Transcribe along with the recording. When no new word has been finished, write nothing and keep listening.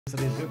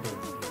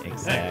Exactly.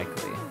 Hey,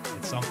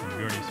 it's something.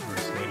 We already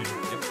slated.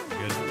 Yep.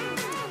 Good.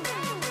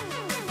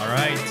 All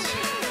right.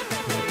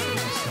 Cool. The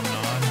music's coming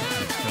on.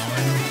 It's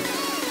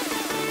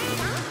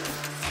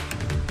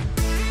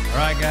going. All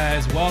right,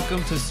 guys.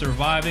 Welcome to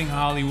Surviving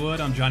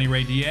Hollywood. I'm Johnny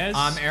Ray Diaz.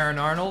 I'm Aaron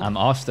Arnold. I'm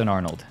Austin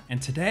Arnold. And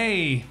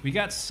today we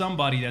got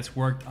somebody that's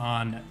worked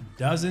on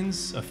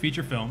dozens of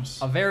feature films.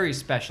 A very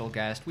special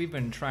guest. We've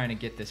been trying to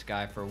get this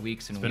guy for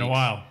weeks and weeks. It's been a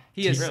while.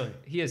 He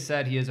has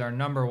said he is our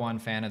 #1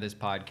 fan of this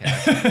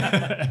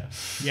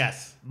podcast.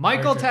 Yes.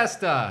 Micheal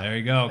Testa. There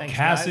you go. Thanks,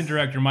 Casting guys.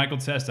 director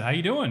Micheal Testa. How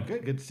you doing?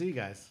 Good to see you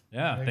guys.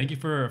 Yeah. Thank you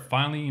for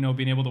finally,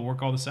 being able to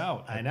work all this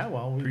out. I know.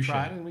 Well, we Appreciate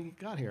tried it. and we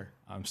got here.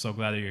 I'm so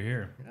glad that you're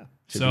here. Yeah.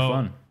 Should be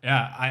fun.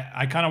 Yeah,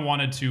 I kind of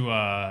wanted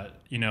to,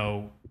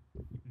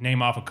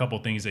 name off a couple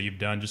things that you've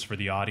done just for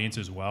the audience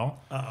as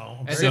well.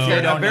 Uh-oh. As if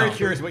they I'm very know.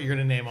 curious what you're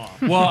going to name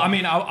off. Well,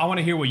 I want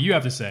to hear what you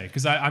have to say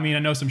because I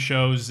know some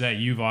shows that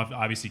you've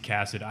obviously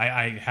casted.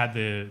 I had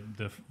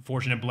the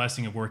fortunate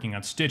blessing of working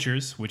on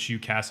Stitchers, which you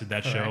casted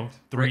that show. Correct.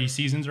 3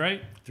 seasons,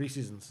 right? 3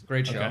 seasons.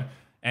 Great show. Okay.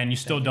 And you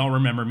still don't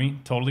remember me.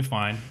 Totally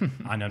fine.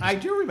 I know. I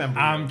do remember.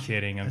 I'm you.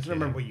 kidding. I just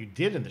remember what you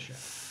did in the show.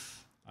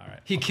 All right.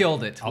 He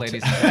killed it,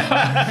 ladies and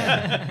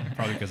gentlemen.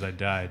 Probably because I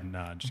died.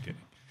 Nah, just kidding.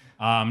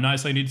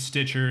 Nice. I did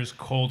Stitchers,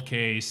 Cold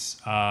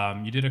Case.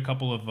 You did a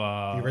couple of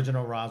The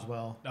original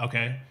Roswell.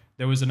 Okay.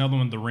 There was another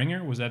one, The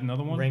Ringer. Was that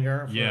another one?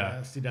 Ringer for Yeah.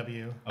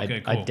 CW. Okay,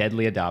 A cool.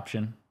 deadly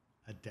adoption.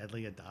 A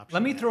Deadly Adoption.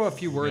 Let me throw a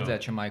few words Yo.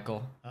 at you,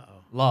 Micheal.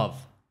 Uh-oh.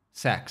 Love,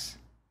 sex,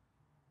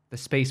 the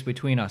space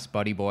between us,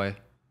 buddy boy.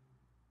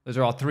 Those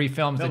are all 3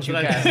 films that you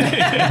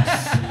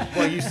cast.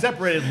 Well, you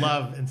separated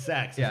love and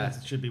sex. Yeah.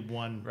 It should be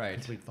one Right.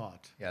 complete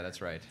thought. Yeah,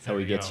 that's right. That's how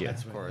he you gets go. you.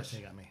 That's Of what course.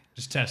 you got me.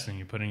 Just testing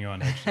you, putting you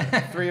on edge.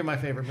 3 of my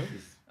favorite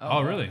movies.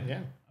 Oh, really?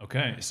 Yeah.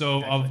 Okay.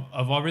 So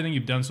of everything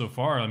you've done so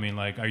far, I mean,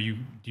 like, do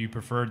you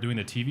prefer doing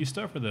the TV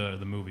stuff or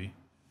the movie?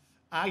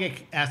 I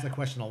get asked that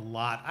question a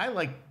lot. I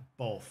like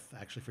both,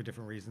 actually, for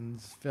different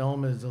reasons.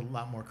 Film is a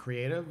lot more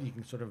creative. You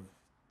can sort of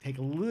take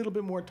a little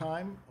bit more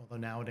time, although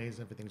nowadays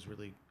everything's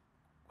really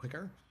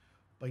quicker.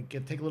 But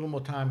take a little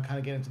more time, kind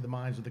of get into the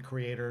minds of the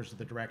creators, of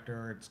the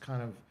director.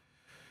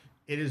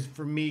 It is,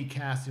 for me,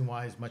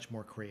 casting-wise, much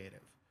more creative.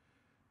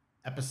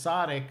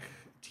 Episodic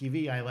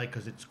TV I like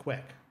because it's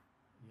quick.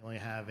 You only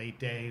have 8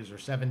 days or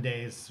 7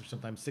 days or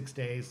sometimes 6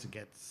 days to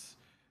get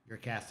your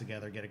cast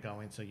together, get it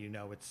going, so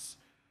it's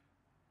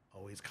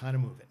always kind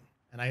of moving.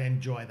 And I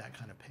enjoy that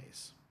kind of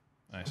pace.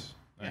 Nice.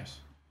 Yeah.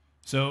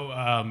 So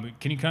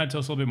can you kind of tell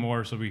us a little bit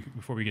more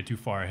before we get too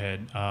far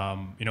ahead,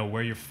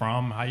 where you're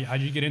from? How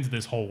did you get into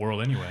this whole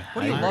world anyway?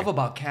 What do you love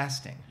about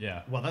casting?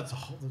 Yeah. Well, that's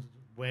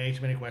way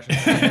too many questions.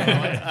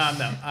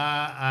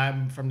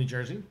 I'm from New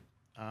Jersey,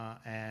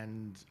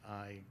 and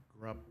I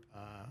grew up.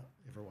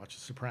 Ever watch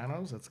The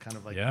Sopranos? That's kind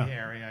of like the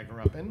area I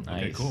grew up in.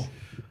 Nice. Okay, cool.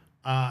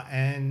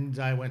 And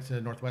I went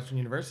to Northwestern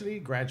University,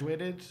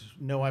 graduated.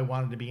 Know I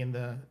wanted to be in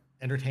the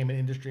entertainment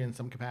industry in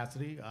some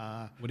capacity.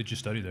 What did you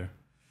study there?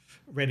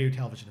 Radio,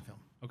 television, and film.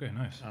 Okay,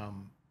 nice.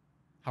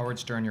 Howard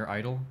Stern, your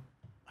idol?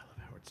 I love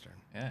Howard Stern.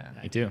 Yeah.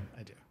 I Me too.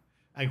 I do.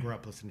 I grew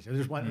up listening to it.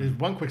 There's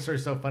one quick story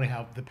so funny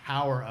how the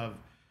power of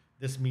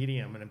this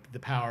medium and the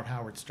power of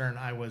Howard Stern.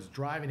 I was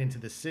driving into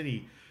the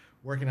city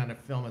working on a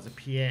film as a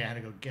PA. I had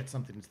to go get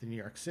something into New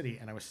York City,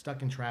 and I was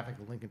stuck in traffic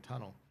at Lincoln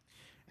Tunnel.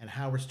 And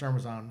Howard Stern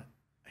was on.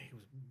 He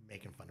was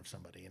making fun of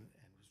somebody, and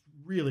it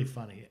was really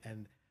funny.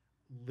 And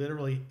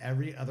literally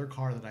every other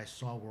car that I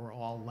saw were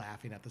all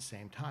laughing at the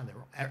same time.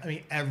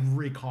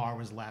 Every car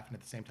was laughing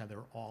at the same time. They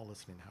were all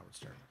listening to Howard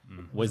Stern.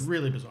 It was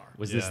really bizarre.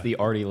 Was this the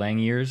Artie Lang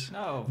years?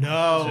 No.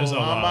 No, This was a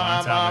long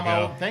time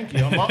ago. old. Thank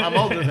you. I'm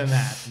older than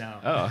that. No.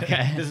 Oh,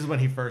 okay. This is when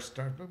he first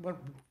started.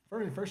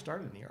 When he first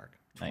started in New York.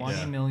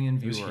 20 million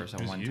It was viewers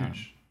at one huge. time.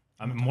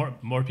 I mean,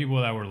 more people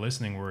that were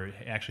listening were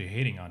actually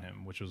hating on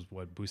him, which was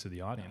what boosted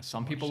the audience.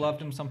 Some people loved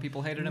him, some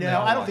people hated him. They No,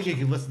 all I don't watched think you him.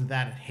 can listen to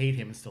that and hate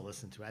him and still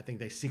listen to it. I think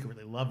they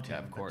secretly loved him.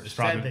 Yeah, of course. It's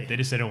Said probably, they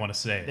just didn't want to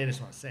say they it.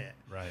 just want to say it.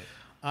 Right.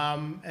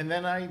 And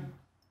then I,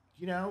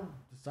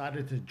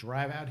 decided to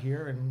drive out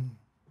here and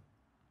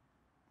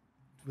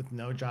with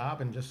no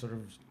job and just sort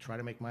of try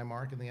to make my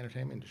mark in the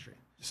entertainment industry.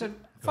 Said,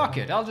 fuck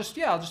it. I'll just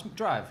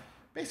drive.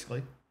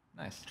 Basically,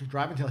 Nice. to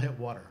drive until I hit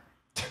water.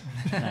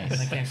 Nice.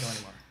 And I can't go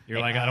anymore. You're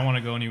like, I don't want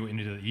to go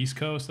into the East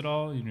Coast at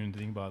all. You didn't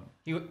think about.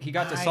 He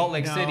got to Salt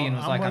Lake City and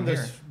was like, one I'm of here.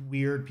 those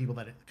weird people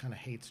that kind of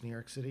hates New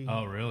York City.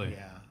 Oh, really?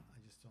 Yeah,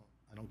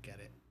 I don't get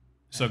it.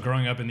 So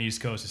growing up in the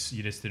East Coast,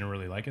 you just didn't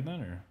really like it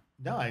then, or?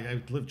 No,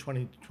 I lived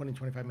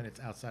 25 minutes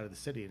outside of the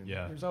city. And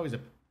Yeah. there's always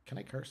can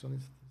I curse on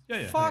this?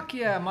 Yeah. Fuck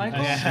yeah, Micheal.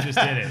 He just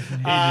did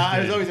it. I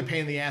was always a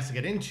pain in the ass to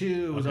get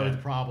into. It was always a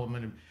problem.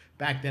 And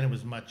back then it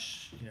was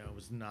much, it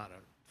was not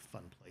a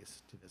fun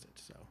place to visit.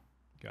 So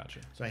Gotcha.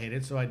 I hated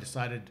it. So I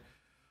decided,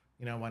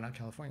 why not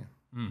California?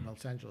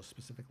 Los Angeles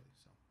specifically.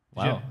 So.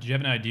 Wow. Did you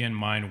have an idea in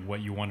mind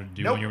what you wanted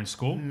to do when you were in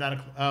school? Not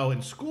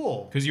in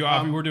school. Because you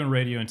were doing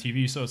radio and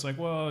TV, so it's like,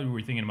 well, you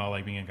were thinking about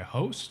like being like a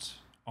host,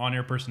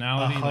 on-air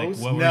personality. A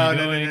host? Like, what were you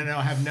doing? No.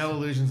 I have no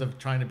illusions of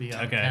trying to be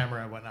on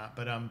camera and whatnot.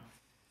 But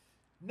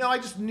no, I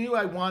just knew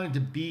I wanted to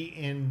be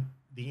in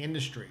the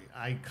industry.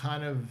 I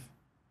kind of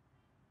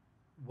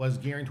was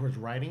gearing towards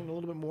writing a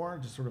little bit more,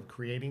 just sort of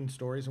creating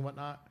stories and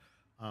whatnot.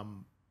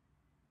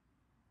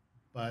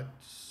 But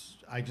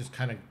I just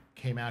kind of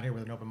came out here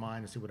with an open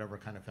mind to see whatever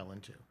kind of fell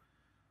into.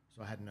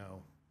 So I had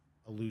no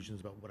illusions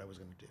about what I was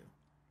going to do.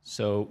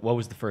 So what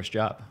was the first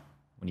job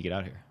when you get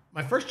out here?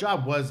 My first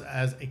job was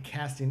as a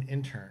casting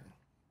intern.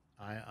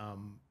 I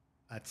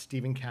at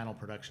Stephen Cannell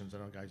Productions. I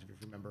don't know, guys, if you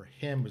remember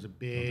him. Was a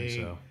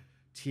big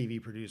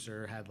TV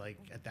producer. Had like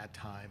at that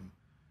time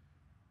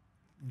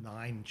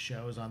 9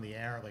 shows on the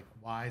air, like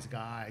Wise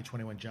Guy,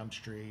 21 Jump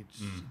Street,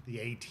 The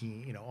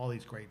A-Team. You know, all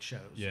these great shows.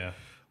 Yeah.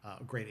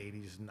 Great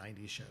 80s and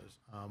 90s shows.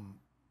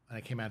 And I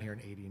came out here in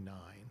 '89.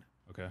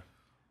 Okay.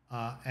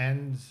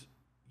 And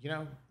you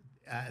know,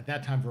 at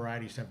that time,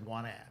 Variety used to have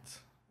want ads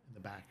in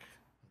the back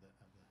of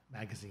the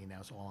magazine. Now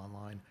it's all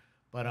online.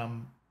 But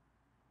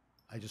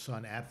I just saw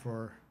an ad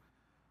for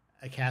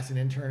a casting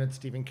intern at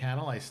Stephen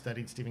Cannell. I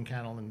studied Stephen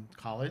Cannell in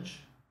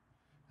college.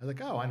 I was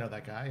like, oh, I know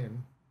that guy,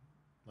 and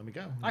let me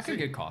go. I could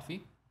get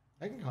coffee.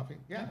 I can coffee.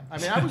 Yeah. I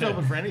mean, I was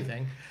open for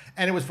anything,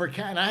 and it was for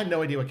and I had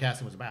no idea what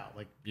casting was about.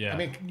 Like, yeah. I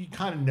mean, you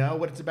kind of know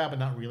what it's about, but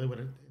not really what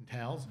it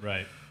entails.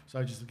 Right. So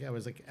I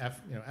was like,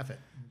 F it,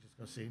 just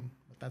go see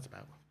what that's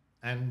about.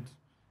 And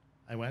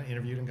I went,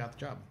 interviewed, and got the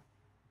job.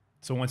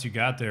 So once you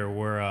got there,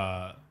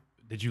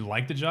 did you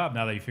like the job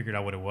now that you figured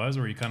out what it was,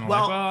 or were you kind of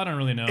like, well, I don't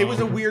really know? It was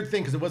a weird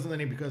thing because it wasn't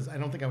because I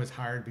don't think I was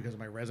hired because of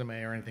my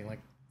resume or anything like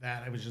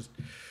that. It was just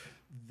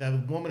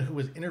the woman who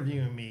was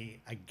interviewing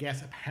me. I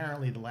guess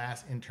apparently the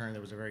last intern,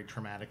 there was a very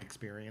traumatic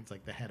experience.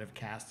 Like the head of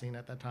casting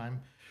at that time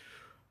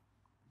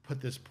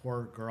put this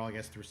poor girl, I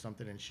guess, through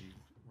something, and she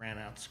ran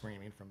out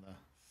screaming from the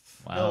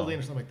building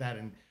or something like that.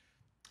 And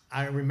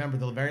I remember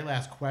the very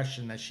last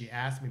question that she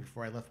asked me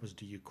before I left was,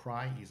 "Do you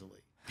cry easily?"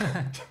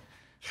 And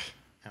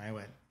I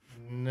went,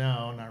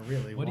 "No, not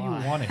really. What Why?"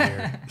 do you want to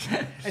hear?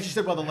 And she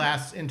said, "Well, the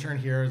last intern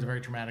here is a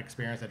very traumatic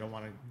experience.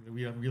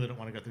 We really don't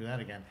want to go through that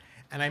again."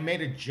 And I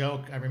made a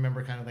joke. I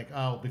remember kind of like,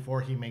 "Oh,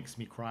 before he makes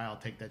me cry, I'll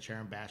take that chair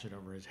and bash it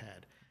over his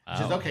head." She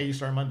says, "Okay, you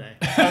start Monday."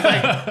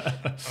 I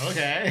was like,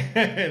 "Okay,"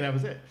 and that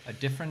was it. A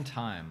different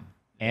time.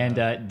 And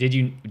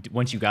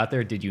once you got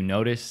there, did you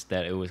notice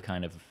that it was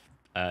kind of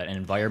an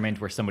environment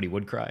where somebody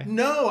would cry?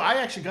 No, I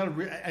actually got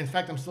in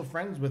fact, I'm still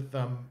friends with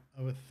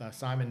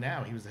Simon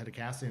now. He was the head of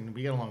casting, and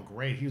we get along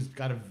great. He's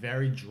got a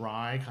very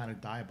dry, kind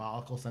of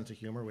diabolical sense of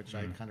humor, which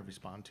I kind of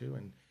respond to,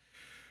 and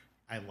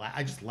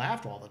I just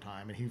laughed all the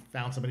time. And he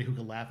found somebody who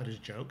could laugh at his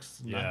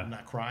jokes,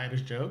 not cry at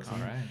his jokes. All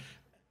right.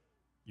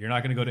 You're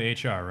not going to go to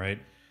HR, right?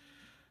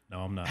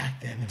 No, I'm not. Back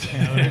then,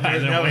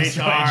 there's no HR.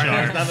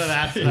 There's none of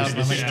that stuff.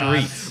 The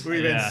streets.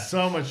 We've in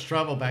so much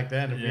trouble back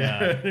then.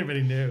 If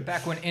anybody knew.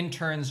 Back when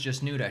interns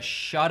just knew to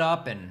shut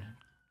up and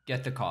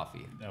get the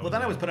coffee. Well,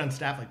 then I was put on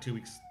staff like 2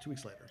 weeks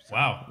later. So.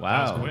 Wow.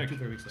 That was quick.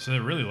 2-3 weeks later. So they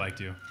really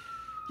liked you.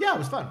 Yeah, it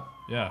was fun.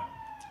 Yeah.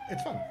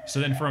 It's fun. So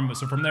then from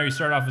there you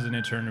start off as an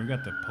intern. We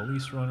got the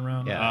police running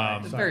around. Yeah.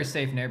 It's a very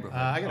safe neighborhood.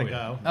 I gotta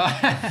go.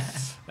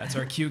 That's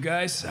our cue,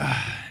 guys. So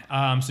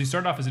you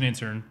started off as an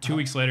intern. 2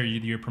 weeks later,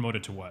 you're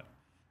promoted to what?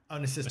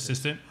 An assistant.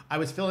 Assistant? I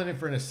was filling in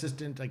for an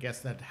assistant, I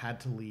guess, that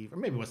had to leave, or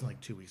maybe it wasn't like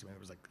 2 weeks. Maybe it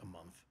was like a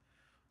month.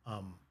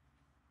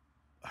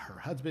 Her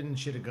husband,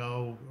 she had to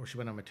go, or she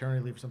went on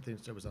maternity leave or something.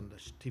 So it was on the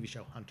TV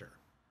show Hunter.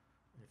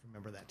 If you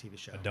remember that TV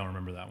show. I don't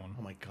remember that one.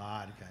 Oh my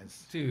God,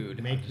 guys!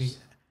 Dude, make me.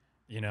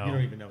 You know. You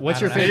don't even know. What's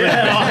your favorite?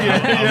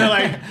 You're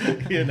like,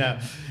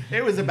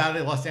 it was about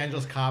a Los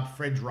Angeles cop,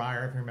 Fred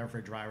Dreyer. If you remember,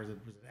 Fred Dreyer was an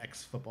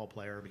ex-football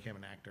player, became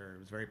an actor. It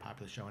was a very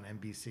popular show on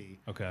NBC.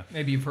 Okay.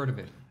 Maybe you've heard of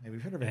it. Maybe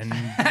you've heard of it.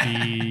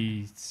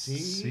 NBC?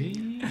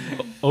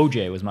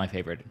 OJ was my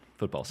favorite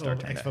football star.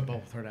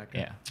 Ex-football third actor.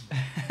 Yeah.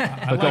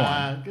 I But go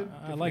on. Good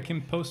I like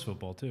him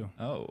post-football, too.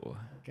 Oh.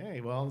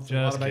 Okay, well, it's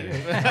Just a lot kidding.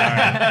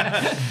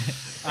 about you.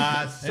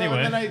 So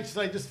Anyway. then I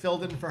just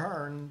filled in for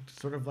her and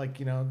sort of like,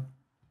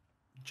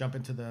 jump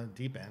into the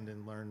deep end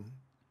and learn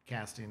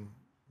casting,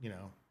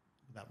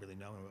 without really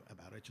knowing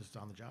about it, just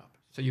on the job.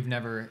 So you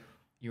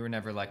were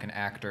never like an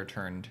actor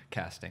turned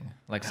casting,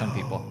 like some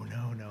people.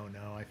 No.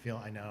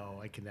 I know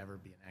I can never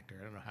be an actor.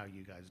 I don't know how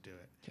you guys do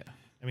it. Yeah.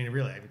 I mean,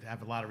 really, I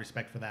have a lot of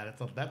respect for that.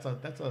 It's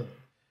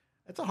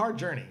a hard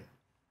journey.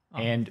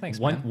 And thanks,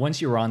 man.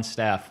 once you were on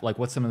staff, like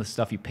what's some of the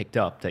stuff you picked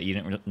up that you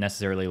didn't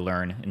necessarily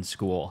learn in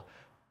school,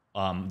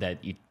 that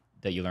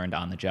you learned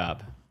on the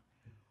job?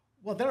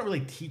 Well, they don't really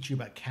teach you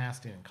about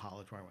casting in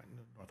college where I went to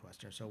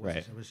Northwestern. So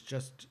it was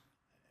just,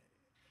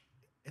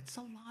 it's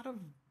a lot of,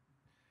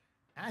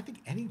 I think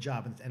any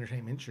job in the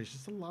entertainment industry is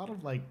just a lot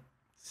of like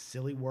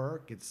silly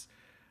work.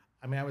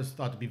 I was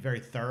thought to be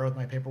very thorough with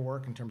my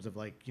paperwork in terms of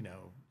like,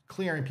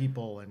 clearing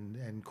people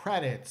and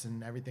credits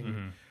and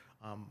everything.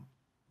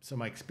 So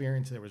my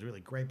experience there was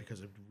really great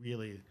because they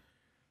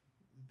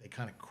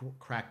kind of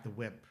cracked the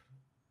whip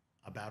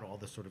about all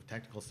this sort of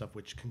technical stuff,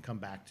 which can come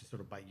back to sort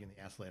of bite you in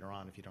the ass later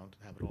on if you don't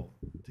have it all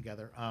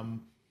together.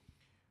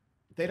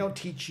 They don't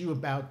teach you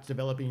about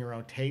developing your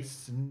own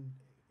tastes and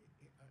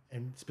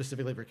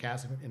specifically for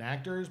casting in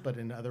actors, but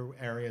in other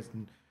areas,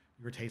 and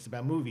your taste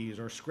about movies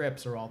or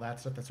scripts or all that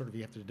stuff that sort of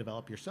you have to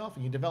develop yourself,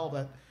 and you develop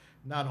that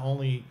not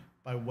only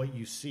by what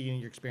you see in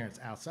your experience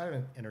outside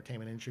of the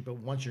entertainment industry, but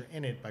once you're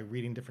in it by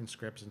reading different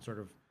scripts and sort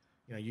of,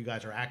 you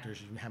guys are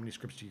actors. How many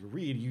scripts do you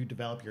read? You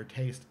develop your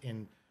taste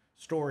in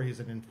stories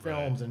and in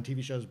films and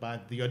TV shows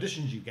by the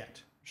auditions you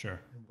get. Sure.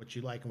 And what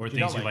you like and or what you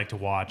things don't you like to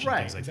watch and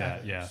things like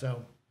that. Yeah.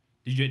 So,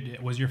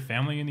 was your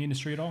family in the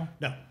industry at all?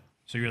 No.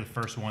 So you're the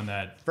first one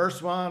that.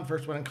 First one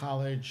in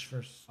college.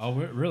 Oh,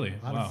 really?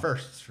 A lot of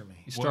firsts for me.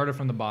 He started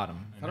from the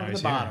bottom. Started from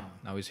the bottom.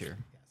 Now he's here.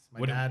 Yes.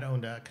 My dad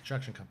owned a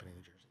construction company in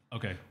New Jersey.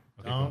 Okay.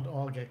 Don't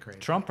all get crazy.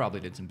 Trump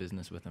probably did some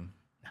business with him.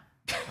 No.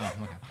 Oh,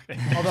 okay.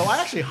 Although I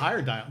actually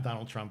hired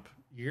Donald Trump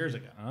years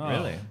ago. Oh,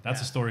 Really?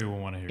 That's a story we'll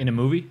want to hear. In a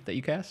movie that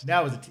you cast?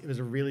 That was it was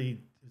a really,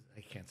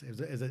 I can't say,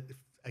 it was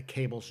a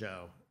cable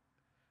show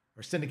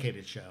or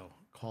syndicated show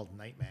called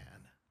Nightman.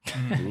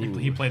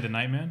 He played the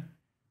Nightman?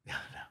 No.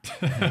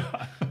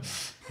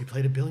 He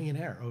played a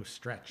billionaire. Oh,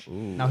 stretch.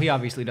 Now he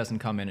obviously doesn't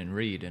come in and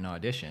read an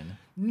audition.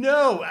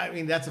 No, I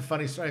mean, that's a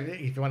funny story.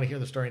 If you want to hear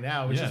the story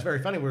now, which Yeah. is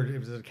very funny, where it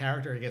was a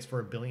character he gets for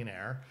a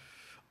billionaire.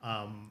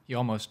 He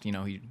almost,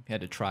 he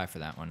had to try for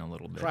that one a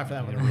little bit. Try for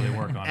that one. Really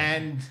work on it.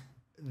 And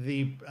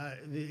the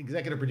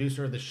executive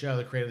producer of the show,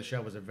 the creator of the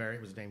show, was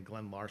named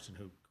Glenn Larson,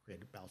 who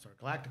created Battlestar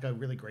Galactica,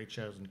 really great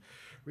shows, and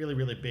really,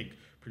 really big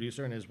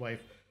producer. And his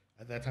wife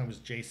at that time was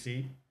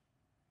JC,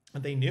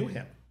 and they knew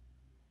him,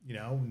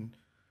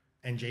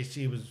 and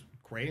JC was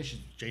great, and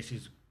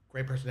JC's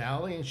great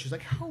personality, and she's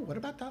like, "Oh, what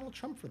about Donald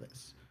Trump for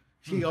this?"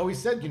 She always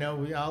said, I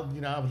would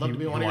love to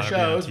be on one of your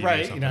shows,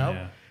 right?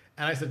 Yeah.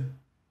 And I said,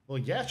 well,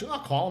 yeah, I'll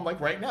call him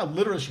right now.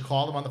 Literally, she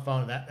called him on the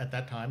phone at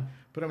that time,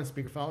 put him on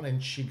speakerphone,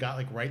 and she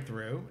got right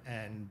through.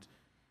 And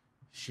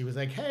she was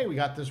like, "Hey, we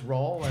got this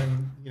role,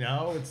 and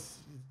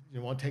it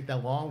won't take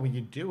that long when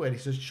you do it." He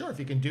says, "Sure, if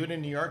you can do it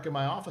in New York in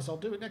my office, I'll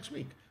do it next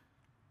week."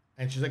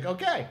 And she's like,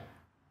 "Okay,"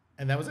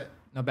 and that was it.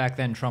 Now back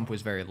then, Trump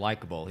was very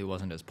likable. He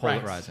wasn't as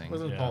polarizing. Right.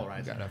 Wasn't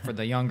polarizing. For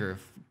the younger,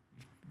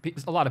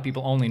 a lot of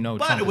people only know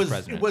Trump as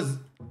president. It was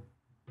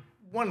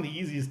one of the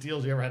easiest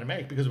deals you ever had to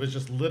make because it was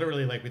just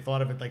literally we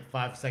thought of it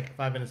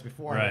 5 minutes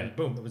before, and then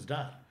boom, it was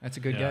done. That's a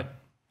good get.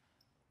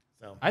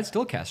 So I'd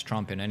still cast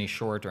Trump in any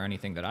short or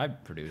anything that I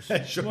produce.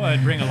 Sure. Well,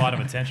 it'd bring a lot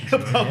of attention to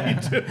it.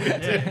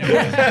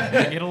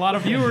 Get a lot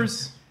of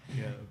viewers.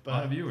 Yeah, A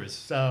lot of viewers.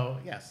 So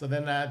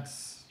then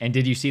that's. And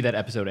did you see that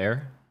episode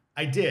air?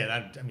 I did.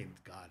 I mean,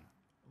 God.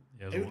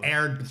 Yeah, It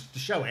aired. The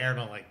show aired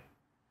on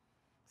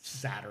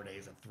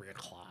Saturdays at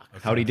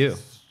 3:00. How'd he do? It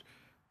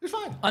was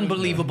fine.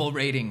 Unbelievable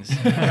ratings.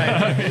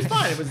 Right. It was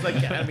fine. It was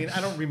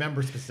I don't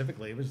remember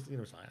specifically. It was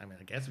fine. I mean,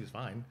 I guess he was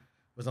fine.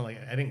 It wasn't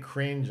I didn't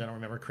cringe. I don't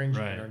remember cringing.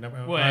 Right. Or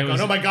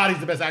Well, oh my God, he's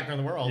the best actor in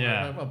the world.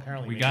 Yeah. Well,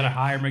 apparently we got to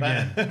hire him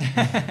again.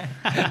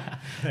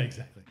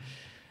 Exactly.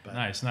 But,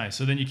 Nice.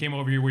 So then you came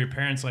over here. Were your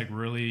parents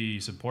really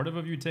supportive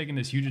of you taking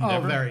this huge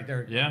endeavor? Oh, very.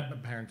 They're, Yeah? My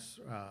parents,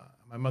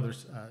 my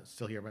mother's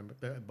still here.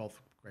 They're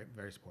both great,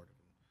 very supportive.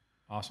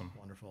 Awesome.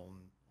 Wonderful and all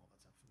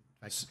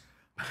that stuff.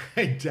 In fact,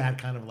 my dad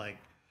kind of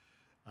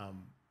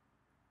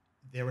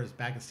there was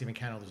back in Stephen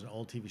Cannell, there's an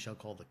old TV show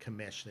called The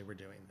Commish they were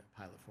doing the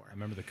pilot for. I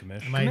remember the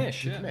commission.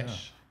 Commish, The yeah.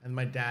 Commish. And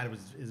my dad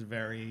is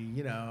very,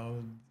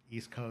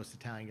 East Coast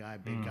Italian guy,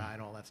 big guy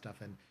and all that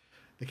stuff. And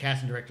the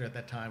casting director at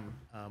that time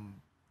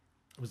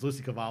was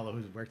Lucy Cavallo,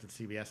 who works at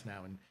CBS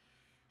now. And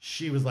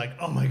she was like,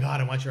 "Oh my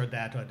God, I want your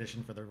dad to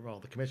audition for the role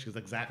of The Commish." It was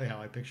exactly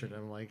how I pictured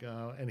him.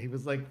 And he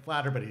was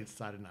flattered, but he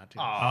decided not to.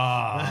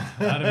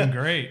 That'd have been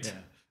great. Yeah.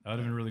 That would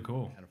have been really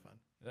cool. Kind of fun.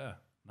 Yeah.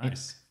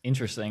 Nice.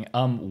 Interesting.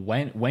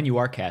 When you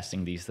are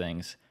casting these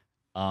things,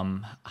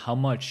 how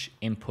much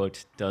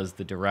input does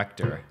the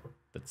director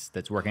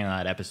that's working on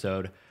that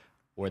episode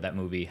or that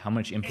movie? How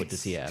much input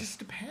does he have? It just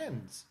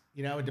depends.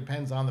 It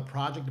depends on the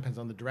project, depends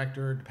on the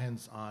director,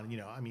 depends on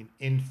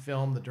in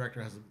film the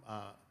director has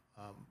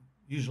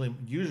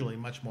usually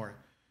much more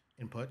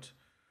input.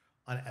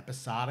 On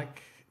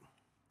episodic,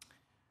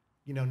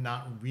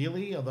 not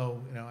really.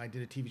 Although I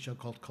did a TV show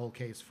called Cold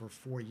Case for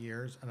 4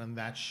 years, and on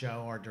that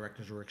show our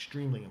directors were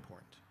extremely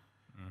important.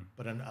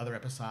 But on other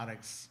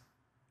episodics,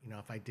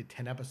 if I did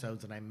 10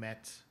 episodes and I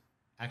met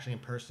actually in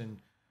person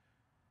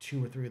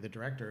 2 or 3 of the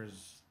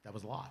directors, that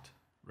was a lot.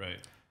 Right.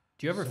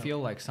 Do you ever feel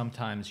like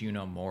sometimes you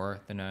know more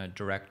than a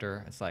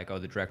director? It's like, oh,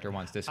 the director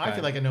wants this guy. I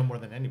feel like I know more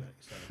than anybody.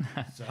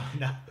 So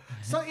no.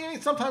 So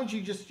sometimes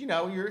you just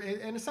you're,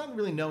 and it's not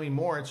really knowing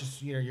more. It's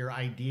just your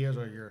ideas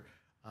or your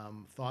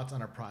thoughts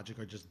on a project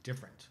are just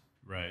different.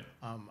 Right.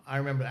 I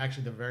remember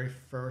actually the very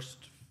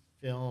first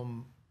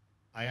film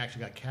I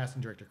actually got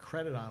casting director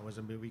credit on was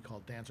a movie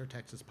called Dancer,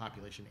 Texas,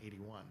 Population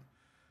 81.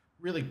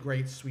 Really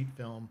great, sweet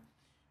film.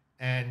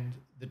 And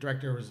the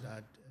director was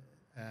a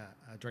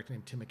director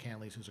named Tim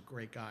McCanley, who's a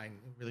great guy and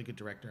a really good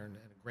director and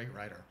a great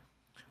writer.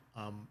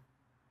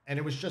 And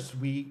it was just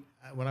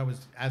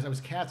as I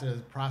was casting, as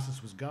the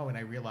process was going,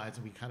 I realized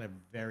that we kind of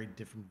very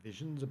different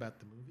visions about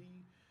the movie.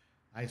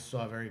 I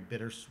saw a very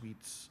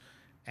bittersweet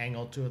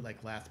angle to it,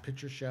 like Last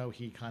Picture Show.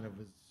 He kind of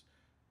was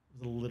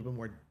a little bit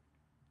more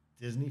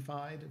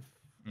Disney-fied, if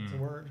that's a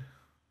word.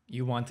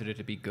 You wanted it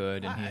to be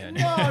good, and he had.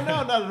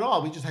 No, not at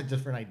all. We just had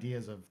different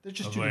ideas of. They're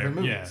just two different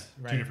movies. Yeah,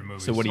 right? two different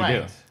movies. So what do you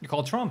do? You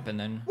call Trump, and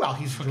then. Well,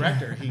 he's the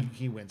director.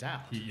 He wins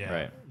out. Yeah.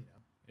 Right.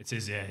 It's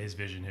his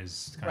vision,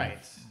 his kind of,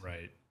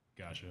 right.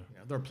 Gotcha.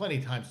 There are plenty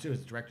of times too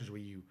as directors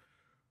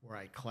where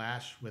I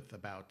clash with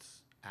about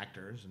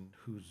actors and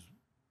who's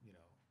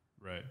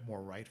right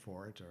more right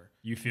for it, or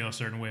you feel a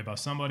certain way about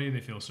somebody,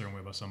 they feel a certain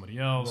way about somebody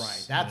else.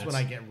 Right. That's when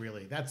I get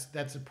really. That's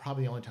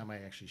probably the only time I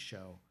actually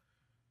show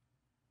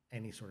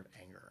any sort of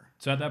anger.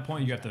 So at that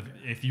point, you have to,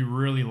 if you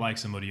really like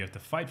somebody, you have to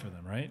fight for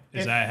them, right?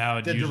 Is that how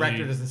it the usually?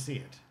 director doesn't see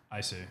it?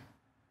 I see.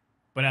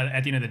 But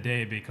at the end of the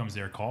day, it becomes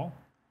their call,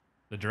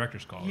 the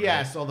director's call.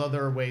 Yes, right? although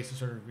there are ways to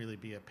sort of really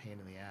be a pain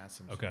in the ass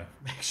and Okay.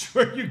 make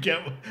sure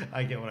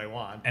I get what I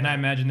want. And I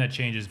imagine that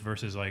changes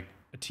versus like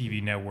a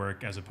TV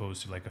network as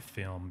opposed to like a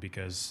film,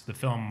 because the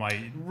film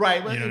might.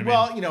 Right. You know what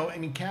Well, I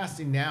mean,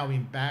 casting now. I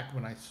mean, back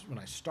when I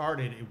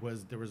started,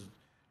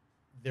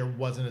 there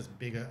wasn't as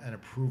big an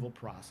approval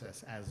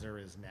process as there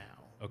is now.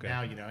 Okay.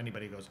 Now,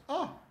 anybody goes,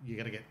 oh, you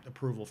got to get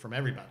approval from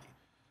everybody,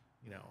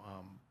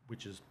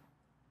 which is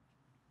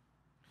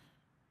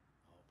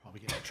I'll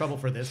probably get in trouble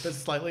for this, but it's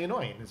slightly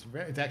annoying.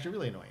 It's actually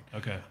really annoying.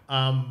 Okay.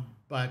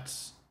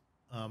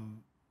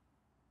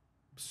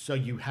 So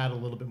you had a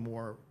little bit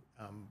more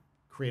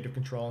creative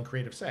control and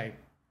creative say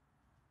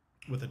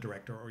with a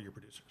director or your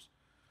producers.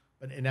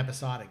 But in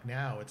episodic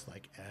now, it's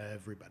like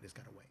everybody's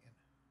got to weigh in.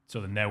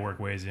 So the network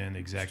weighs in, the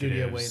executives,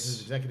 Studio weighs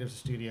in, executives,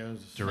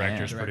 studios,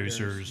 directors,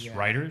 producers,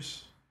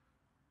 writers.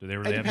 Do they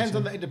really?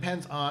 It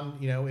depends on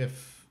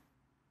if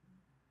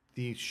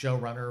the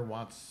showrunner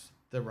wants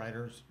the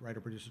writer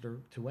producer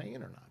to weigh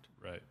in or not.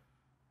 Right.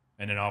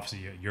 And then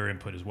obviously your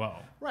input as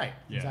well. Right.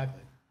 Yeah.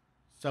 Exactly.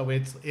 So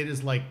it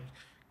is like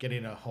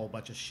getting a whole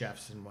bunch of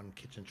chefs in one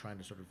kitchen trying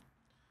to sort of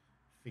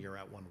figure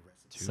out one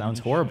recipe. Sounds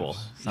horrible.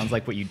 Sounds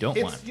like what you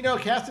don't want.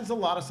 Casting's a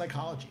lot of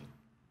psychology.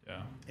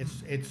 Yeah.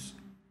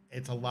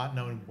 It's a lot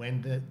knowing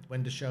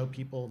when to show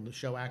people,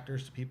 show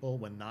actors to people,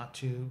 when not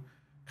to,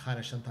 kind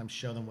of sometimes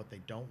show them what they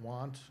don't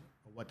want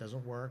or what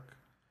doesn't work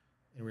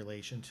in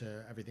relation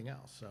to everything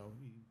else. So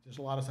there's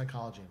a lot of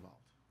psychology involved.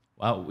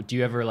 Wow. Do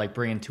you ever like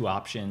bring in two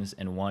options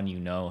and one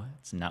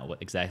it's not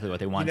exactly what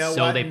they want,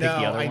 they pick the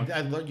other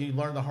one? You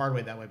learn the hard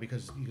way that way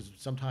because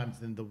sometimes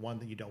then the one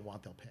that you don't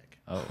want they'll pick.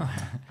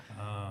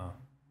 Oh.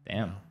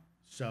 Damn.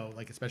 So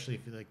like especially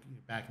if you like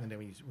back in the day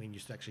when you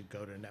used to actually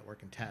go to a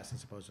network and test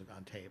as opposed to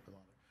on tape.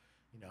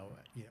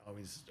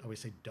 Always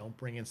say don't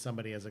bring in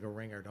somebody as like a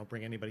ringer. Don't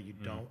bring anybody you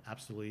don't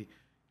absolutely,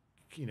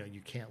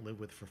 you can't live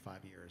with for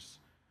 5 years.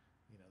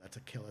 That's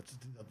a kill.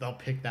 They'll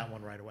pick that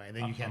one right away, and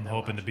then you can't. I'm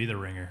hoping to be the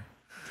ringer.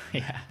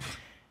 Yeah.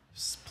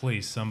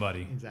 Please,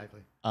 somebody.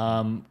 Exactly.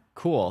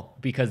 Cool.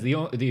 Because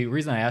the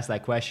reason I asked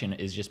that question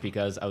is just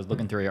because I was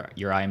looking through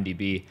your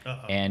IMDb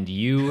and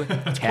you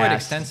it's quite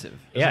extensive.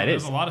 Yeah, it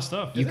is. There's a lot of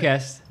stuff. You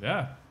cast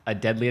A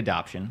Deadly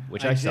Adoption,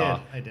 which I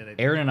saw. I did.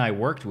 Aaron and I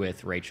worked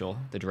with Rachel,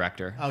 the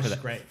director. Oh, she's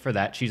great. For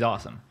that, she's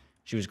awesome.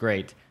 She was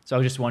great. So I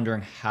was just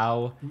wondering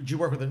how. Did you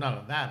work with her? Not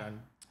on that.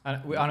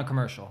 On a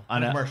commercial.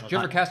 On a commercial. Did you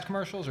ever cast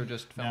commercials or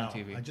just film and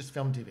TV? I just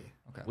filmed TV.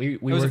 Okay. We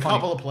It was were a A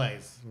couple of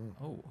plays.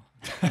 Oh.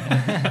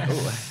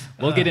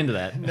 We'll get into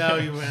that. No,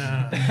 you.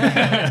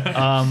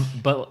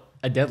 But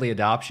A Deadly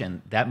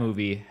Adoption, that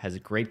movie has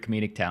great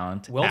comedic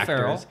talent. Will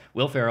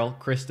Ferrell,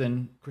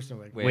 Kristen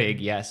Wiig,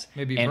 yes.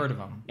 Maybe you've heard of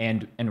him.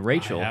 And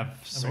Rachel I have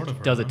sort of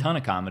heard does of a him. ton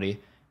of comedy.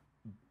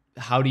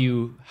 How do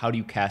you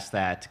cast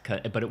that?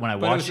 But when I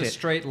watched it was a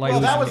straight light.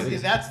 Well, that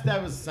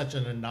was such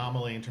an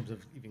anomaly in terms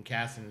of even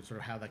casting and sort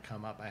of how that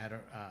come up. I had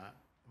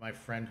my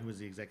friend who was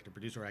the executive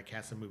producer I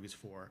cast some movies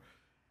for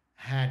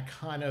had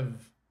kind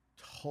of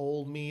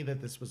told me that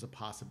this was a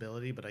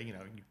possibility, but you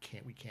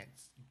can't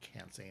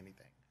say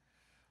anything.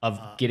 Of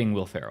getting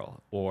Will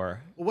Ferrell It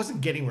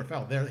wasn't getting Will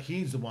Ferrell.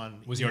 He's the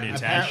one. Was he already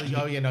attached?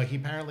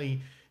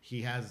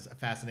 He has a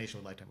fascination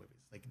with Lifetime movies.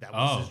 Like that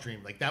was his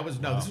dream. Like that was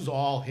this was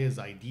all his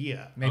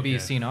idea. Maybe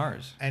he's seen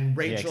ours. And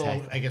Rachel,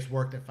 exactly. I guess,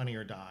 worked at Funny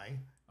or Die,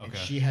 and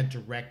she had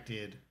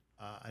directed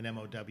an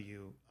MOW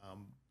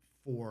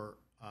for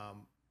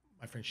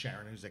my friend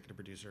Sharon, who's executive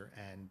producer,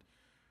 and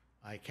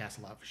I cast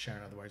a lot for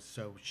Sharon otherwise.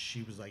 So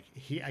she was like,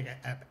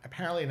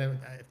 apparently, and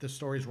if the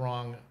story's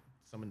wrong,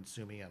 someone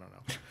sue me. I don't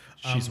know.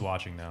 She's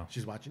watching now.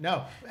 She's watching.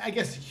 No, I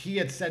guess he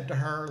had said to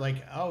her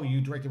like, "Oh,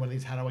 you directed one of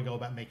these. How do I go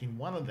about making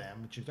one of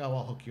them?" And she said, "Oh,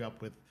 I'll hook you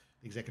up with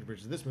the executive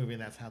producer of this movie,"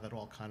 and that's how that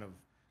all kind of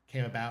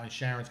came about. And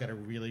Sharon's got a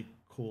really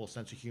cool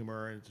sense of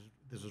humor, and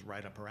this was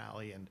right up her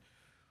alley, and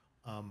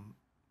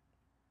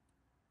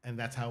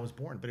that's how it was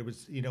born. But it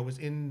was,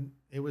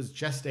 it was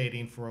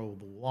gestating for a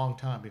long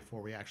time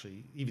before we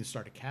actually even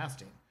started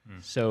casting.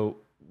 So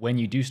when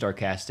you do start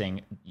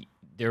casting,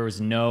 there was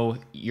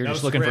you're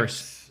just looking for.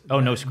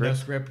 No script. No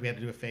script. We had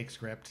to do a fake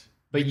script.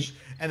 But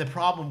and the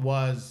problem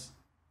was,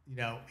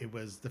 it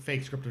was the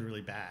fake script was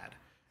really bad.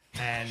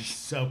 And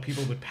so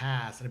people would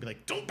pass, and I'd be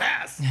like, "Don't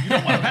pass! You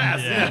don't want to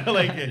pass!"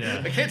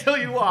 I can't tell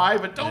you why,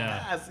 but don't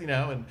pass.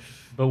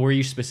 But were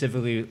you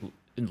specifically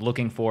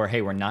looking for?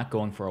 Hey, we're not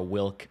going for a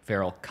Will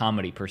Ferrell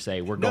comedy per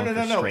se. We're going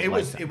for straight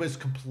Lifetime. It was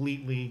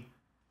completely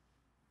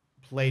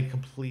played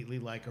completely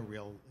like a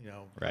real,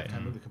 Right.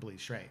 Lifetime movie, completely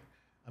straight.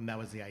 That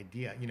was the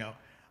idea,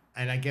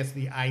 and I guess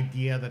the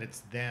idea that it's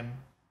them,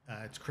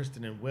 it's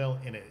Kristen and Will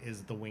in it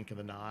is the wink and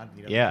the nod,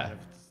 Yeah. kind of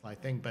sly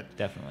thing. But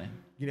Definitely.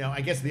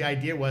 I guess the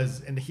idea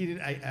was, and he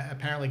didn't.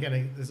 Apparently,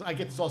 again, I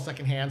get this all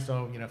secondhand,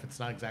 so if it's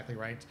not exactly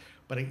right,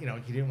 but he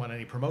didn't want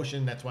any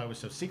promotion. That's why it was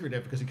so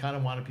secretive, because he kind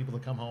of wanted people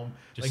to come home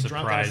Just like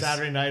drunk on a surprised.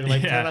 Saturday night,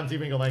 and turn on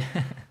TV and go like,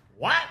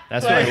 "What?"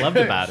 That's what I loved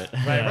about it.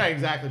 Right,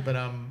 exactly.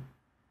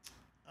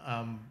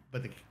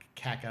 But the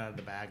cat got out of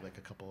the bag like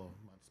a couple of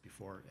months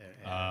before.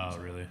 Oh,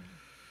 really?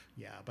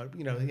 Yeah, but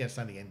he had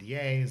signed the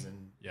NDAs,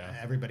 and Yeah.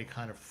 everybody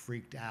kind of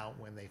freaked out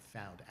when they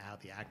found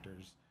out, the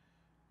actors,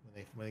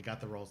 when they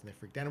got the roles, and they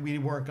freaked out. And we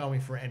weren't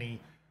going for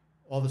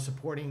all the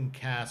supporting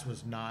cast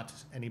was not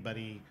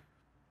anybody.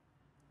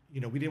 We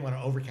didn't want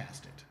to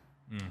overcast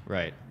it.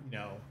 Right.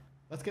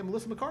 Let's get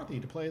Melissa McCarthy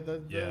to play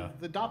the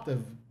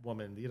adoptive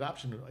woman, the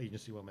adoption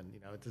agency woman.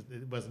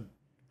 It wasn't.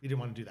 We didn't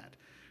want to do that.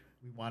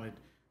 We wanted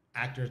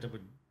actors that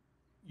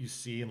you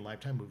see in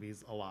Lifetime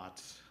movies a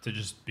lot. To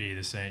just be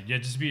the same. Yeah,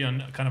 just be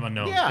kind of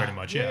unknown, Yeah, pretty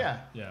much.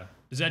 yeah.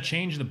 Does that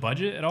change the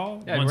budget at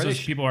all Yeah, once where they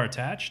those people are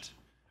attached?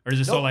 Or is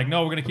it so Nope. like,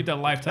 no, we're going to keep that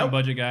Lifetime Nope.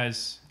 budget,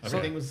 guys?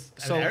 Everything was.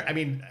 so- I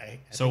mean,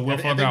 So Will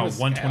Ferrell got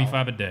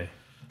 $125 a day.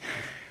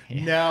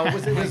 No, it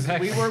was. We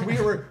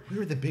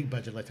were the big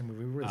budget Lifetime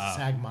movie. We were the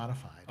SAG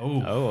modified.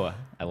 Oh,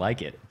 I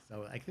like it.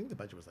 So I think the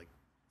budget was like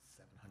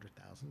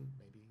 700,000,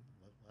 maybe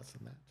less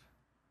than that.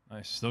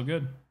 Nice. Still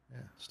good. Yeah.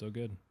 Still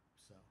good.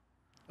 So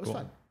it was Cool.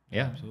 fun.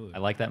 Yeah, Absolutely. I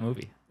like that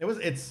movie.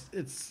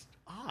 It's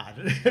odd.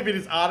 I mean,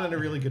 it's odd in a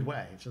really good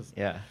way. It's just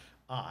Yeah.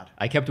 odd.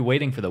 I kept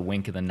waiting for the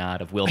wink and the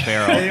nod of Will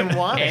Ferrell. I didn't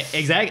want it.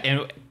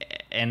 Exactly.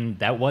 And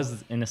that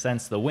was, in a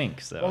sense, the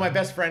wink. So. Well, my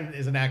best friend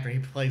is an actor. He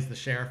plays the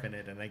sheriff in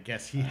it, and I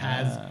guess he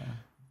has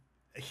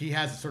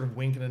a sort of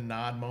wink and a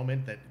nod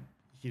moment that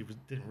he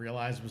didn't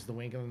realize was the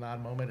wink and the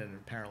nod moment, and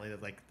apparently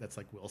that's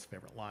like Will's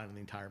favorite line in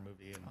the entire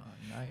movie. And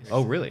Nice.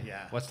 Oh, really?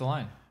 yeah. What's the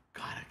line?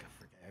 God, I can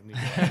forget. I mean,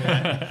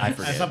 I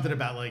forget. something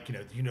about like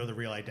the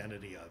real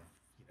identity of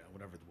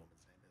whatever the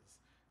woman's name is.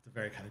 It's a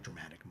very kind of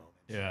dramatic moment.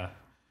 Yeah.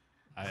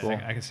 Cool.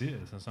 I can see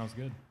it. That sounds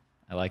good.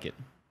 I like it.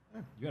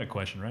 You got a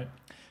question, right?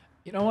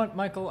 You know what,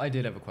 Michael? I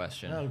did have a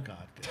question. Oh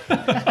God. Good.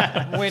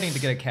 I'm waiting to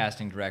get a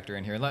casting director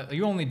in here.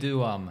 You only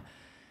do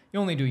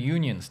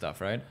union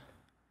stuff, right?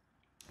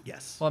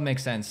 Yes. Well, it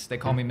makes sense. They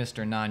call me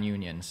Mr.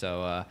 Non-Union.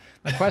 So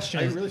my question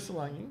Are you is, really still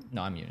on you?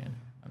 no, I'm union.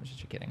 I was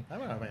just kidding. I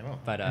don't know.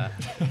 But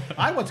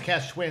I once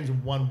cast twins.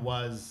 One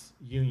was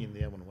union,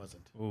 the other one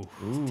wasn't. Ooh.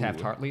 Taft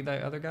Hartley,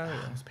 the other guy.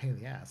 It was a pain in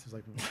the ass. It was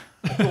like,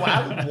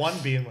 why would one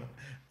be in one?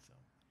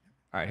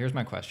 All right, here's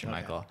my question,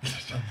 Michael.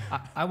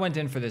 I went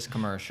in for this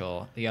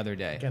commercial the other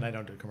day. Again, I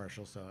don't do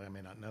commercials, so I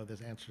may not know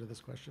this answer to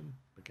this question.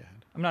 But go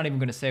ahead. I'm not even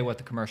going to say what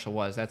the commercial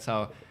was. That's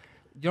how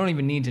you don't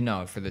even need to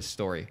know for this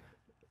story.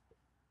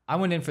 I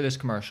went in for this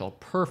commercial,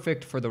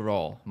 perfect for the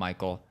role,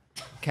 Michael.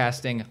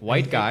 Casting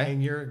white guy. In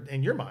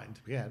your mind,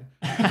 yeah.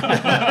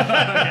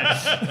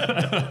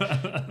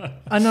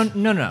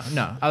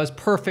 No. I was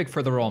perfect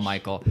for the role,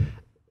 Michael.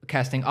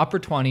 Casting upper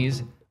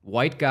 20s,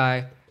 white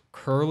guy,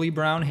 curly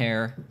brown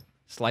hair,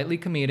 slightly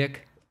comedic.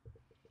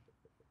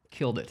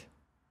 Killed it.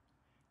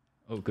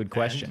 Oh, good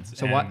question.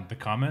 So what? The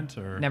comment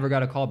or Never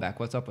got a call back.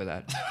 What's up with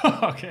that?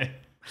 okay.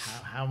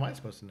 How am I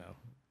supposed to know?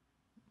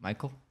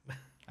 Michael,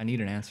 I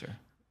need an answer.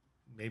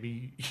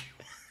 Maybe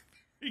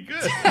pretty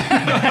good. What?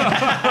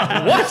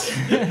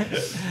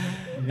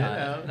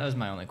 Yeah. That was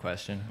my only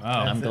question.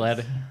 Wow. I'm glad.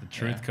 The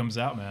truth comes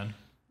out, man.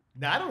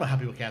 Now I don't know how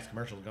people cast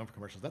commercials, going for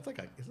commercials. That's isn't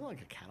it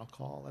like a cattle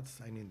call? God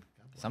bless.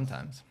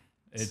 Sometimes.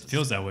 It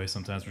feels that way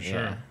sometimes for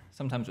sure. Yeah.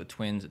 Sometimes with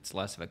twins, it's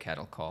less of a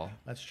cattle call.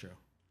 That's true.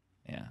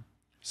 Yeah.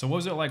 So what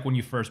was it like when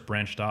you first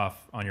branched off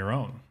on your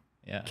own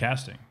Yeah.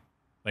 casting?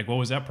 Like, what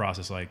was that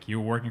process like? You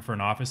were working for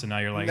an office, and now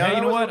you're like, No, hey, you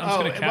that know what? wasn't-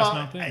 I'm just gonna cast well,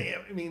 my own thing.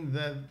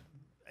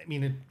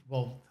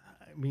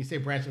 When you say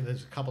branching,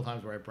 there's a couple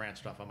times where I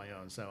branched off on my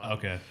own. So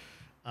Okay.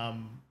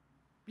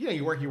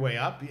 you work your way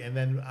up, and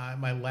then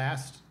my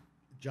last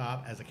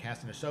job as a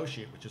casting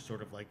associate, which is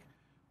sort of like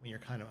when you're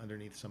kind of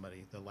underneath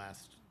somebody, the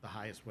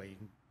highest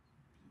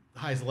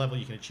level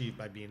you can achieve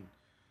by being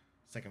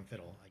second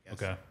fiddle, I guess.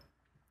 Okay.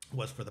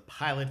 Was for the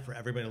pilot for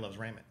Everybody Loves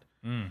Raymond.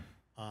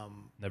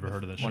 Never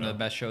heard of that show. One of the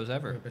best shows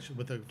ever.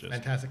 With a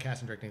fantastic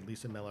casting director named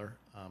Lisa Miller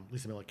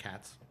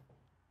Katz.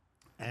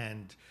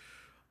 And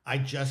I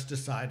just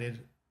decided,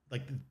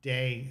 like the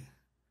day,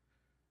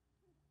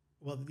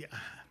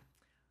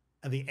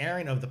 the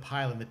airing of the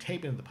pilot, the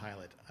taping of the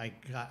pilot, I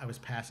was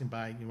passing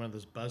by one of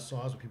those buzz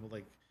saws where people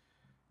like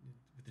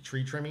with the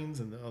tree trimmings,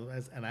 and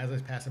as I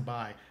was passing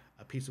by,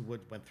 a piece of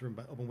wood went through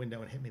my open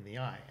window and hit me in the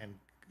eye and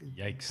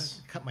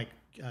Yikes. cut my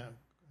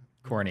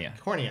Cornea.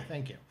 cornea.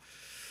 Thank you.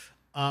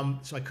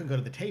 So I couldn't go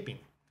to the taping.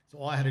 So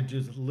all I had to do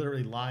is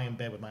literally lie in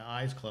bed with my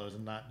eyes closed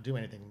and not do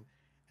anything.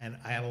 And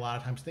I had a lot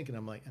of times thinking,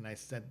 and I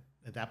said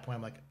at that point,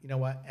 I'm like, you know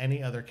what?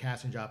 Any other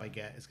casting job I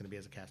get is going to be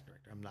as a casting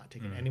director. I'm not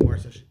taking any more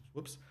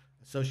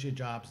associate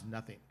jobs,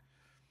 nothing.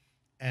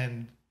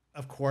 And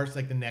of course,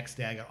 like the next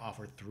day I got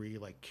offered 3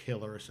 like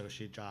killer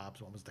associate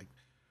jobs. One was like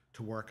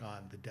to work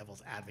on The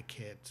Devil's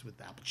Advocate with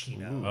Al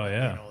Pacino. Oh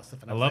yeah, and all this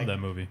stuff. And I was love like- that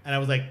movie. And I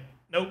was like,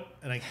 nope.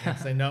 And I can't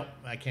say no.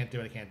 I can't do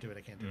it. I can't do it.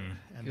 I can't do it.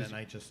 And then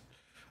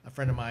a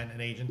friend of mine,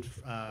 an agent,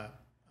 a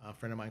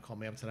friend of mine called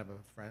me up and said, I have a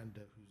friend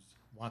who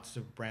wants to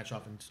branch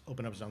off and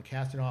open up his own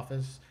casting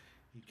office.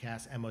 He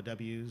casts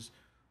MOWs.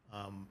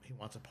 He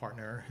wants a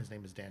partner. His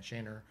name is Dan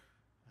Shaner.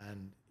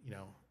 And,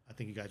 I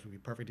think you guys would be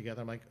perfect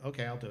together. I'm like,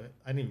 okay, I'll do it.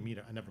 I didn't even meet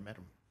him. I never met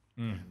him.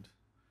 And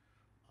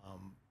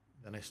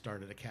then I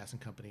started a casting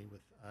company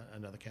with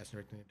another casting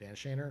director named Dan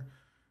Shaner.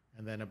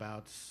 And then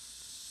about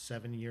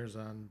 8 years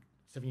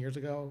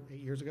ago,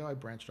 I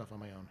branched off on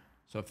my own.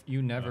 So if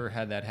you never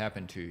had that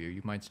happen to you,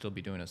 you might still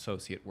be doing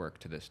associate work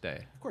to this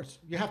day. Of course,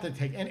 you have to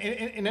take, and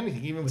in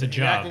anything, even with It's a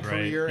your job, acting right?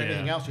 career, Yeah.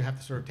 anything else, you have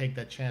to sort of take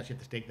that chance. You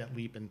have to take that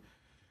leap, and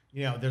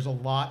there's a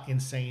lot in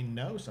saying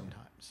no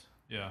sometimes.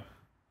 Yeah.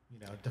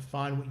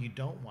 Define what you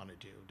don't want to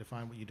do.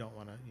 Define what you don't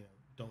want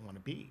to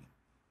be.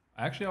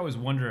 I actually always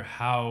wonder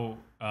how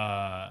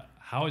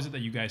is it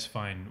that you guys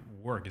find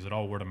work? Is it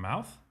all word of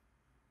mouth?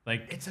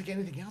 Like It's like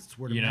anything else. It's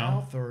word of You know?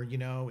 mouth, or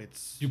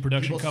it's Do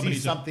production people see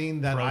companies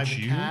something that I've approach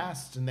you?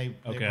 cast, and they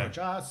Okay. approach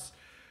us.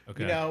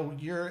 Okay.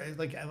 You're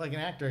like an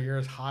actor. You're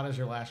as hot as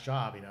your last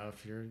job.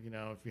 If you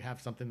have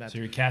something that's So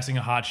you're casting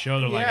a hot show.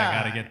 They're like, I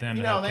got to get them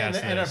to help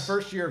cast and our this.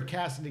 first year of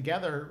casting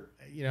together,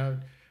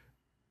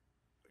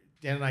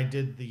 Dan and I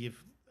did the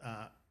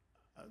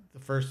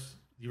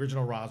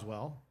original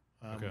Roswell.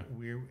 Okay.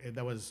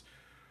 That was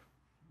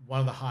one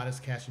of the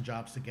hottest casting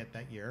jobs to get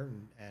that year,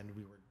 and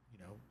we were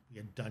we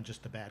had done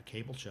just a bad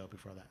cable show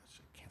before that. So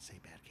I can't say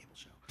bad cable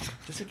show,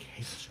 just a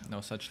cable show. No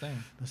such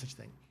thing. No such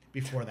thing.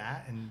 Before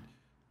that, and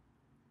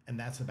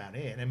that's about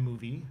it. And a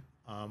movie,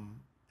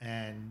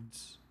 and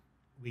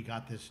we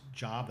got this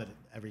job that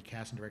every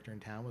casting director in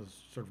town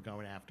was sort of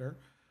going after,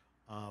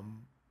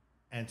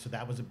 and so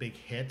that was a big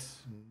hit,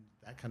 and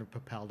that kind of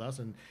propelled us.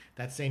 And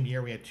that same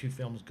year, we had 2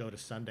 films go to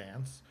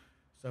Sundance,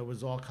 so it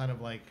was all kind of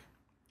like,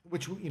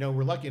 which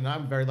we're lucky, and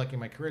I'm very lucky in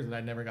my career that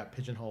I never got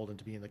pigeonholed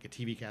into being like a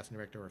TV casting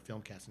director or a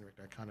film casting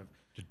director. I kind of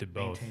Just did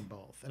both. maintain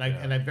both, and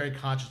I very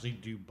consciously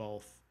do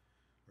both,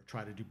 or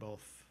try to do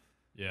both.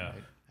 Yeah.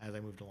 As I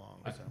moved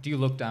along. So. Do you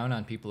look down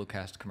on people who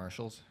cast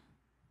commercials?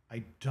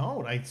 I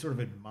don't. I sort of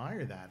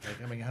admire that.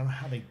 Like, I don't know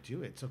how they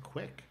do it so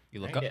quick.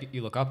 You look right? up.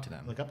 You look up to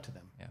them. I look up to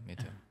them. Yeah, me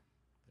too.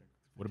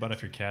 What about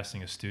if you're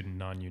casting a student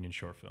non-union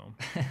short film?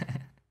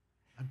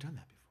 I've done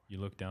that before. You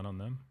look down on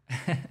them?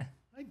 I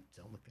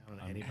don't look down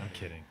on anybody. I'm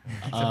kidding.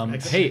 I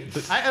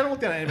don't look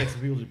down on anybody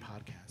because people do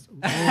podcasts.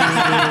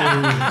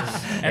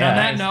 And on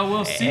that note,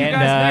 we'll see you guys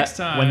next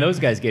time. When those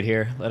guys get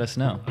here, let us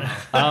know.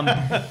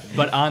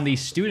 But on the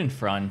student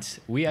front,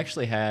 we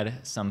actually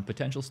had some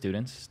potential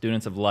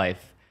students of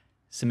life,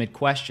 submit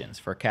questions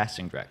for a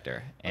casting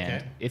director. And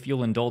Okay. if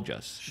you'll indulge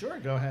us, Sure,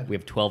 go ahead. we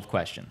have 12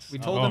 questions. We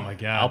told Oh them. my I'll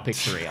God. pick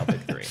 3. Yeah,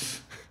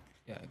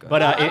 go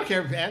But I don't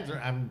care if the answer.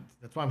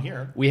 That's why I'm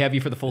here. we have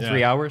you for the full Yeah.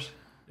 3 hours.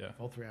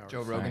 Full 3 hours. Joe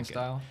Rogan Alright,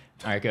 style.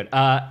 All right, good.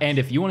 And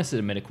if you want to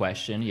submit a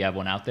question, you have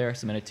one out there,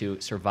 submit it to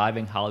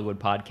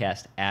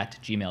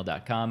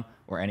survivinghollywoodpodcast@gmail.com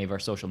or any of our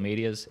social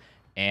medias.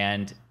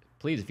 And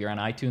please, if you're on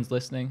iTunes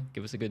listening,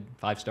 give us a good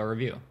 5-star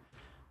review.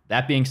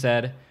 That being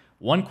said,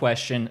 one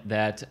question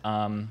that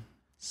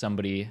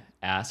somebody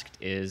asked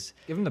is,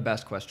 Give him the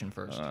best question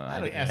first. I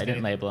don't ask didn't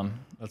anything. label them.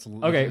 Let's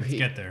Okay,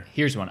 get there.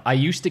 Here's one. I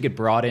used to get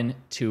brought in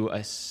to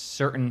a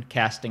certain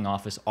casting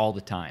office all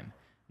the time.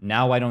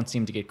 Now I don't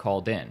seem to get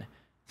called in.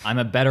 I'm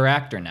a better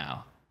actor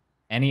now.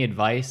 Any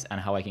advice on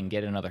how I can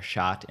get another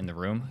shot in the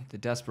room? The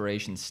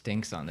desperation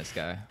stinks on this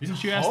guy.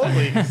 Didn't you ask that?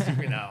 Holy,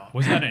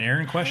 Wasn't that an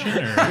Aaron question?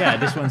 Or? Yeah,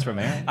 this one's from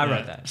Aaron. I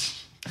wrote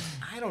that.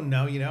 I don't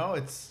know.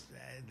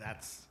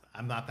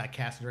 I'm not that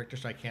casting director,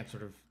 so I can't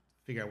sort of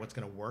figure out what's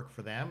going to work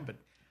for them. But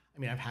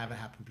I've had it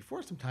happen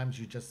before. Sometimes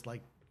you just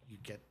you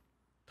get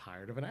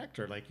tired of an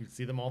actor. Like you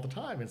see them all the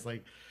time. It's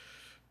like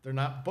they're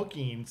not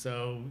booking,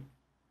 so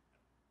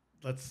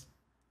let's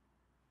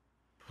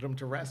put them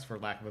to rest, for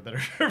lack of a better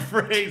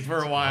phrase,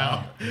 for a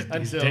while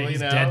until He's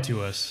dead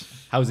to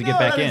us. How does he get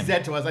back in? He's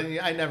dead to us.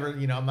 I never,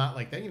 I'm not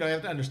like that. You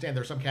have to understand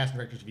there are some casting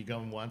directors, if you go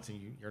in once and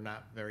you're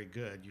not very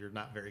good, you're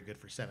not very good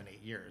for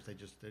 7-8 years.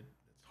 It's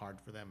hard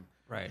for them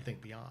to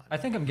think beyond. I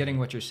think I'm getting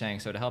what you're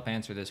saying. So to help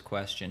answer this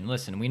question,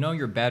 listen, we know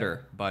you're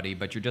better, buddy,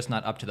 but you're just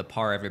not up to the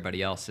par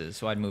everybody else is.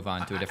 So I'd move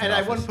on to a different And I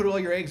office. wouldn't put all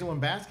your eggs in one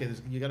basket.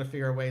 You got to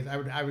figure out ways.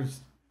 I would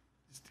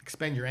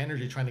expend your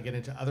energy trying to get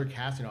into other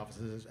casting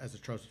offices as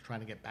opposed to trying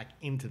to get back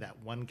into that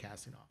one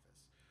casting office.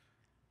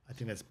 I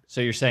think that's. So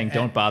you're saying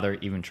don't bother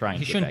even trying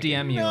He to get shouldn't back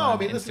in. DM you. No, on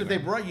listen, if they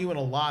Instagram. brought you in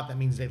a lot, that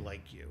means they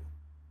like you.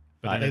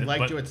 They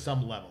liked you at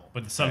some level.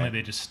 But suddenly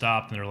they just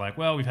stopped and they're like,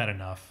 well, we've had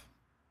enough.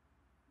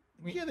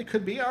 Yeah, they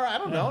could be. Or I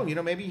don't know.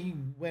 Maybe he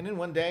went in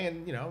one day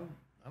and I don't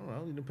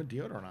know, you didn't put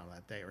deodorant on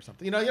that day or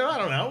something. I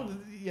don't know.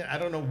 I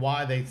don't know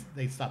why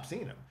they stopped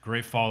seeing him.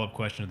 Great follow-up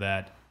question to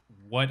that.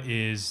 What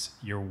is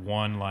your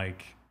one no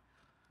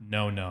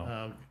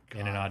Oh,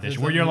 in an God. audition There's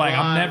where a you're like,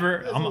 lot- I'm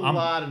there's a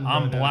lot of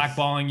I'm no-nos.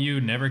 blackballing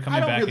you, never coming I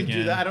don't back really again.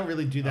 do that. I don't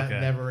really do that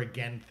Okay. never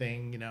again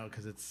thing,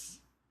 because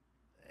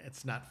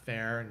it's not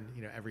fair,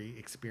 and every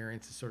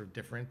experience is sort of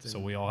different. So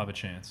we all have a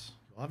chance.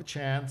 We'll have a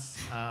chance.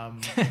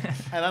 And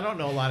I don't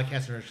know a lot of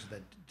casting directors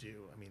that do.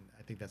 I mean,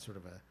 I think that's sort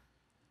of a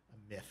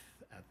myth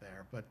out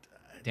there. But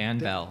Dan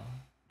Bell.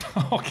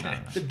 Okay.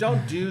 The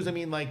don't do's. I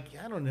mean, like,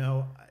 I don't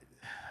know.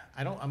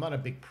 I'm not a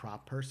big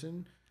prop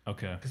person.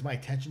 Okay. Because my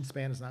attention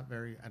span is not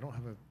very. I don't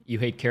have a. You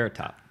hate Carrot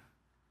Top.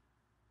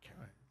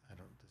 I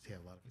don't. Does he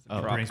have a lot of?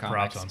 Oh, Brings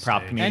props on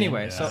prop stage. comedian.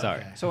 Anyway, Yeah.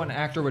 Sorry. so an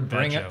actor would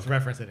bring Bad it. It's a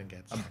reference I didn't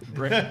get.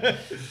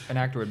 An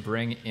actor would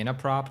bring in a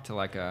prop to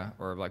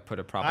put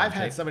a prop. I've on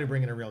had tape. somebody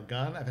bring in a real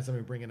gun. I've had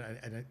somebody bring in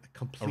a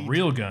complete. A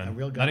real gun. A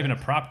real gun. Not even a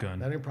prop gun.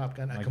 Not even a prop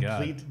gun. My A God.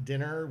 complete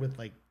dinner with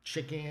like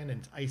chicken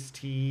and iced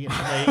tea and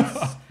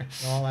plates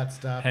and all that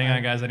stuff. Hang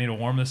on, guys. I need to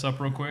warm this up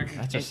real quick.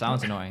 That just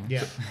sounds annoying.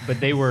 Yeah. But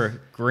they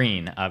were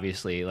green,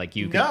 obviously. Like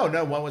you. No,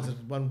 one was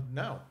one.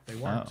 No, they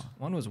weren't. Oh.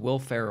 One was Will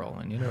Ferrell,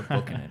 and you ended up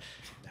booking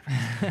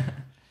it.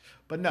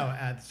 But no,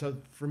 so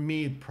for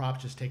me,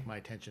 props just take my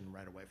attention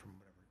right away from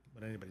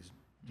what anybody's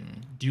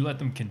doing. Do you let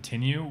them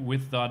continue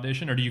with the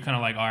audition, or do you kind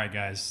of like, all right,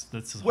 guys,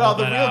 let's hold Well,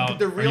 that out,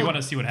 the or real, you want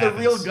to see what the happens?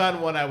 real gun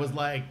one, I was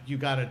like, you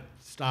got to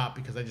stop,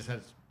 because I just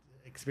had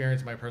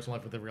experience in my personal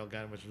life with the real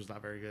gun, which was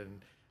not very good,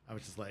 and I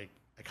was just like,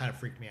 it kind of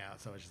freaked me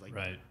out, so I was just like,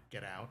 Right.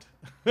 get out,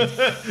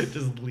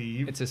 just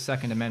leave. It's a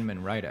Second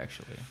Amendment right,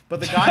 actually. But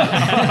the guy,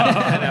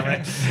 I know, right?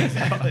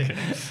 Exactly.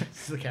 This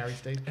is the carry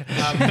state.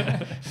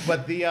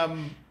 But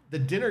the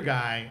dinner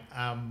guy,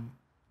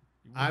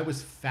 I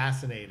was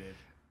fascinated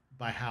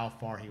by how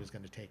far he was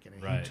going to take it,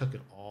 and Right. he took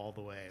it all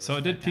the way. So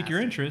it did pique your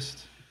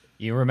interest.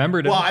 You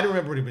remembered it. Well, I don't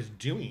remember what he was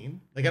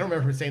doing. Like, I don't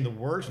remember him saying the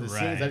words for the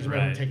scenes. I just remember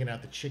him Right. taking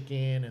out the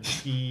chicken and the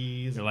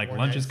peas. You're and like, pouring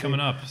lunch that is coming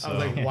soup. up, I so-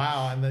 was like,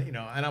 wow. And then,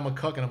 and I'm a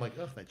cook, and I'm like,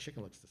 oh, that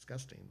chicken looks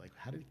disgusting. Like,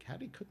 how did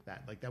he cook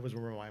that? Like, that was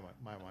where my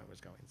mind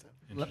was going. So.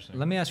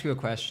 Let me ask you a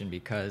question,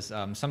 because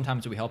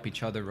sometimes we help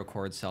each other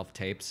record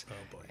self-tapes. Oh,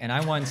 boy. And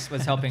I once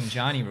was helping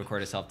Johnny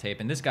record a self-tape,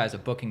 and this guy's a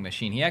booking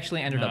machine. He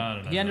actually ended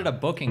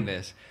up booking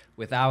this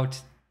without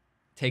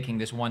taking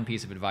this one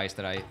piece of advice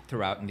that I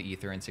threw out in the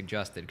ether and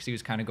suggested, because he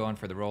was kind of going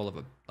for the role of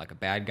a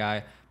bad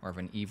guy, more of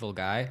an evil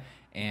guy,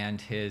 and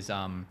he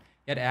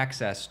had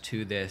access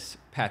to this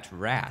pet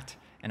rat,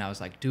 and I was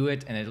like, do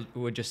it, and it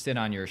would just sit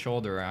on your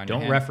shoulder or on your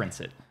Don't hand.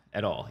 reference it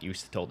at all. You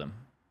told him.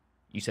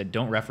 You said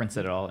don't reference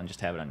it at all and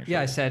just have it on your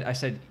Yeah, shoulder. I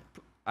said,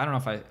 I don't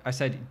know if I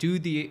said, do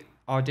the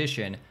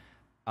audition,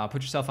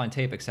 put yourself on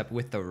tape, except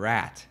with the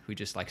rat who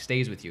just like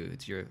stays with you.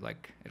 It's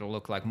it'll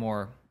look like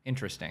more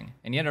interesting.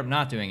 And you ended up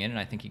not doing it, and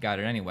I think you got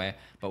it anyway.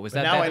 But was But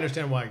that now bad? I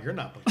understand why you're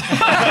not booking.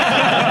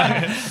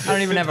 I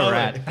don't even have a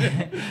rat.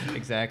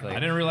 Exactly. I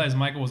didn't realize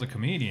Michael was a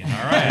comedian. All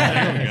right,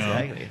 there we go.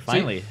 Exactly.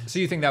 Finally. So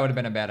you think that would have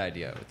been a bad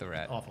idea with the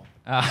rat? Awful.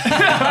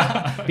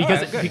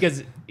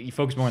 Because you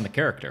focus more on the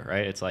character,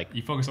 right? It's like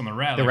You focus on the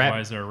rat. the Like, rat. why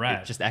is there a rat?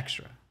 It's just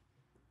extra.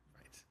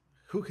 Right.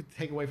 Who could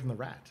take away from the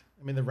rat?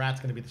 I mean, the rat's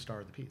going to be the star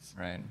of the piece.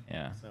 Right.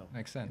 Yeah. So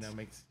Makes sense.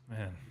 makes Man.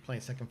 you're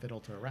playing second fiddle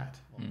to a rat.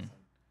 All of a sudden.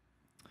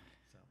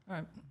 All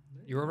right.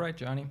 You were right,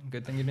 Johnny.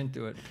 Good thing you didn't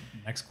do it.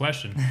 Next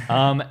question.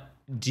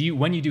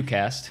 When you do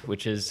cast,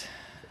 which is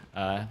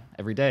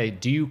every day,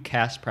 do you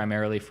cast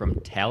primarily from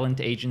talent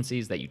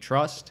agencies that you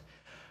trust?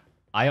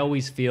 I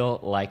always feel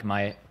like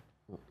my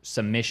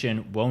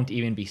submission won't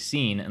even be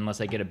seen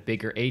unless I get a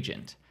bigger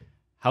agent.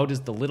 How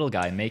does the little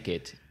guy make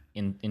it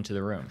into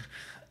the room?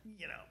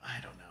 I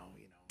don't know.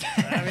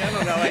 I mean, I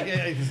don't know.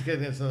 I just get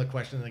this another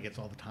question that gets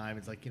all the time.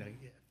 It's like,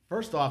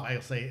 first off,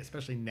 I'll say,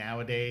 especially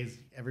nowadays,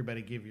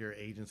 everybody give your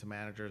agents and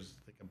managers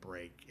like a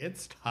break.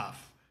 It's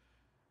tough.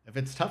 If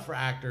it's tough for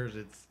actors,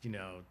 it's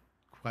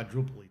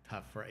quadruply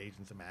tough for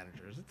agents and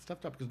managers. It's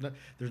tough because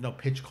there's no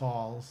pitch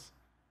calls.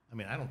 I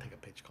mean, I don't take a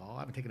pitch call. I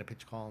haven't taken a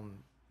pitch call in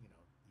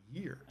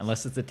years.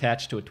 Unless it's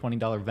attached to a $20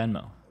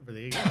 Venmo. But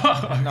there you go.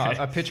 No,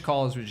 a pitch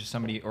call is just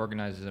somebody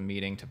organizes a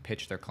meeting to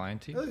pitch their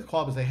client to you. They'll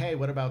call up and say, hey,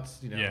 what about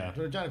Yeah.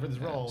 Johnny for this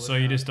role? So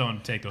you just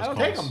don't take those I don't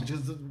calls. take them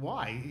because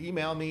why?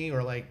 Email me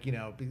or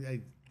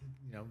the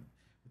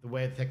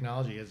way the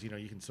technology is, you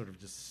can sort of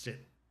just sit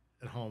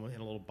at home in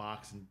a little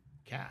box and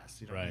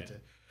cast. You don't need to.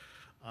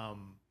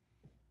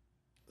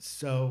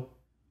 So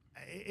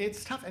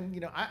it's tough,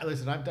 and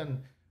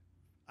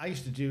I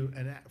used to do,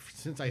 and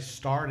since I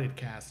started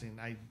casting,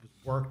 I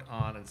worked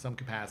on in some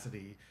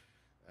capacity,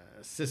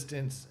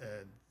 assistants,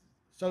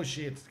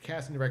 associates,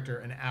 casting director,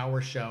 an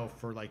hour show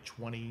for like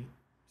 20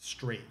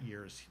 straight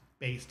years,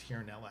 based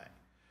here in LA.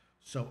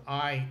 So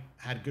I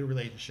had good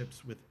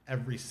relationships with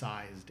every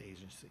sized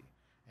agency,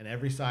 and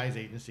every size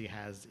agency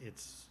has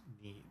its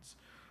needs.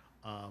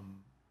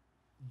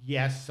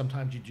 Yes,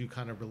 sometimes you do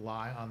kind of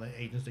rely on the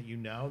agents that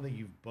that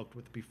you've booked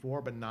with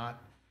before, but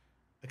not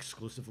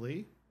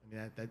exclusively. I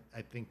mean,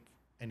 I think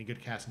any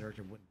good casting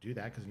director wouldn't do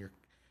that because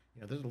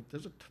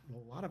there's a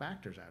lot of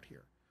actors out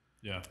here.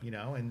 Yeah.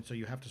 And so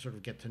you have to sort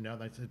of get to know.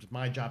 It's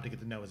my job to get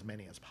to know as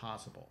many as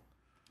possible.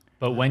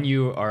 But when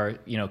you are,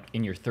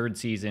 in your third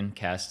season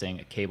casting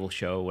a cable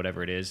show,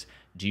 whatever it is,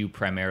 do you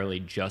primarily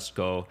just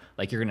go,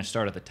 like you're going to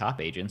start at the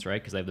top agents,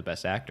 right? Because they have the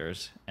best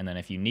actors. And then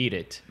if you need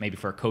it, maybe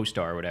for a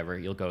co-star or whatever,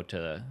 you'll go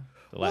to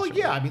The Well, lesser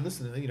yeah. league. I mean,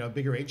 listen, you know, a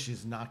bigger agency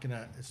is not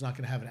gonna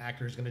have an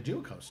actor who's gonna do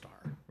a co-star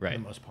Right. for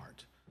the most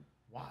part.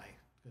 Why?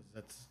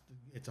 Because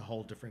it's a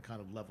whole different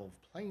kind of level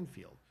of playing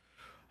field.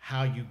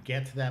 How you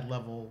get to that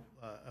level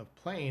of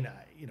playing,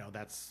 you know,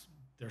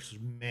 there's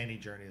many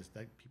journeys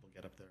that people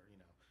get up there. You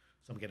know,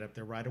 some get up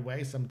there right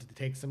away. Some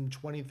take some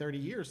 20, 30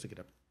 years to get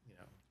up. You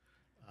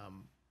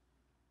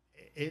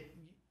know,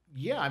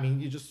 yeah. I mean,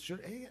 you just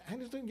should.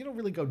 You don't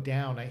really go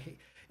down.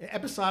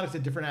 Episodic's a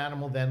different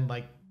animal than,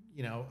 like,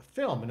 you know,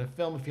 film. In a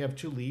film, if you have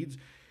two leads,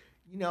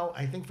 you know,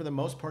 I think for the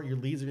most part, your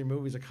leads of your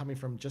movies are coming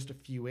from just a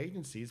few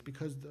agencies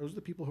because those are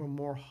the people who are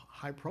more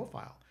high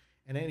profile.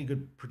 And any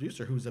good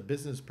producer who's a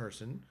business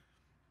person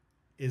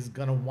is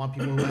going to want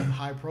people who have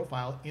high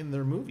profile in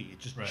their movie. It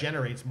just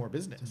generates more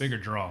business. It's a bigger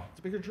draw. It's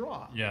a bigger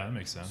draw. Yeah, that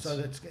makes sense.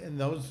 So and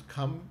those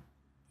come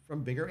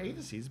from bigger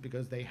agencies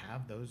because they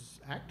have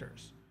those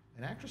actors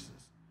and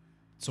actresses.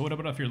 So what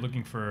about if you're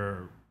looking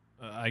for,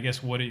 I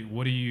guess, what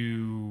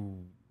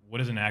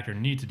does an actor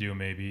need to do,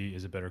 maybe,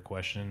 is a better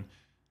question,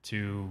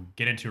 to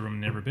get into a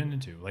room they've never been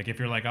into? Like, if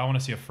you're like, I want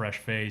to see a fresh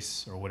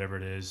face or whatever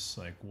it is,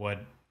 like, what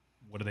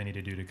do they need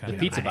to do to kind of...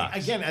 pizza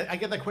box. I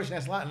get that question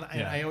asked a lot,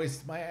 and I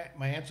always,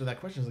 my answer to that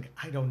question is like,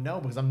 I don't know,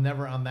 because I'm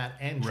never on that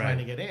end trying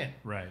to get in.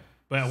 Right.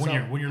 But when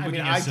you're looking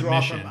at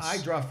submissions... I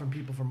draw from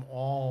people from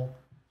all...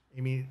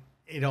 I mean,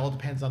 it all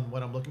depends on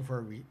what I'm looking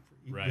for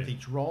with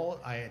each role.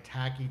 I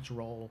attack each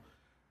role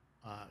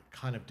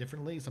kind of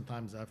differently.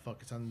 Sometimes I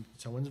focus on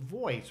someone's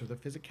voice or their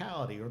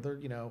physicality or their,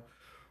 you know,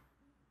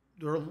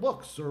 their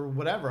looks or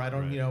whatever. I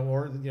don't, you know,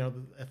 or, you know,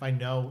 if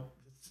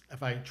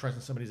I trust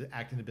in somebody's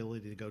acting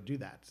ability to go do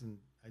that, and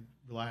I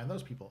rely on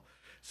those people.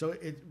 So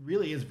it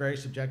really is very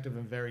subjective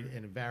and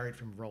varied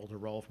from role to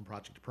role, from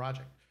project to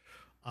project.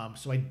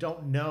 So I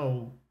don't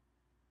know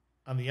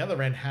on the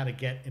other end how to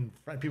get in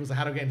front. People say,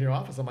 how to get into your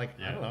office? I'm like,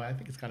 I don't know. I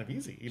think it's kind of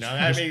easy. You know,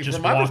 I mean,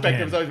 from my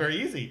perspective, it's always very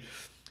easy.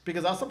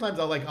 Because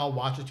I'll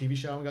watch a TV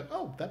show and go,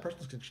 oh, that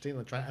person's interesting,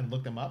 and try and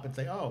look them up and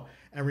say, oh,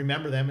 and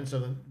remember them. And so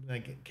then when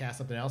I cast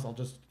something else, I'll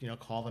just, you know,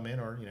 call them in,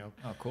 or, you know,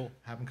 Oh, cool.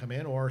 have them come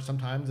in. Or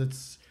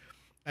sometimes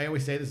I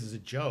always say this is a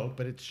joke,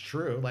 but it's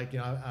true. Like, you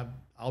know,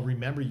 I'll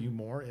remember you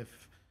more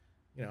if,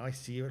 you know, I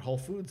see you at Whole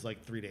Foods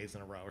like 3 days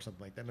in a row or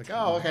something like that. I'm like,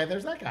 oh, okay,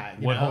 there's that guy.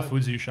 What Whole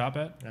Foods do you shop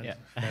at? Yeah.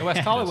 The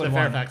West Hollywood The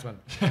one. Fairfax one.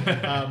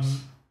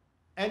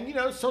 And, you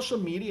know, social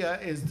media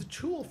is the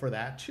tool for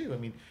that too. I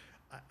mean,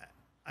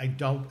 I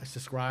don't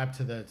subscribe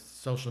to the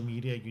social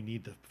media. You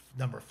need the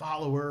number of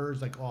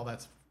followers, like all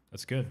that's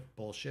good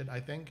bullshit,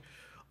 I think.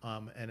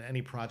 And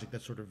any project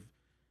that's sort of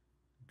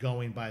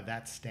going by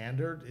that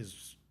standard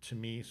is, to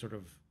me, sort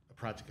of a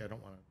project I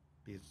don't want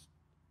to be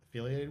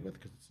affiliated with,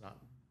 because it's not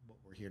what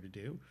we're here to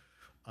do.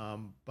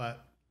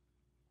 But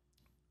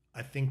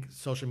I think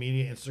social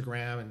media,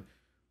 Instagram, and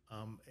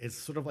is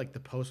sort of like the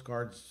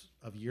postcards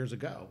of years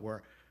ago,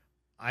 where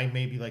I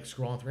may be like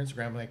scrolling through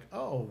Instagram, like,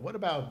 oh, what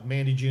about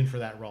Mandy June for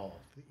that role?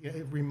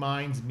 It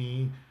reminds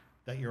me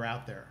that you're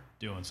out there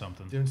doing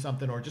something,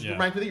 or just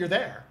reminds me that you're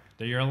there.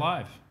 That you're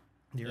alive.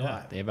 You're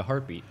alive. They have a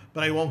heartbeat.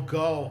 But I won't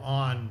go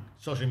on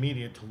social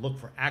media to look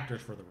for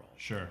actors for the role.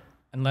 Sure.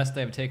 Unless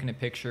they've taken a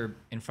picture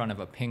in front of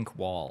a pink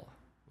wall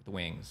with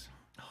wings.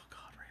 Oh,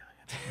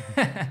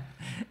 God, really?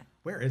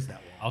 Where is that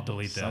wall? I'll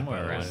delete that.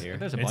 Somewhere by the way. around here.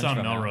 There's a It's bunch on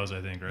of them now. Melrose,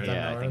 I think, right?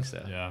 Yeah, I think Melrose?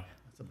 so. Yeah.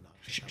 That's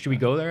obnoxious. Should we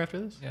go there after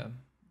this? Yeah.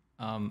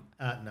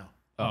 No.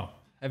 Oh.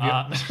 Have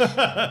you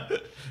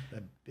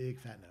That big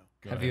fat no.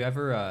 have you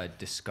ever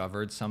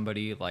discovered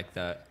somebody, like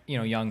the, you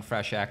know, young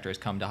fresh actors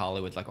come to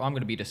Hollywood, like, oh, I'm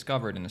going to be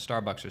discovered in the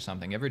Starbucks or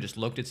something? Ever just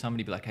looked at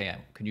somebody, be like, hey,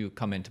 could you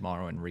come in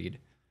tomorrow and read?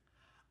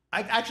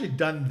 I've actually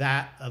done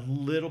that a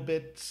little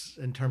bit,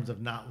 in terms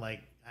of not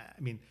like, I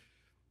mean,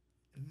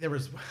 there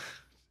was,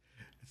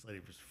 this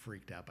lady was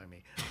freaked out by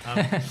me.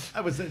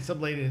 I was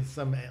some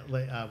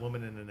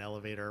woman in an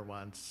elevator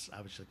once.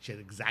 I was she had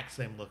the exact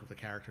same look of the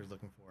character I was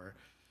looking for.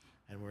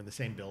 And we're in the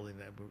same building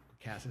that we're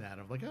casting out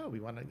of, like, oh, we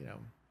want to, you know,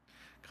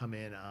 come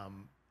in.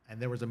 And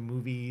there was a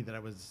movie that I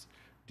was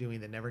doing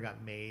that never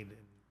got made. And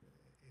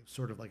it was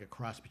sort of like a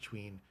cross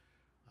between,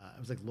 it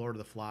was like Lord of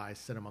the Flies,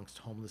 set amongst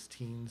homeless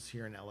teens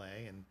here in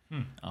LA.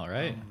 And All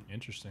right.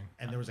 Interesting.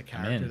 and there was a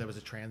character that was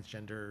a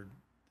transgender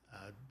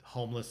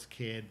homeless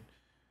kid,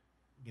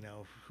 you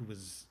know, who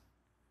was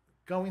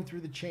going through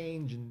the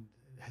change and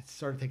had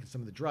started taking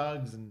some of the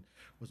drugs, and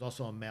was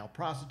also a male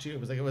prostitute.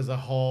 It was a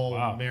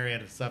whole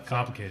myriad of stuff.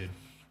 Complicated.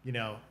 You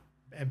know,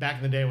 and back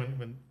in the day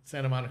when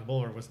Santa Monica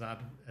Boulevard was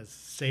not as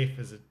safe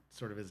as it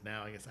sort of is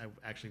now, I guess I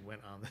actually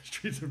went on the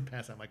streets and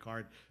passed out my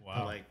card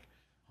to like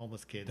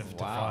homeless kids. To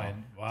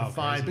find,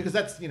 crazy. Because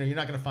that's, you know, you're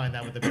not going to find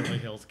that with the Beverly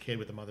Hills kid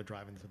with the mother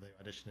driving to the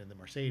audition in the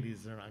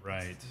Mercedes. They're not.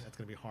 Right. That's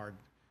going to be hard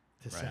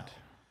to sell.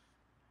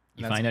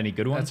 You find any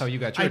good ones? That's how you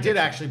got your I did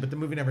addiction. actually, but the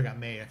movie never got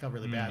made. I felt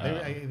really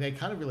bad. They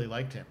kind of really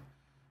liked him,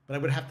 but I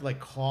would have to like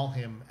call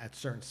him at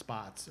certain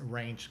spots,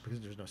 arrange, because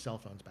there was no cell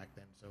phones back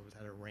then, so it was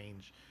had to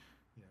arrange.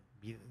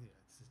 You know,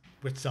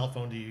 which cell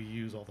phone do you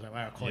use all the time?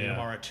 I'll call you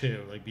tomorrow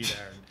too. Like, be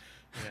there,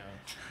 and, you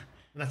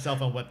know, not cell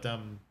phone, what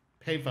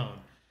payphone.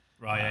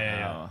 Right,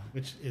 yeah.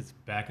 Which is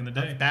Back in the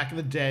day. Back in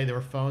the day, there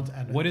were phones.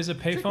 And What is a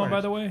payphone, by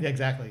the way? Yeah,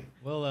 exactly.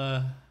 Well,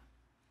 A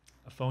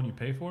phone you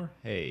pay for?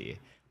 hey,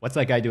 what's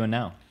that guy doing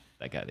now?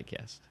 That guy that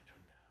cast.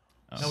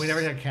 No, we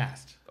never got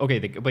cast. Okay,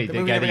 the movie guy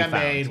never that you got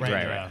found. made. Right.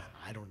 Yeah.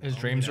 I don't know. His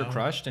dreams you were know?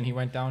 crushed, and he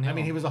went downhill. I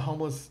mean, he was a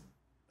homeless.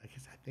 I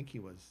think he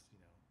was,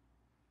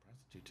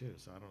 prostitute too.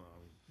 So I don't know.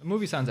 The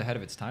movie sounds ahead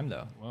of its time,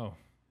 though. Whoa.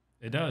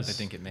 It does. I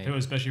think it may.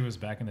 Especially it was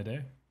back in the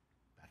day.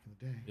 Back in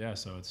the day. Yeah,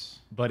 so it's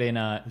But in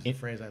It's a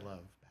phrase I love.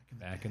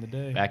 back in the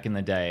day. back in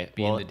the day,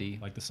 B and the D.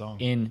 Like the song.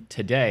 in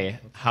today,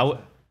 how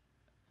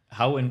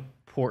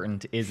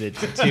important is it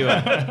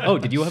to? Oh,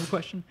 did you have a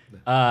question?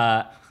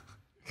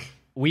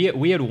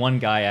 We had one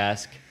guy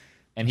ask,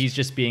 and he's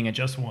just being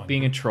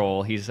a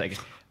troll. He's like,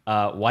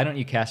 why don't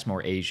you cast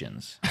more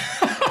Asians?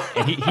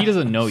 And he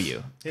doesn't know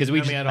you because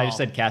I just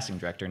said casting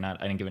director, I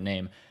didn't give a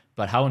name.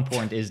 But how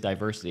important is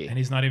diversity? And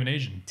he's not even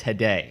Asian.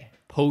 Today,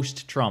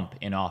 post Trump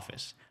in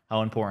office,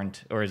 how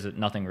important, or is it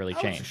nothing really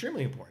It's changed?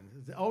 extremely important.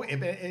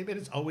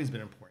 It's always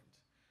been important.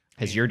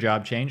 Has your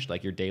job changed,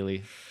 like your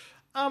daily?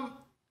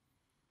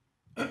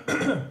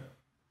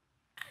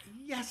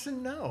 Yes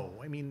and no.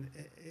 I mean,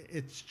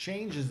 it's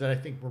changes that I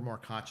think we're more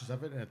conscious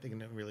of it, and I think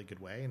in a really good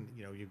way. And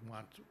you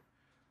want,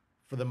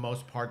 for the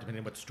most part,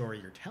 depending on what story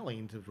you're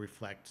telling, to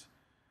reflect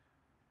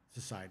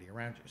society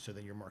around you, so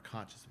that you're more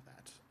conscious of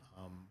that.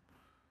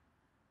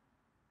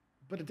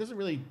 But it doesn't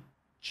really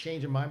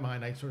change in my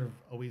mind. I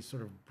always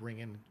bring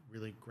in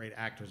really great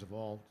actors of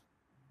all,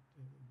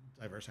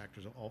 diverse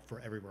actors of all for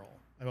every role.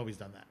 I've always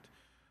done that.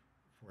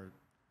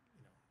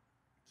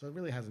 So it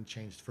really hasn't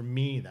changed for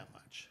me that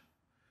much.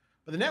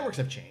 But the networks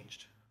have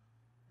changed,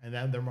 and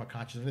then they're more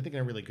conscious, and I think in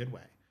a really good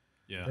way.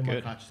 Yeah, they're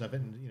more conscious of it,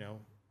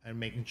 and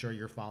making sure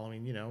you're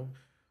following their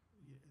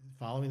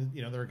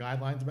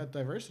guidelines about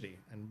diversity,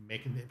 and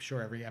making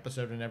sure every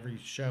episode and every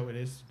show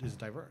is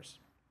diverse.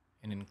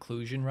 An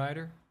inclusion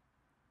rider.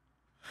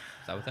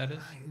 Is that what that is?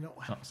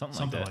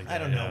 Something like that. I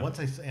don't know. Once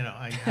I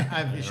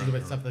have issues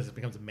with stuff that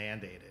becomes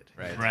mandated.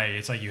 Right.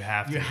 It's like you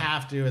have to. You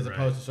have to, as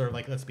opposed to sort of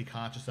like, let's be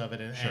conscious of it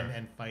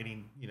and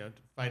fighting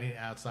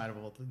outside of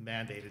what's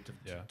mandated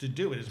to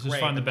do it is Just great.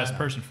 find the best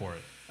person for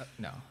it.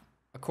 No.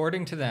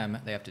 According to them,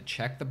 they have to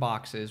check the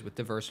boxes with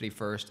diversity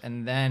first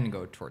and then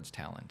go towards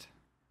talent.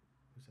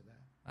 Who said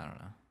that? I don't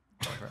know.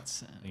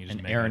 That's You just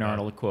an make Aaron it up.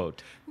 Arnold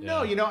quote.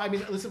 No, I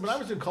mean, listen. When I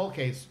was in Cold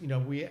Case,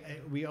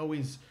 we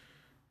always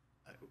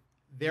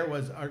there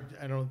was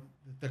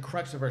the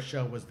crux of our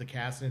show was the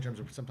casting, in terms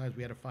of sometimes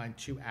we had to find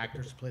two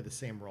actors to play the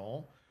same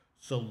role,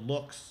 so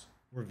looks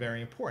were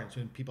very important.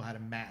 So people had to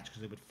match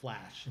because they would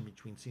flash in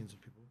between scenes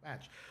of people would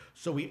match.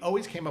 So we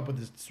always came up with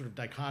this sort of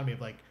dichotomy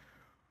of like,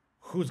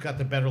 who's got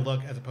the better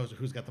look as opposed to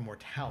who's got the more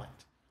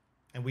talent,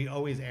 and we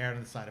always erred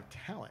on the side of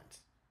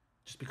talent,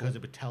 just because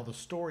it would tell the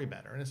story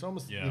better. And it's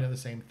almost the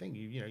same thing.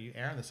 You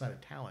err on the side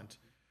of talent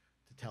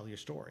to tell your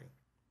story.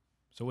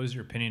 So what is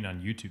your opinion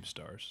on YouTube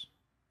stars?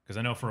 Because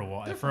I know for a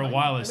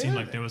while it seemed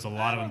like there was a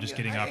lot of them just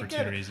getting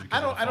opportunities. I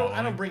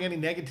don't bring any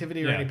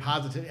negativity or any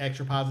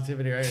extra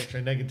positivity or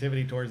extra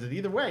negativity towards it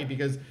either way,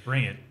 because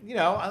bring it.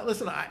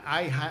 Listen,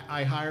 I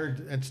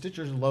hired at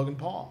Stitchers Logan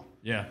Paul.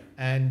 Yeah.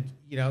 And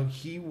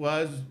he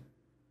was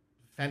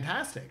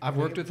fantastic. I've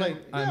worked with him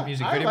on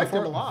music video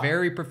before.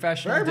 Very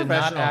professional. Very did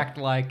professional. not act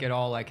like at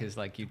all like his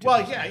YouTube.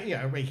 Well,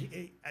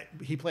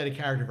 he played a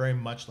character very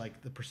much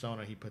like the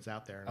persona he puts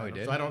out there. He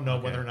did? So I don't know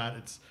whether or not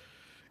it's.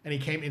 And he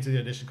came into the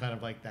audition kind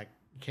of like that.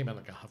 He came out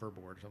like a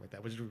hoverboard or something like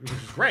that, which is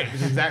great. Which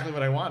is exactly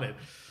what I wanted.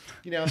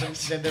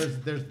 Then there's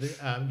the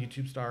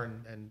YouTube star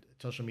and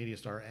social media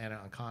star Anna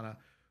Ancana,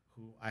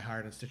 who I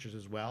hired in Stitchers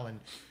as well, and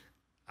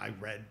I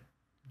read,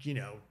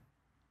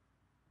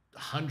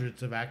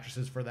 hundreds of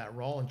actresses for that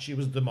role, and she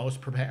was the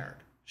most prepared.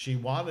 She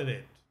wanted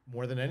it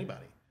more than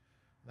anybody.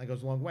 And that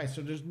goes a long way.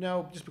 So there's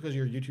no, just because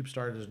you're a YouTube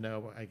star, there's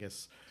no, I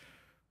guess,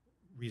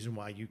 reason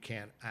why you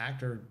can't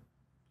act or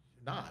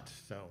not.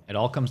 So it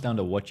all comes down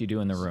to what you do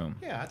in the room.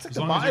 Yeah, it's like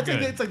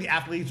it's like the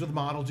athletes with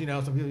models.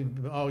 Some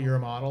people, you're a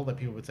model. That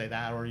people would say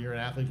that, or you're an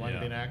athlete, want to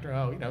be an actor.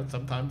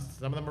 Sometimes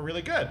some of them are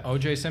really good.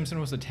 O.J. Simpson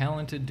was a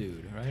talented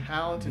dude, right?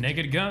 Talented.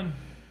 Naked Gun.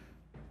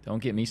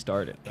 Don't get me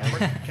started.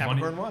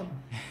 Capricorn 1.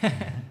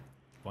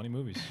 Funny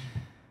movies.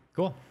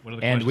 Cool. What are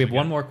the and we have questions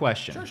one more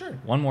question. Sure.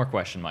 One more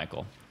question,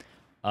 Michael.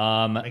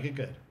 Make it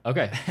good.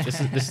 Okay, this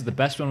is the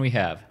best one we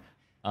have.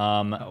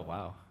 Oh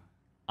wow.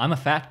 I'm a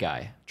fat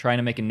guy trying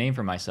to make a name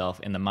for myself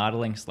in the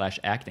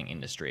modeling/acting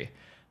industry.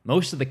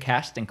 Most of the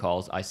casting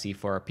calls I see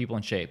for are people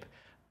in shape.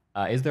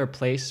 Is there a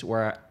place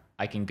where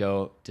I can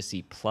go to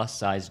see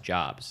plus-size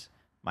jobs?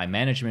 My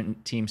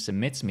management team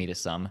submits me to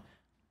some,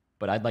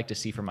 but I'd like to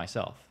see for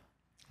myself.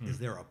 Is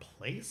there a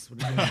place? What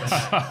do you mean by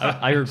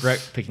that? I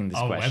regret picking this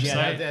question.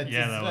 Website?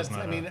 That was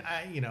not.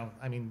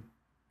 I mean,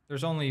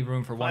 there's only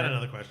room for one. Find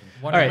another question.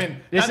 All right. I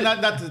mean,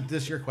 not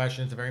this your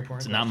question. It's a very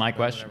important. It's not my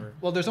question. Whatever.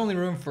 Well, there's only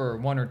room for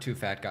one or two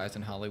fat guys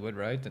in Hollywood,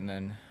 right? And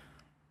then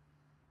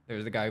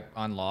there's the guy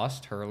on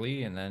Lost,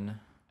 Hurley, and then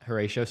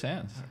Horatio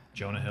Sands.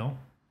 Jonah Hill.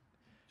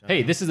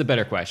 Hey, this is a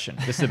better question.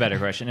 This is a better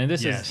question, and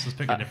this Yes, is let's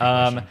pick a different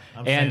question.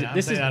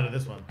 I'm staying out of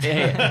this one.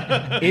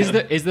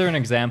 is there an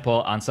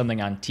example on something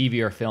on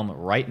TV or film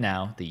right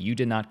now that you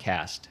did not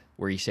cast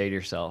where you say to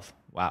yourself,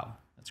 "Wow,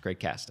 that's great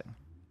casting"?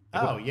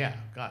 Oh yeah,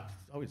 God,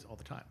 always all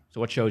the time. So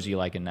what shows are you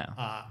liking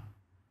now?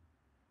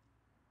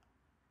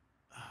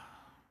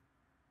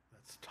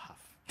 That's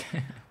tough.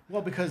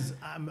 Well, because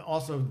I'm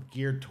also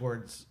geared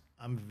towards.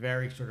 I'm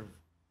very sort of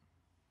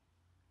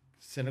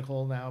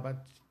cynical now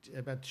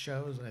about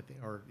shows, and I think,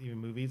 or even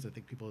movies. I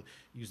think people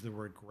use the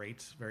word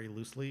 "great" very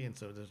loosely, and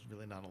so there's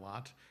really not a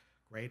lot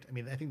great. I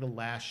mean, I think the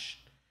last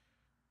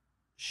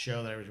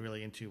show that I was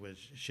really into was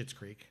Schitt's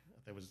Creek.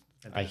 That was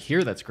fantastic. I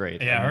hear that's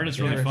great. Yeah, I heard it's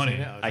really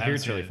funny. I hear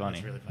it's really funny.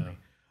 It's really funny.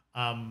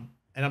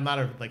 And I'm not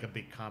a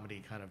big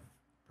comedy kind of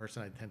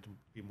person. I tend to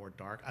be more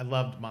dark. I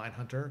loved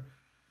Mindhunter.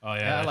 Oh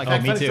yeah, like In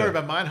fact, me funny too. story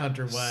about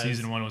Mindhunter was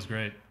season 1 was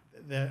great.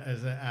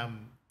 As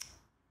an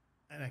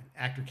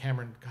actor,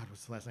 Cameron, God,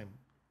 what's the last name?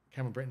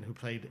 Cameron Britton, who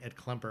played Ed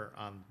Klemper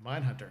on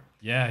Mindhunter.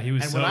 Yeah, he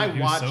was. And so, when I he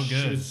watched, was so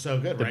good. he was so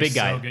good. The right? big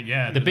guy. So good.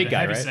 Yeah, The big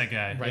guy, right? heavyset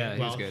guy. Right. Yeah,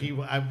 he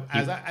was Well,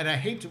 good. I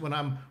hate to, when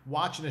I'm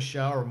watching a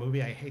show or a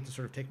movie, I hate to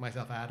sort of take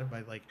myself out of it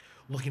by like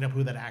looking up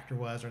who that actor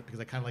was, or because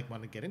I kind of like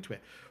want to get into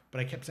it. But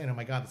I kept saying, "Oh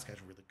my God, this guy's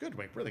really good.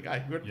 Wait, we're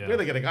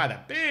really get a guy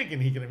that big,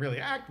 and he can really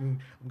act." And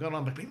I'm going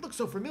on, but he looks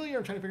so familiar.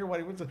 I'm trying to figure out what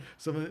he was.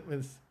 So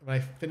when I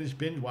finished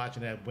binge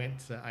watching it, I went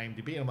to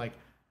IMDb, and I'm like,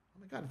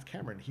 "Oh my God, it's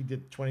Cameron. He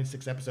did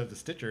 26 episodes of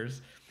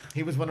Stitchers.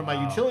 He was one of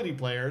my utility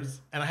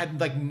players, and I had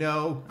like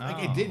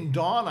it didn't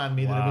dawn on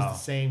me that it was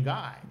the same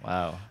guy,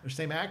 Wow. or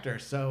same actor.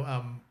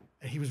 So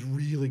he was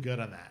really good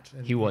on that.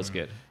 And He was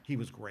good. He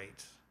was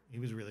great. He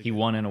was really. He good.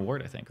 won an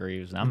award, I think, or he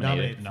was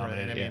nominated. For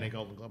an Emmy and yeah. a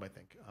Golden Globe, I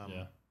think.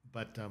 Yeah.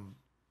 But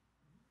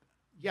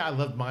yeah, I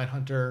loved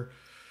Mindhunter.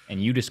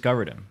 And you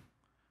discovered him.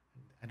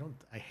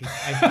 I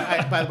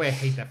hate. By the way, I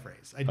hate that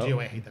phrase. I do.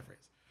 I hate that phrase.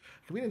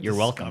 We didn't You're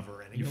welcome.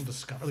 discover any. You don't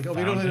discover. Like,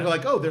 we don't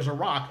like, oh, there's a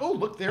rock. Oh,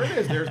 look, there it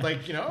is. There's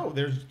like,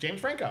 there's James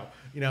Franco.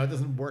 It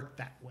doesn't work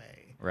that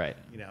way. Right.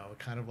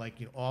 Kind of like,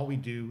 all we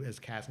do as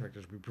casting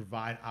directors, we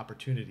provide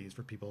opportunities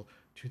for people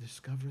to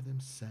discover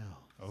themselves.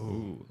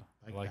 Ooh.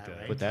 I like that.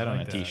 right? Put that I on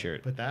like a that.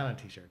 t-shirt. Put that on a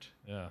t-shirt.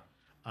 Yeah.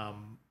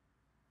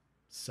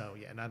 So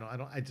yeah, and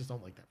I just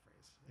don't like that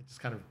phrase. It just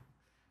kind of,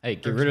 Hey,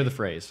 get rid of the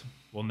phrase.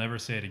 We'll never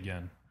say it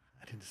again.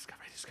 I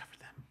discovered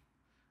them.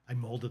 I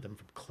molded them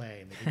from clay,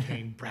 and they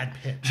became Brad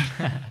Pitt.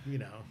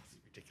 It's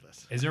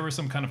ridiculous. Is there ever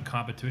some kind of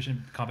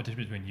competition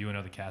between you and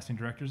other casting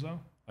directors though?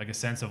 Like a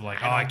sense of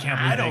like, I can't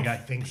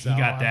believe he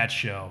got that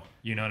show.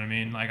 You know what I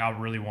mean? Like I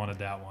really wanted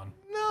that one.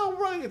 No,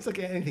 right. It's like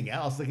anything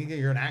else. Like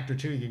you're an actor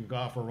too. You can go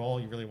off a role.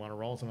 You really want to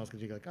roll someone else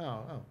because you're like,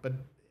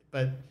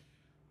 but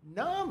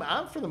no,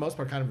 I'm for the most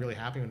part kind of really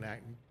happy when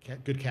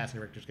good casting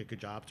directors get good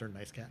jobs or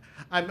nice cast.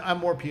 I'm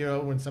more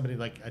PO when somebody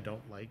like I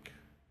don't like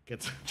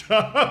gets a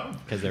job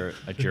Because they're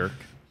a jerk.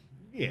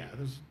 Yeah,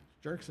 there's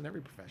jerks in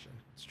every profession.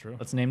 It's true.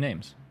 Let's name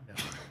names. Yeah.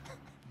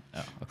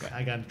 Oh, okay.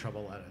 I got in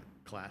trouble at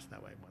a class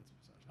that way once.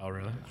 So Oh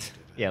really?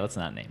 Yeah, let's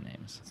not name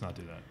names. Let's not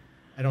do that.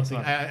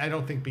 I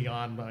don't think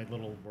beyond my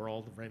little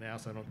world right now.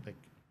 So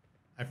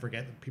I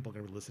forget that people are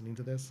going to be listening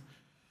to this.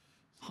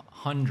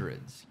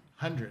 Hundreds.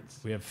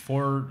 We have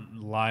 4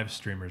 live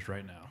streamers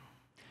right now.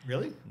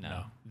 Really?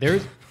 No.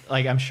 There's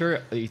I'm sure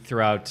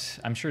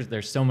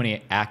there's so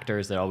many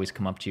actors that always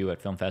come up to you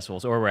at film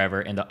festivals or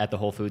wherever at the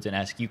Whole Foods and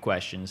ask you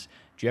questions.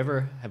 Do you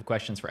ever have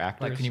questions for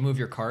actors? Like, can you move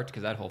your cart?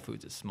 Because that Whole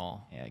Foods is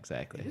small. Yeah,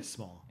 exactly. It is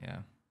small. Yeah.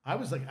 I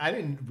was like, I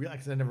didn't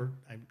realize, because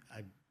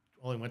I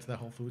only went to that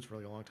Whole Foods for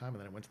like a long time, and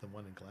then I went to the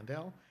one in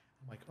Glendale.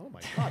 I'm like, oh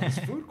my God, this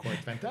food court's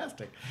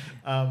fantastic.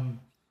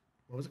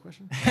 What was the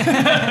question?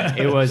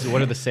 It was,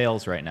 what are the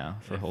sales right now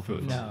for Whole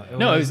Foods?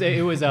 No,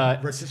 it was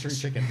Rotisserie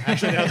chicken.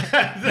 Actually,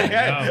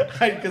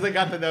 because I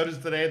got the notice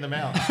today in the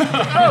mail.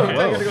 I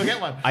gotta go get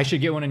one. I should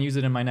get one and use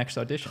it in my next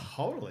audition.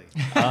 Totally.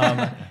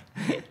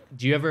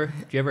 Do you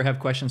ever have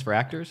questions for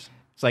actors?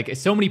 It's like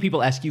so many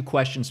people ask you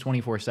questions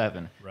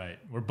 24/7. Right.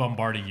 We're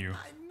bombarding you.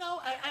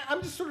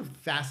 I'm just sort of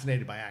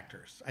fascinated by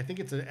actors. I think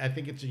it's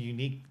a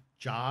unique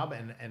job,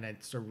 and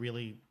it's a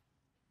really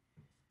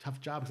tough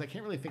job, because I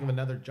can't really think of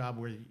another job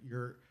where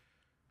your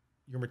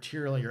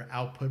material, your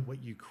output,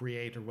 what you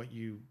create or what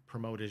you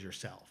promote is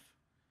yourself.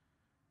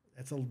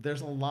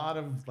 There's a lot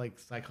of like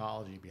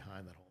psychology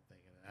behind that whole thing,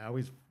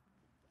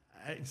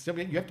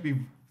 and you have to be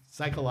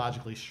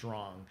psychologically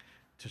strong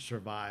to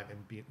survive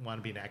and want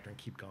to be an actor and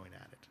keep going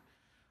at it.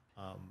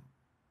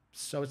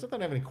 So it's not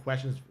that I have any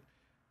questions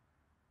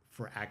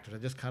for actors. I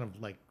just kind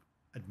of like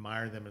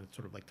admire them and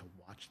sort of like to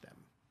watch them.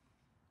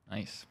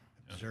 Nice.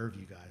 Observe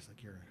you guys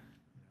like you're.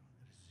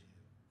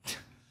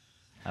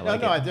 I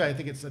like I do. I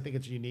think it's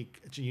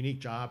a unique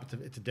job.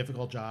 It's a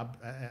difficult job,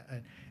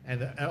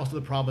 and also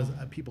the problem is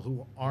people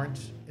who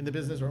aren't in the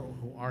business or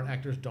who aren't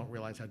actors don't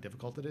realize how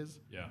difficult it is.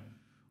 Yeah.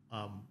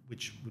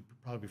 which would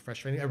probably be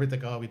frustrating.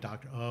 Everybody's like, "Oh, we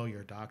doctor. Oh,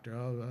 you're a doctor.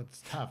 Oh,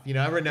 that's tough." You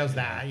know, everyone knows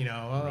that. You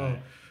know, oh.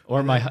 Right.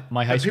 Or my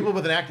high school people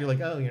with an actor, you're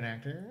like, "Oh, you're an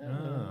actor.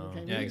 Oh.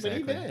 Okay, Yeah, where exactly.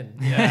 you been?"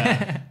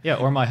 yeah,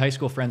 or my high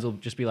school friends will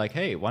just be like,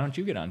 "Hey, why don't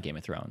you get on Game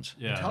of Thrones?"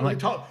 Yeah.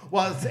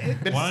 Well, it's the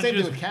Why don't same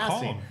you thing with just call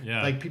casting. 'em?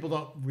 Yeah. Like people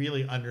don't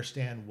really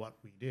understand what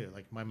we do.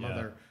 Like my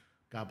mother,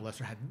 God bless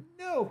her, had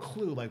no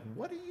clue. Like,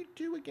 what do you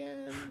do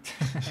again?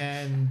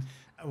 And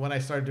when I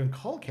started doing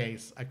Cold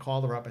Case, I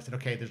called her up. I said,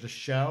 "Okay, there's a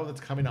show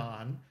that's coming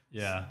on.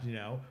 Yeah. You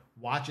know,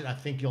 watch it. I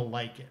think you'll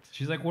like it."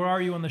 She's like, "Where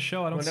are you on the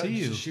show? I don't see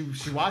you."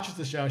 She watches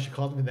the show. She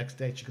called me the next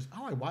day. She goes,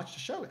 "Oh, I watched the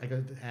show." I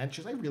go, and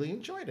she goes, "I really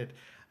enjoyed it."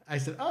 I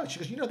said, "Oh," she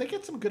goes, "You know, they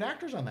get some good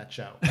actors on that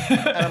show." And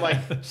I'm like,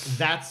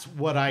 "That's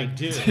what I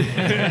do." She's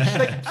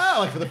like, "Oh,"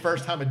 like for the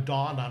first time it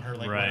dawned on her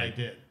like what I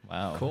did.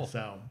 Wow, Cool.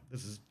 So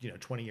this is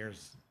 20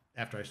 years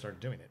after I started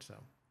doing it. So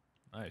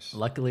Nice.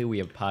 Luckily, we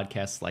have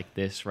podcasts like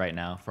this right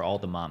now for all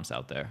the moms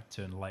out there.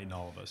 To enlighten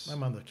all of us. my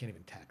mom can't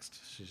even text.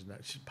 She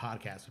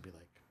podcast would be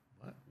like,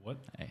 "What? What?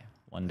 Hey,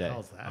 one The day.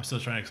 hell's that?" I'm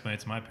still trying to explain it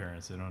to my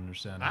parents. They don't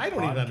understand. I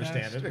don't even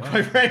understand it. What?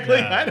 Quite frankly,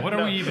 Yeah. I don't What know.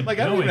 are we even like?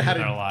 I don't doing even know how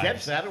with our to get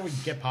lives? that. How do we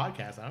get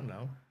podcasts? I don't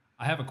know.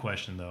 I have a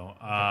question though.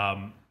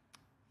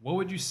 What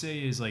would you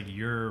say is like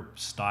your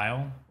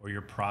style or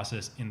your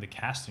process in the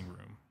casting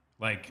room?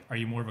 Like, are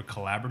you more of a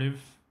collaborative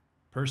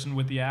person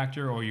with the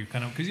actor, or you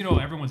kind of, because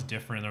everyone's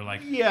different. They're like,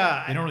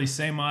 Yeah, they don't really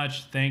say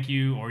much, thank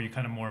you, or you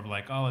kind of more of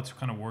like, oh, let's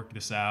kind of work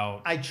this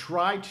out. I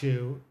try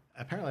to.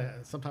 Apparently,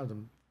 sometimes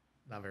I'm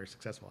not very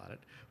successful at it,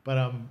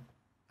 but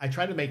I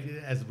try to make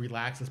it as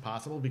relaxed as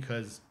possible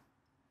because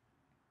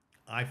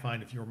I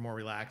find if you're more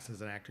relaxed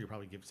as an actor, you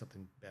probably give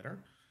something better,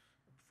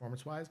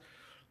 performance-wise.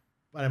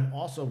 But I'm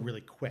also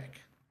really quick,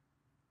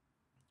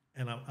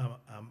 and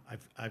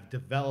I've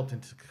developed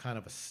into kind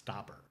of a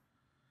stopper,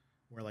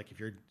 where like if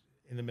you're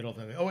in the middle of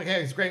something, "Oh,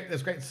 okay, it's great,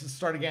 that's great, let's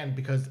start again,"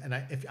 because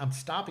if I'm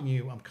stopping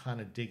you, I'm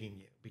kind of digging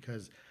you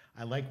because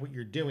I like what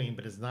you're doing,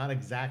 but it's not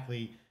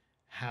exactly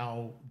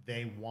how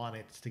they want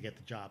it to get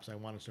the job. So I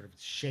want to sort of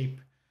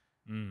shape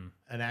an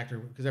actor,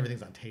 because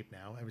everything's on tape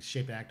now. I would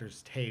shape an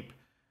actor's tape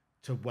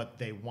to what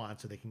they want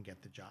so they can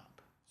get the job.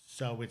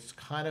 So it's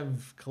kind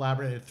of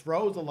collaborative. It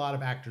throws a lot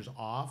of actors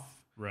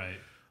off. Right.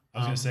 I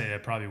was gonna say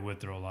that probably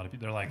would throw a lot of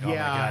people. They're like, oh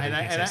Yeah, my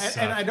god,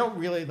 and I don't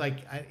really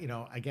like,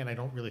 again, I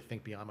don't really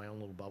think beyond my own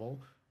little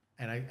bubble,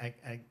 and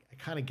I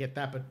kind of get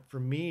that. But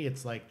for me,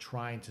 it's like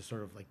trying to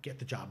sort of like get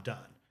the job done.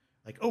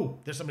 Like, oh,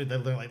 there's somebody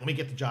that they're like, let me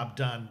get the job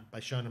done by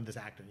showing them this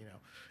actor,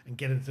 and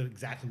get into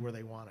exactly where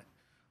they want it.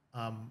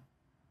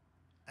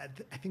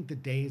 I think the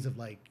days of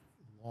like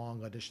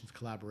long auditions,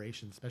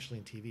 collaborations, especially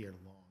in TV, are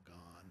long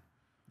gone.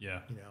 Yeah.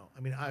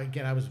 I mean,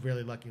 I was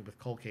really lucky with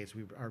Cold Case.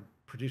 Our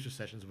producer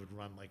sessions would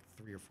run like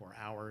 3 or 4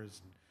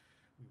 hours, and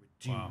we would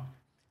do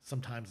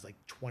sometimes like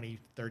 20,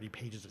 30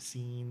 pages of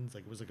scenes.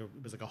 Like it was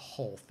like a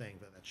whole thing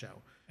for that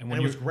show, and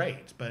it was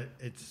great. But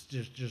it's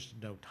just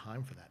no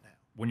time for that now.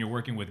 When you're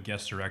working with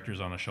guest directors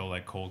on a show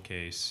like Cold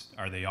Case,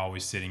 are they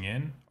always sitting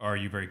in, or are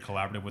you very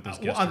collaborative with those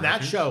guest on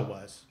directors? that show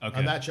was Okay.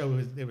 On that show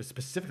it was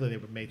specifically they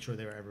would make sure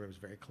everybody was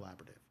very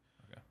collaborative.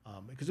 Okay.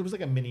 Because it was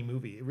like a mini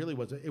movie. It really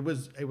was. It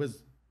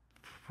was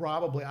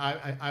probably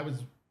I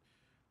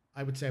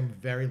would say I'm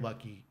very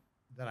lucky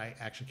that I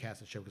actually cast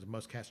the show, because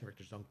most casting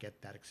directors don't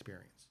get that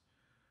experience,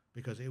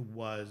 because it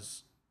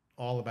was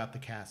all about the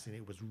casting.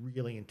 It was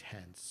really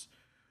intense.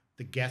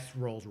 The guest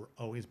roles were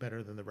always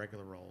better than the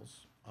regular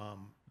roles.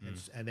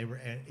 And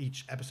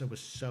each episode was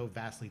so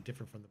vastly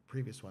different from the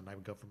previous one. I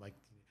would go from like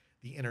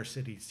the inner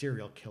city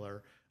serial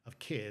killer of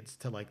kids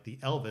to like the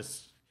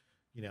Elvis,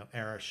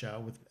 era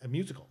show with a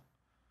musical,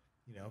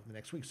 the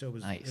next week. So it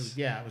was, nice.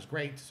 it was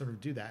great to sort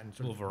of do that and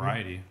sort A of little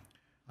variety.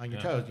 on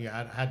your toes.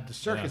 I had the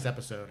circus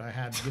episode. I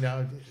had,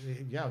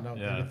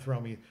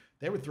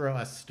 they would throw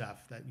us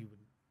stuff that your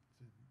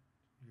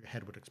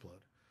head would explode.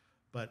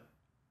 But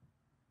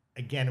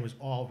again, it was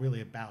all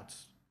really about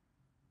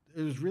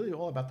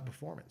the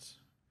performance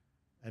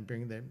and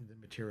bringing the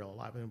material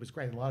alive. And it was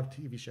great. And a lot of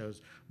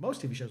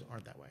most TV shows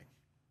aren't that way.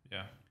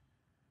 Yeah.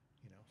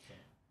 So.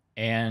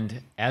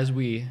 And as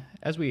we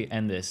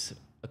end this,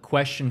 a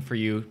question for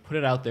you. Put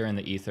it out there in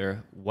the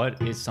ether.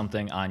 What is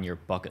something on your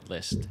bucket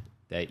list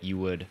that you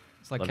would?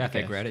 It's like love to Cafe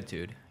cast?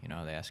 Gratitude. They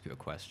ask you a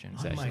question.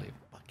 On my Essentially.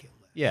 bucket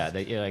list. Yeah,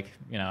 that you're like,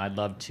 I'd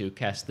love to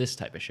cast this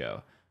type of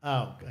show.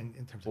 Oh, in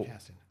terms of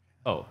casting.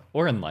 Oh,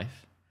 or in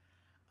life.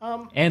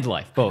 And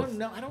life, both.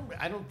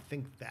 I don't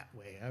think that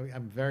way.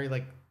 I'm very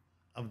like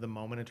of the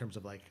moment in terms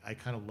of like I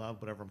kind of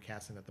love whatever I'm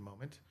casting at the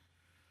moment,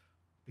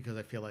 because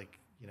I feel like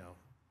I don't know.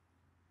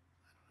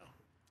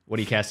 What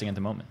are you casting at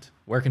the moment?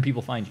 Where can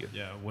people find you?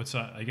 Yeah. What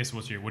are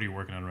you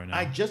working on right now?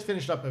 I just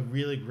finished up a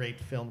really great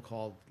film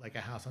called like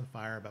A House on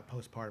Fire about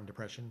postpartum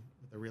depression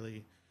with a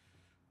really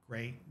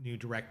great new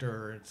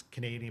director. It's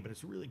Canadian, but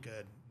it's really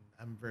good.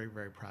 I'm very,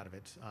 very proud of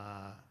it.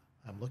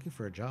 I'm looking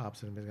for a job,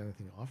 so if anybody's got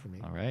anything to offer me.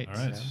 All right. All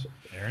right.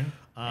 Yeah. Aaron?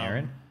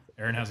 Aaron?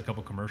 Aaron has a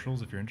couple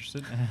commercials if you're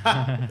interested.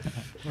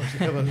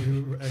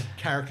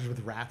 Characters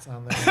with rats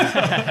on there.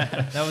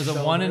 That was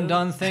a one and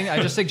done thing.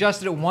 I just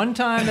suggested it one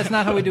time. That's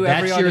not how we do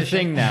every That's your audition.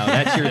 thing now.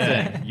 That's your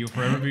thing. You'll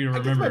forever be I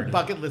guess my remembered.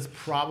 bucket list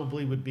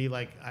probably would be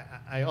like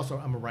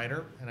I'm a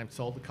writer and I've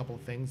sold a couple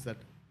of things that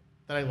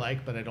I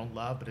like but I don't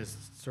love, but it's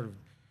sort of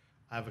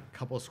I have a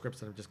couple of scripts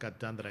that I've just got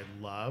done that I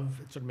love.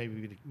 It's sort of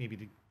maybe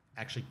to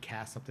actually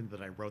cast something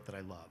that I wrote that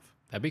I love.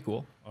 That'd be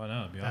cool. Oh no,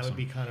 that'd be That awesome. would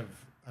be kind of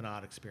an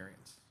odd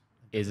experience.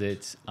 Is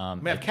it? I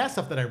mean, I've cast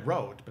stuff that I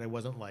wrote, but I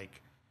wasn't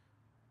like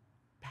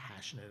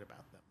passionate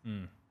about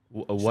them.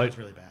 So what? it's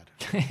really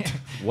bad.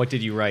 What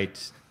did you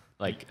write?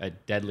 Like a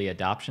deadly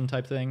adoption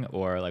type thing,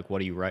 or like what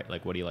do you write?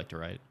 Like what do you like to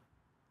write?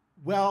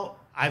 Well,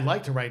 I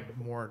like to write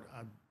more.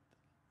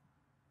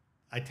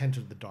 I tend to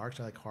the dark.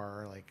 So I like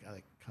horror. I like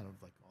kind of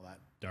like all that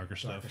darker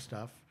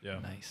stuff. Yeah.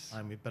 Nice.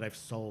 I mean, but I've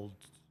sold.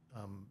 I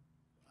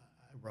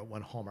wrote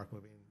one Hallmark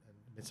movie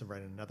and midst of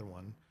writing another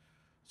one.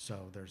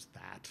 So there's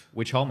that.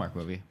 Which Hallmark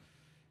movie?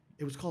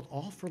 It was called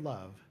All for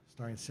Love,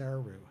 starring Sarah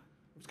Rue.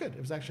 It was good. It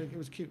was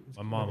cute. It was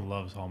My a cute mom movie.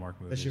 loves Hallmark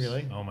movies. Does she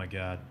really? Oh my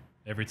god!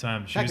 Every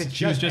time In fact,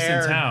 she was just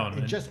aired, in town. It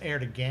and just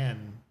aired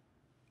again,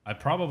 I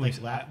probably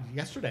like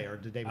yesterday or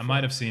the day I before.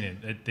 might have seen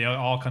it. They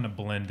all kind of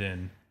blend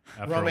in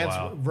after a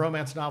while.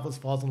 Romance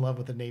novelist falls in love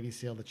with a Navy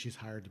SEAL that she's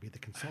hired to be the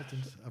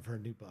consultant of her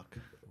new book.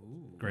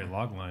 Great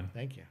log line.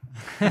 Thank you.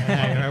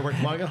 I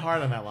worked long and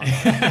hard on that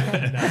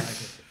log.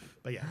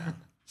 But yeah.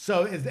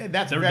 So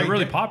that's They're very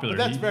really popular.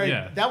 That's very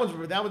Yeah. that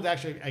was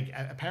actually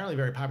apparently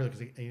very popular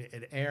because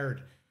it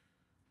aired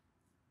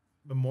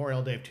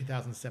Memorial Day of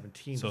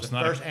 2017. So was it's the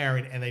not first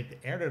airing, and they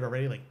aired it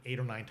already like 8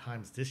 or 9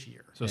 times this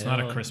year. So it's not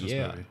a Hell Christmas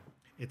yeah. movie.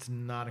 It's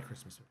not a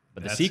Christmas movie.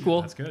 But That's- the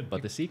sequel. that's good.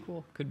 But the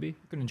sequel could be. You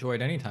can enjoy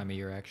it any time of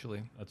year,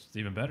 actually. That's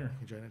even better.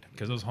 Enjoy it.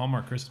 Because those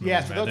Hallmark Christmas Yeah,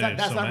 movies, so man, those, there's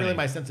that's so not really many.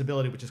 my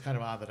sensibility, which is kind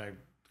of odd that I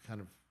kind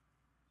of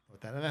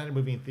wrote that. And I had a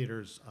movie in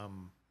theaters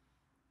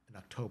in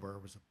October.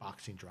 It was a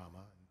boxing drama.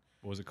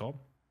 What was it called?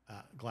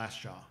 Glass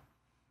Jaw.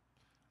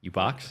 You I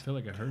box, feel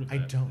like I heard of I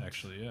that. don't.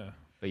 Actually, yeah.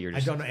 but you're I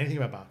just. don't know anything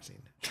about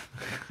boxing.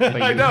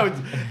 But I you- know.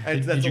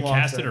 Did That's you a long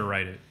cast it story. or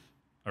write it?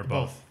 Or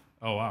both?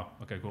 Oh, wow.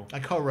 Okay, cool. I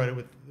co-wrote it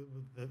with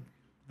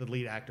the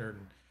lead actor.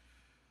 And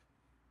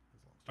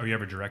Are you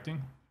ever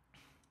directing?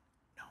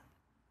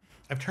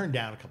 I've turned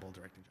down a couple of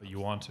directing jobs. You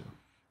want to?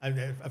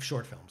 Of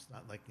short films,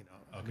 not like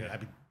I mean, Okay.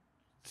 I'd be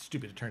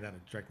stupid to turn down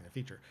directing a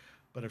feature,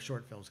 but of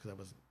short films because I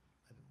didn't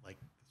like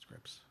the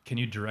scripts. Can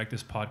you direct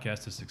this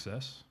podcast to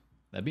success?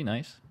 That'd be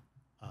nice.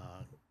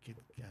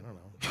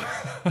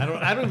 I don't know.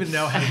 I don't even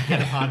know how to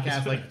get a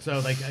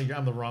podcast.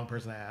 I'm the wrong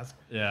person to ask.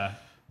 Yeah.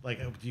 Like,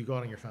 do you go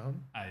out on your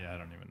phone? I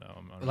don't even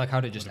know. Like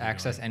how to just what are we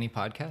access doing? any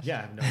podcast?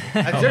 Yeah, no.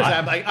 Seriously,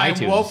 I'm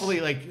iTunes. woefully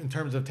like in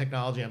terms of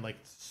technology. I'm like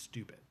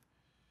stupid.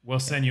 We'll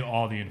send you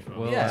all the info.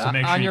 Well, so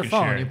make sure on you your can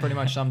phone, share you it. pretty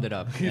much summed it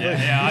up.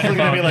 Yeah, on You're your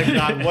gonna be phone.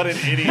 like, God, what an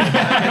idiot!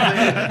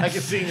 I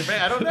can see in your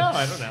face. I don't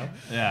know.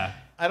 Yeah.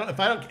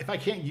 If I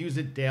can't use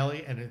it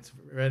daily and it's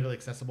readily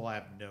accessible, I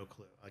have no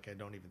clue. Like I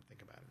don't even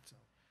think about it. So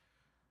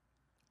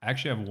I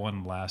actually have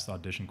one last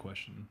audition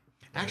question.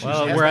 actually,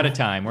 Well, she we're asked out me- of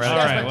time. We're she out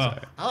of asked time. All right,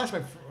 Sorry. I'll ask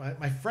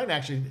my friend.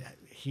 Actually,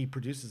 he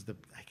produces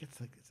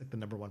it's like the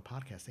 #1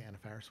 podcast, the Anna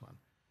Faris one.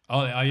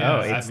 Oh yeah. Oh,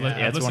 I it's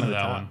listened one of to the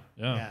that top. one.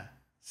 Yeah. Yeah,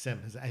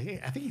 Sim. I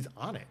think he's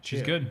on it. She's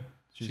too. good.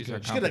 She's She's good.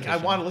 our She's good. Like I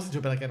competition. want to listen to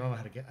it, but like I don't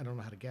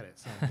know how to get it.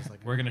 So I'm just like,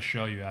 We're gonna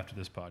show you after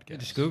this podcast. Yeah,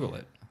 just Google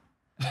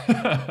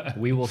it.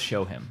 We will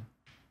show him.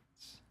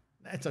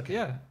 it's okay.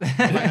 Yeah. Oh,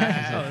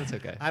 that's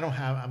okay.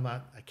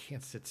 I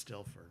can't sit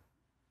still for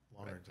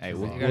longer. Hey, You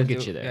we'll gotta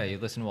get do- you there. Yeah, you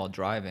listen while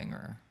driving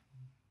or.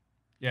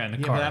 Yeah, in the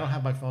Yeah, car. but I don't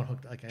have my phone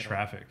hooked. Like I don't-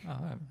 Traffic. Oh,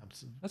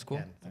 that's cool.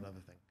 Again, it's another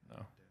thing.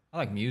 No. I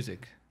like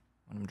music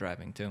when I'm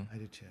driving too. I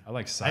do too. I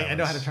like silence. I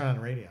know how to turn on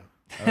the radio.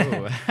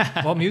 Oh,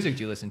 What music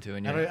do you listen to?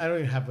 In I your, don't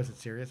even have Was It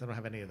Serious? I don't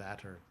have any of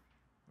that. Or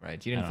right,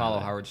 you I didn't don't know follow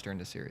that. Howard Stern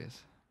to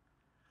Sirius.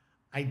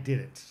 I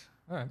didn't.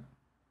 All right.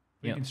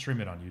 You Yeah. can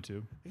stream it on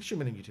YouTube. I can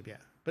stream it on YouTube, yeah.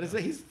 But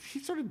he's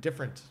sort of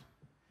different.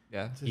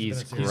 Yeah, since He's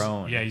been a series.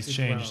 grown. Yeah, he's He's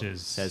changed grown.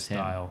 his Says him.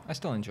 style. I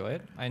still enjoy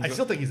it. I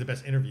still think he's the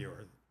best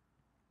interviewer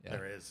Yeah.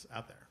 there is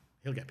out there.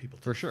 He'll get people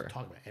to For sure.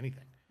 talk about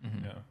anything.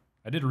 Yeah.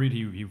 I did read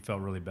he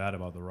felt really bad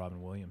about the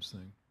Robin Williams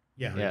thing.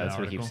 Yeah. Yeah, that's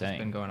an what he keeps article. been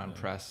saying. going on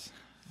press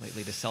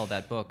lately to sell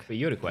that book. But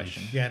you had a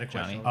question. Yeah, I had a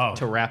question. Johnny. Oh.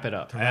 To wrap it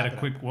up. I had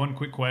wrap it one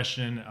quick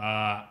question.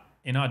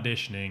 In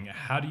auditioning,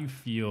 how do you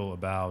feel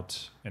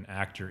about an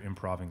actor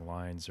improving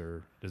lines,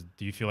 or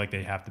do you feel like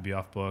they have to be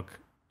off book,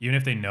 even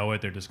if they know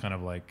it? They're just kind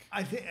of like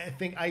I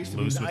think I used to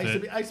Loose be,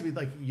 with it. I used to be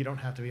like, you don't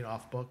have to be an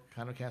off book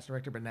kind of cast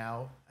director, but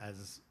now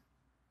as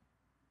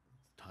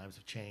times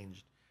have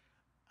changed,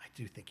 I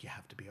do think you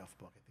have to be off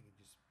book. I think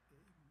it just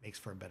makes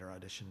for a better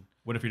audition.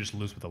 what if you're just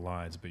loose with the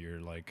lines, but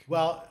you're like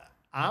Well,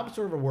 I'm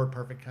sort of a word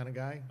perfect kind of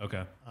guy.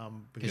 okay,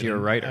 Because you're a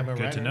writer. I'm a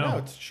Good writer. to know. No,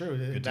 it's true.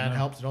 Good to That know.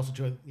 helps, and also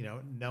to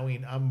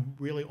knowing I'm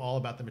really all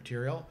about the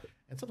material.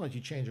 And sometimes you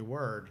change a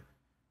word,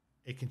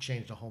 it can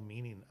change the whole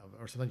meaning of,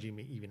 or sometimes you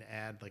may even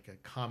add like a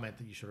comment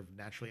that you sort of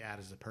naturally add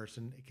as a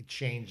person. It could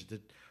change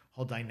the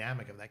whole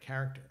dynamic of that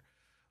character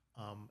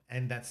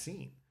and that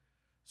scene.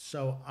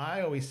 So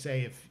I always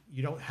say if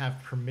you don't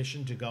have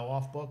permission to go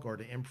off book or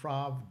to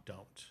improv,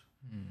 don't.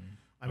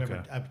 I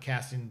remember I'm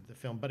casting the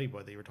film Buddy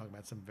Boy that you were talking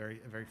about. A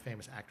very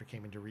famous actor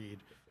came in to read,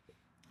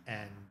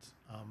 and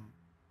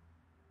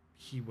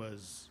he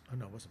was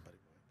it wasn't Buddy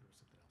Boy.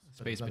 There was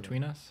something else. Space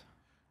Between Us.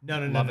 No.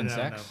 Love and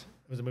Sex. No.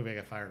 It was a movie I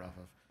got fired off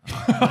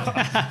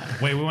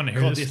of. Wait, we want to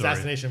hear Called this The story.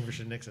 Assassination of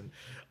Richard Nixon.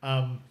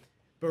 But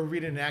we're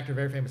reading an actor, a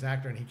very famous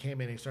actor, and he came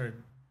in and he started,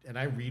 and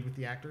I read with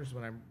the actors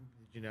when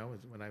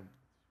when I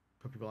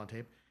put people on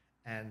tape,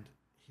 and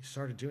he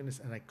started doing this,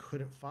 and I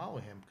couldn't follow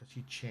him because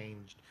he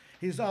changed.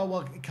 He's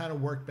it kind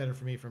of worked better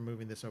for me for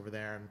moving this over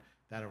there and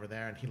that over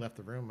there, and he left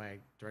the room. My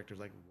director's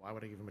like, why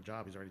would I give him a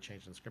job? He's already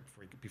changed the script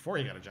before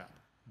he got a job.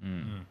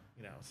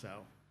 So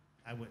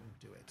I wouldn't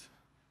do it.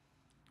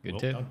 Good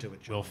tip. Don't do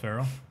it, John. Will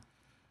Ferrell?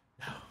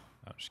 No.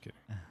 I'm just kidding.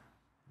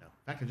 No.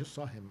 In fact, I just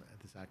saw him,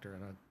 this actor,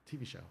 in a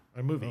TV show,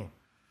 a movie. Oh.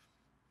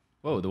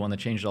 Whoa, the one that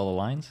changed all the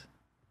lines?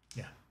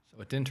 Yeah.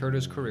 So it didn't hurt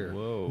his career.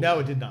 Whoa. No,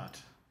 it did not.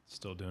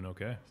 Still doing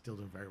okay. Still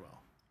doing very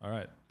well. All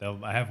right.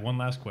 I have one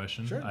last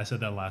question. Sure. I said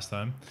that last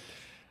time.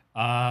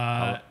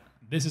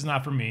 This is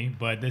not for me,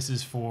 but this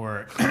is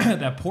for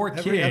that poor kid.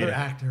 Every other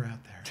actor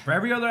out there. For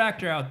every other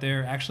actor out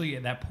there, actually,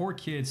 that poor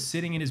kid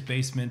sitting in his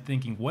basement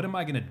thinking, what am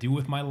I going to do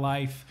with my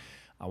life?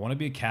 I want to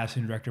be a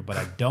casting director, but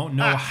I don't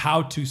know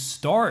how to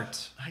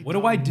start. What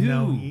do I do?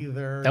 Know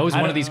either. That was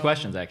one of these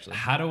questions, actually.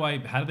 How do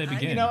they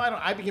begin?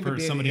 I began to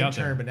be an somebody out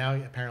there? intern, but now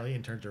apparently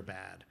interns are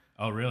bad.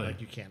 Oh, really? Like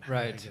you can't.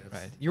 Right.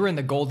 You were in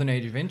the golden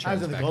age of interns. I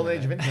was in the back golden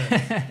age of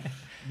day.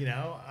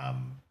 interns.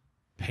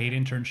 Paid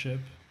internship?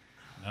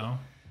 No?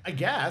 I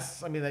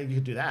guess. I mean, you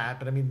could do that,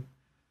 but I mean,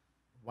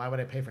 why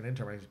would I pay for an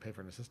intern when I just pay for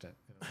an assistant?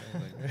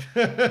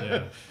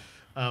 Yeah.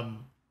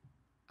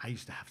 I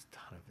used to have a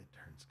ton of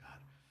interns, God.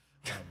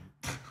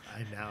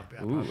 I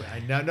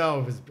now know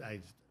it was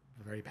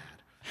very bad.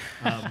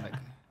 I don't know.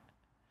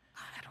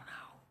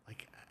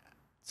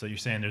 So you're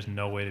saying there's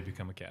no way to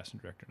become a casting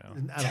director now?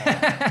 At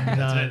all.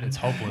 That's it. It's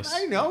hopeless.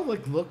 I know.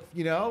 Look.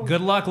 Good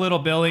luck, little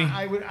Billy.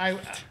 I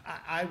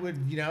would,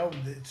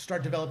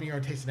 start developing your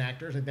own taste in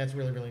actors. Like that's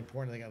really, really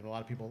important. Like a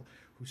lot of people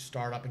who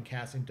start up in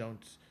casting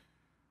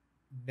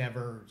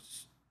never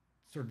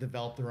sort of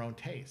develop their own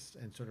taste,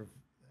 and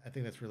I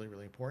think that's really,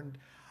 really important.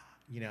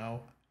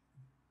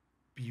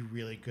 Be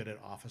really good at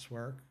office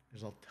work.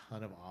 There's a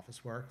ton of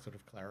office work, sort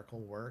of clerical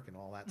work and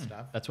all that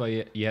stuff. That's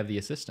why you have the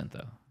assistant,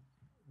 though.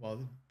 Well,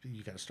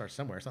 you got to start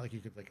somewhere. It's not like you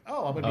could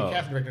I'm going to be a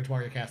casting director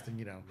tomorrow. You're casting,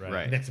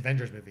 Right. the next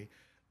Avengers movie.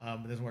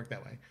 It doesn't work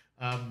that way.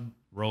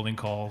 Rolling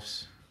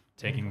calls,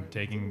 taking,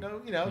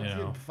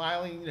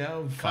 filing,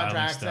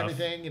 contracts, stuff.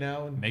 everything,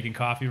 and making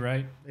coffee,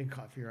 right? making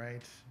coffee,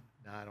 right?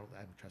 No, I don't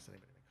trust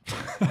anybody.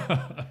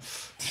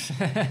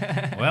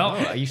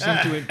 Well, You seem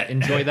to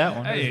enjoy that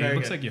one. hey, it very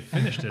looks good. like you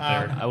finished it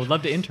there. I would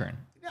love to intern.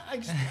 Yeah,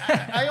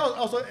 I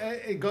also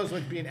it goes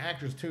with being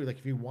actors too. Like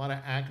if you want to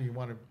act or you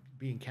want to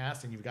be in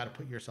casting, you've got to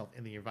put yourself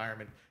in the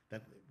environment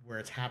where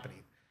it's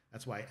happening.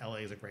 That's why LA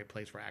is a great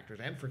place for actors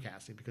and for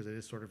casting, because it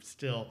is sort of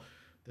still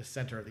the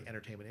center of the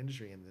entertainment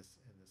industry in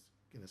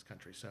this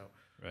country. So,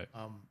 Right.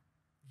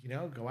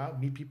 Go out,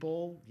 meet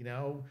people,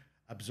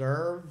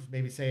 observe,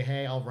 maybe say,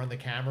 hey, I'll run the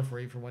camera for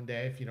you for one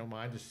day if you don't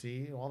mind, just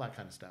see all that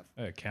kind of stuff.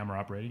 Camera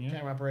operating, yeah.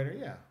 Camera operator,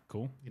 yeah.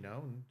 Cool.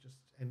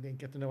 And then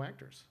get to know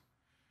actors.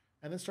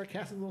 And then start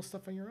casting little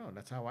stuff on your own.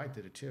 That's how I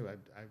did it too.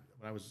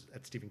 When I was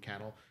at Stephen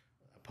Cannell,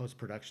 a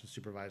post-production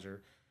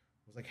supervisor,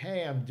 was like,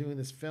 hey, I'm doing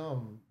this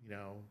film.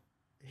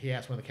 He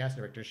asked one of the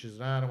casting directors. She says,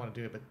 no, I don't want to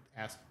do it, but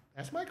ask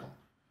Micheal.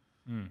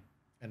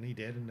 And he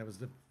did, and that was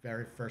the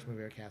very first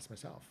movie I cast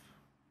myself.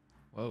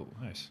 Whoa.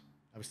 Nice.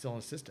 I was still an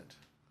assistant.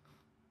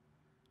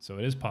 So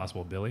it is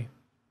possible, Billy.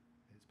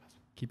 It is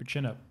possible. Keep your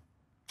chin up.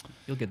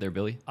 You'll get there,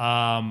 Billy.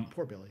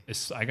 Poor Billy.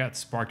 I got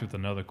sparked with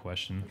another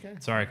question. Okay.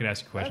 Sorry, I could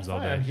ask you questions all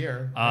day. I'm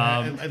here.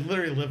 I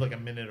literally live like a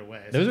minute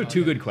away. Those so are it's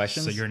two all good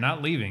questions. So you're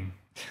not leaving.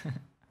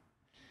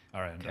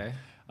 All right. I'm Okay.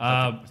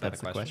 done.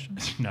 That's the question.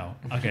 No.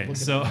 Okay. Look at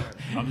So the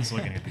camera. I'm just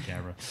looking at the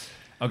camera.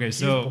 Okay. He's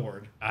So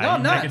bored. No,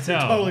 I'm not. I can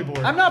tell. Totally bored.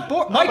 I'm not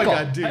bored. Oh my Micheal.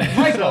 God, dude.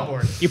 I'm so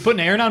bored. You putting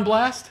Aaron on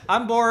blast?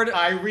 I'm bored.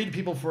 I read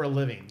people for a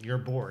living. You're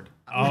bored.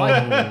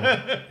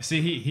 Oh,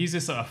 see, he's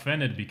just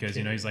offended because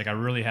he's like, I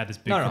really had this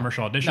big No.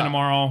 commercial audition No.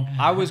 tomorrow.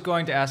 I was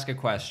going to ask a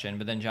question,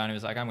 but then Johnny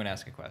was like, I'm going to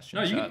ask a question.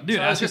 No, So- dude,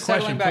 so I was ask your just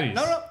settling question,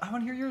 back. please. No, I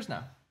want to hear yours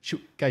now.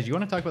 Guys, you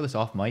want to talk about this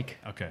off mic?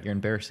 Okay. You're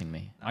embarrassing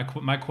me.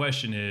 My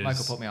question is,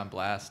 Michael put me on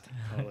blast.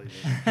 Totally.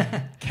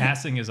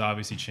 casting has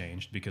obviously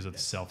changed because of the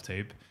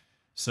self-tape.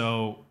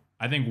 So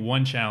I think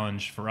one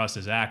challenge for us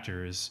as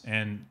actors,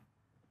 and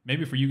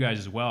maybe for you guys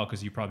as well,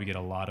 because you probably get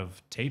a lot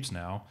of tapes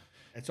now.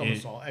 It's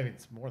almost all. I mean,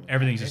 it's more than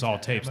Everything's that. just all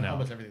tapes now.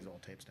 Almost everything's all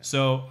tapes now.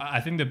 So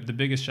I think the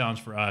biggest challenge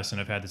for us, and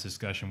I've had this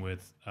discussion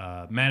with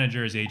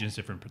managers, agents,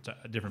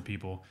 different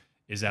people,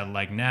 is that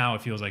like now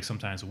it feels like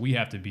sometimes we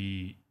have to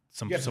be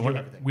You have to do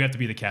everything. we have to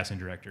be the casting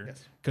director.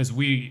 Yes. Because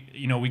we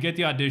get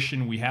the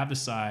audition, we have the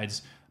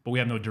sides, but we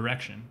have no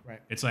direction. Right.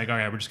 It's like, all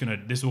right,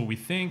 this is what we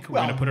think. We're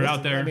gonna put it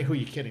out there. I mean, who are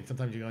you kidding?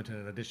 Sometimes you go into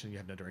an audition, you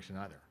have no direction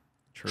either.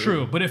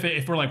 True. But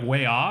if we're like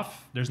way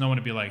off, there's no one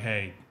to be like,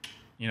 hey,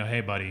 You know,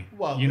 hey, buddy.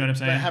 Well, you know what I'm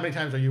saying? But how many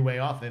times are you way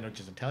off? They don't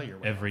just tell you.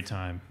 Every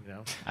time. You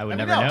know, I would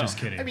never know. Just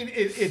kidding. I mean,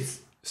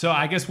 it's. So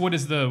I guess what do you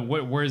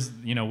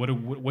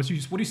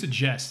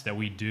suggest that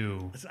we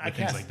do with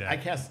things like that? I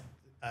cast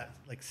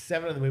like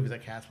 7 of the movies I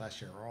cast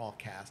last year are all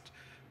cast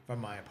from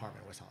my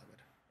apartment in West Hollywood.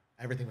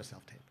 Everything was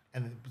self-tape,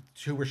 and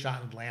 2 were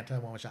shot in Atlanta,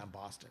 1 was shot in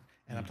Boston,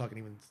 and I'm talking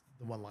even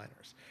the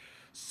one-liners.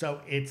 So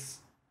it's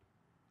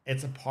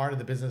a part of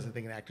the business I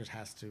think an actor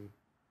have to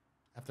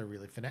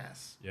really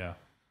finesse. Yeah.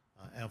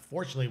 And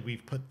unfortunately,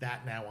 we've put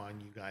that now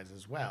on you guys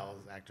as well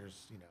as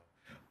actors, you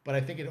know. But I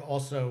think it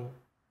also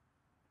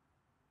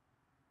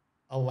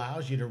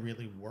allows you to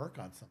really work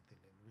on something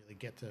and really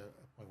get to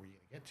a point where you're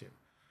going to get to.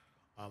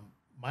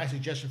 My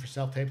suggestion for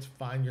self-tapes: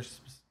 find your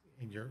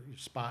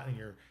spot in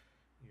your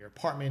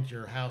apartment,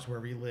 your house,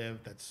 wherever you live.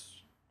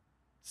 That's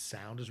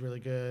sound is really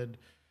good.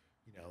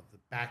 You know, the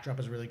backdrop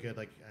is really good.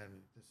 Like, and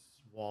this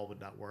wall would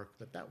not work.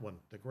 That one,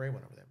 the gray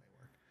one over there,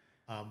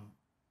 may work.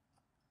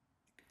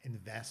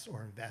 Invest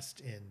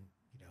in,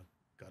 you know,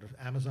 go to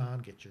Amazon,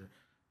 get your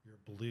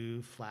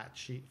blue flat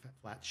sheet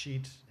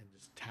and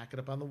just tack it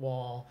up on the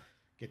wall.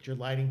 Get your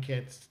lighting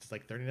kits. It's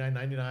like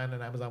 $39.99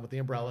 on Amazon with the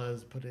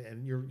umbrellas. Put it,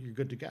 and you're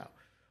good to go.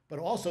 But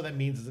also that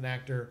means as an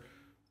actor,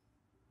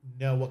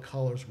 know what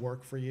colors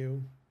work for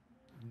you,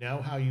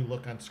 know how you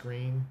look on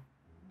screen,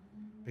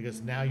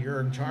 because now you're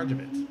in charge of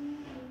it.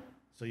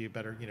 So you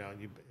better, you know,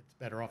 it's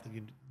better off that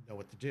you know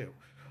what to do.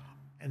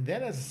 And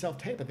then as a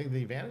self-tape, I think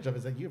the advantage of it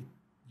is that you could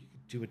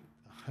do it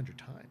 100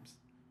 times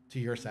to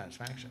your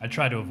satisfaction. I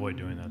try to avoid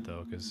doing that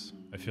though, because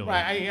I feel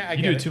right, like I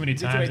you do it too many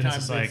Too times, many and it's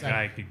times, just like exactly.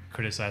 I could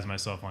criticize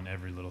myself on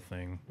every little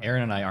thing.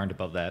 Aaron and I aren't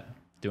above that,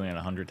 doing it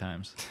 100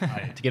 times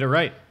I, to get it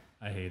right.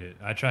 I hate it.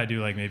 I try to do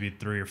like maybe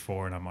 3 or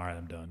 4, and I'm all right.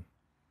 I'm done.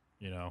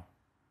 You know,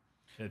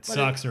 it But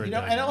sucks or it you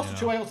know, doesn't. and also you know?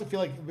 too, I also feel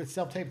like with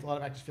self-tape, a lot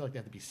of actors feel like they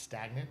have to be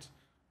stagnant.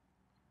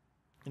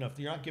 You know, if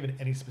you're not given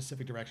any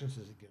specific directions,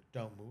 so you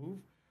don't move.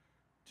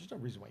 There's no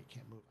reason why you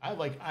can't move.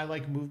 I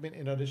like movement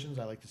in auditions.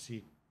 I like to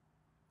see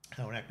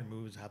how an actor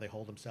moves, how they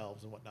hold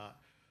themselves, and whatnot.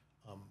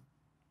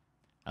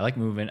 I like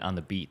movement on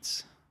the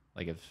beats.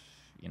 Like if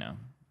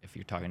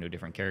you're talking to a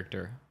different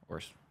character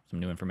or some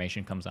new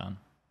information comes on.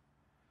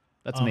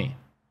 That's me.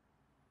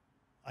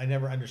 I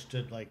never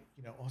understood, like,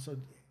 you know, also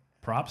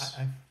Props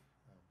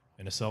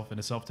in a self tape.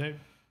 No props.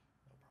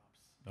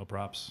 No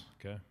props.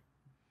 Okay.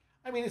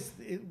 I mean,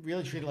 it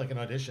really treated like an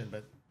audition,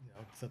 but you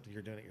know, except that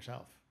you're doing it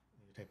yourself.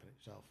 You're taping it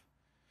yourself.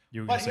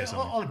 You were gonna But say you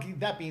know, something.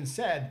 that being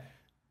said,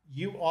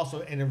 you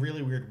also, in a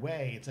really weird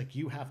way, it's like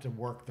you have to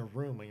work the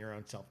room when you're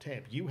on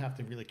self-tape. You have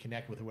to really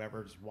connect with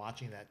whoever's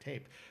watching that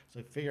tape.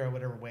 So figure out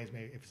whatever ways,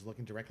 maybe if it's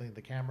looking directly into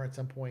the camera at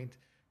some point,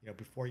 you know,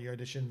 before your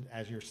audition,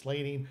 as you're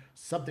slating,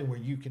 something where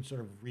you can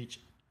sort of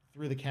reach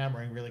through the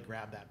camera and really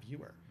grab that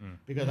viewer.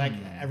 Because like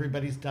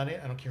everybody's done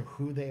it. I don't care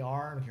who they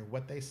are. I don't care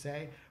what they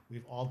say.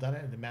 We've all done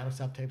it. And the amount of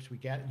self-tapes we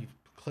get, you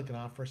click it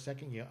on for a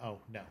second, you go, oh,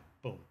 no,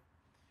 boom.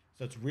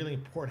 So it's really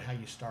important how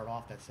you start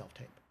off that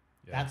self-tape.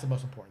 Yeah. That's the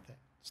most important thing.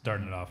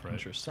 Starting it off right.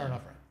 Interesting. Start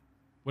off right.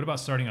 What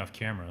about starting off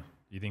camera?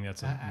 You think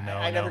that's a no?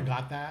 I never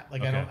got that.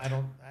 Like, Okay.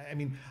 I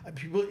mean,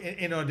 people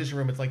in an audition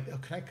room, it's like, oh,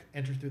 can I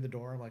enter through the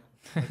door? I'm like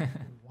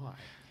why?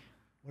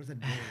 What is that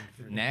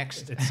doing?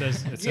 Next. It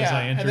says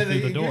I and enter then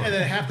through the door. And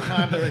then half the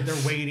time they're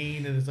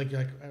waiting, and it's like, you're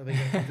like, are they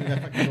going through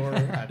that fucking door or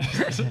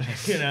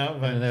what? You know,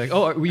 but And they're like,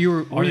 "Oh, were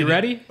you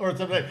ready?" or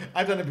something like,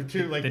 I've done it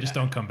too. Like They just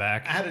don't come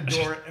back. I had a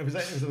door. It was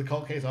in the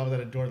cold case. I always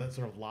had a door that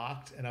sort of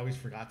locked, and I always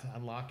forgot to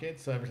unlock it.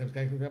 So every time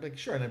I was like,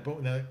 sure, and then boom,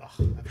 and they're like, oh,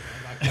 I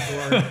forgot to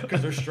unlock the door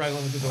because they're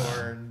struggling with the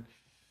door, and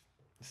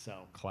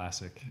so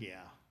Classic.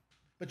 yeah.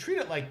 But treat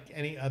it like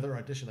any other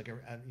audition, like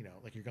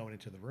like you're going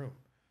into the room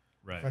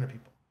in Right. front of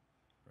people.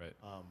 Right.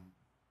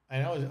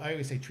 And I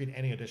always say treat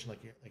any audition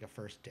like a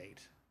first date.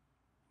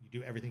 You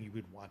do everything you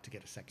would want to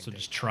get a second So date.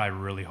 just try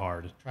really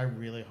hard. Try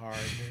really hard.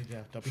 Yeah,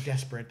 don't be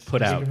desperate. Put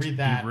You out. can read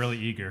that. Be really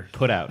eager.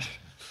 Put out.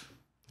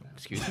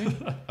 Excuse me?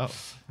 Oh,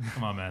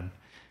 Come on, man.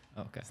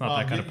 okay. It's not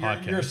that kind of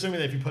podcast. You're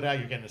assuming that if you put out,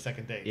 you're getting a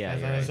second date. Yeah,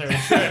 That's you're not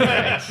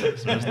necessarily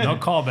true. There's no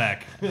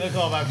callback. That's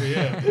all about for you.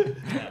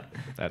 Yeah.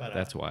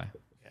 That's why.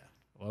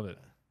 Love it.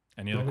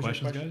 Any What other was your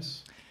questions, question?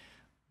 guys?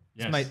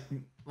 This Yes.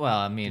 well,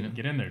 I mean,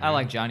 Get in there, I dude.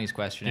 like Johnny's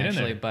question Get in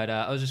actually, there. but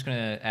I was just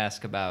gonna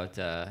ask about,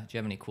 do you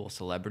have any cool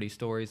celebrity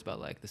stories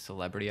about like the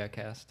celebrity I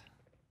cast?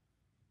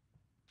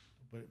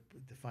 But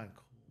define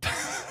cool.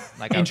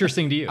 Like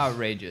Interesting to you.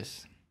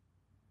 outrageous.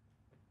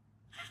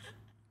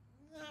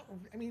 No,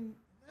 I mean,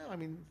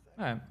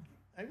 All right.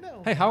 I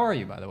know. Hey, how are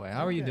you, by the way?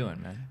 How are you Okay.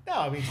 doing, man? No,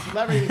 I mean,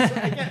 celebrities.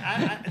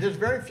 Again, there's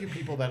very few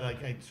people that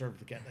like I sort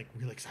of get like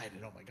really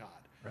excited. Oh my god.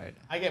 Right.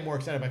 I get more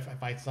excited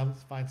if I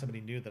find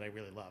somebody new that I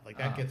really love. Like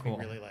that gets cool.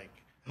 me really like,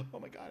 oh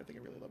my god, I think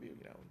I really love you.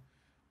 You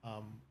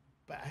know.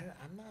 But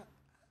I'm not.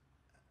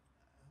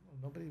 I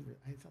don't know, nobody.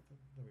 It's not that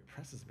nobody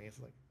impresses me. It's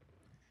like,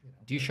 you know.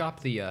 Do you shop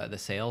the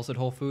sales at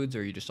Whole Foods,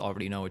 or you just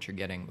already know what you're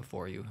getting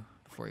before you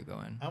go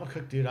in? I'm a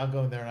cook, dude. I'll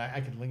go in there and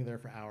I can linger there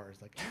for hours.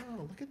 Like,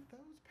 oh, look at those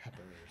peppers.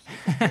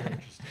 That's really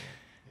interesting.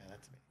 Yeah,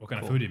 that's me. What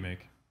kind Cool. of food do you make?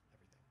 Everything.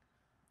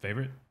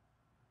 Favorite?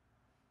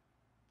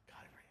 God,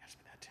 everybody asked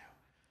me that too.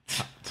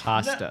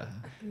 Pasta.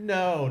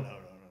 No.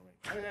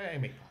 I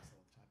make pasta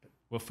all the time, but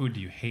What food do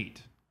you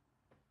hate?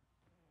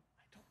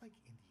 I don't like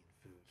Indian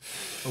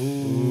food.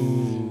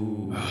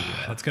 Ooh.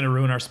 That's gonna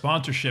ruin our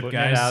sponsorship, Putting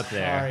guys. it out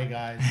there. Sorry,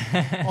 guys.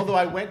 Although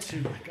I went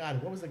to,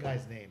 God, what was the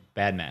guy's name?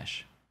 Bad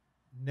Mash.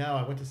 No,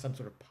 I went to some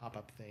sort of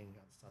pop-up thing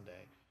on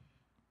Sunday.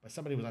 But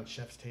somebody was on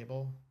Chef's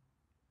Table.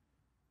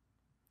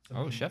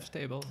 Oh, Chef's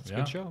Table. It's a Yeah.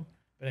 good show.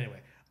 But anyway,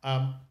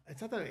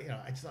 it's not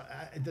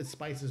that the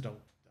spices don't.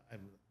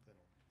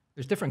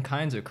 There's different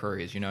kinds of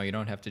curries. You know, you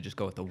don't have to just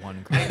go with the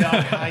one curry.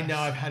 I know.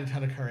 I've had a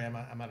ton of curry. I'm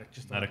not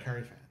a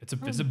curry fan. It's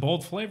a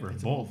bold flavor.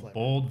 It's a bold flavor.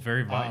 Bold,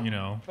 very But I cook,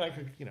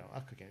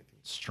 I'll cook anything.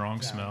 strong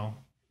Salad. smell.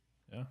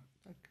 Yeah.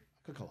 I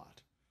cook a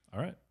lot. All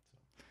right.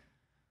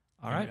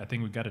 All right. I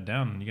think we got it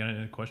down. You got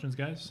any questions,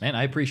 guys? Man,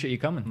 I appreciate you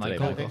coming today, Michael.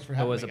 Michael. Thanks for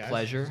having was me, a guys.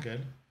 pleasure. It was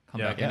good.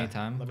 Come Yeah. back Yeah.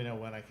 anytime. Let me know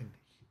when I can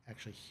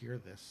actually hear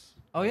this.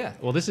 Oh, yeah.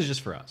 Well, this is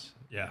just for us.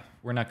 Yeah.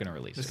 We're not going to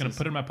release Just it. gonna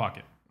put it in my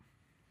pocket.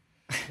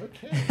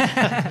 Okay.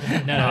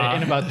 No,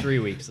 in about 3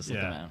 weeks, this will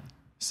Yeah. come out.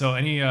 So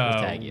any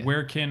tag you.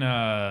 where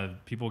can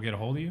people get a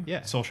hold of you?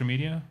 Yeah. Social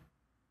media?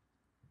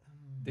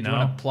 Did No. you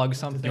want to plug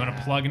something? Do you want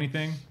to plug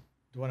anything? Do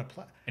you want to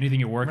play? Anything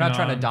you're We're working not on?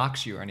 trying to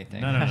dox you or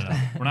anything. No.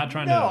 We're not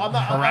trying No, to I'm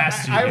not.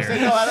 harass you I would here.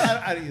 say no.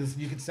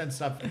 You can send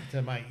stuff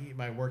to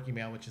my work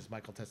email, which is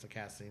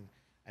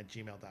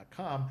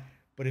michaeltestacasting@gmail.com.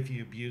 But if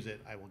you abuse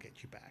it, I will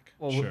get you back.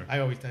 Well, Sure. I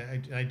always I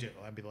do.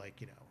 I'd be like,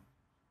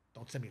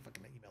 don't send me a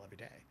fucking email every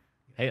day.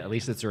 Hey, at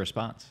least it's a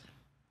response.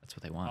 That's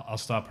what they want. I'll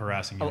stop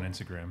harassing you on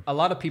Instagram. a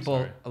lot of people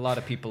Sorry.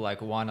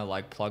 like want to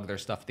like plug their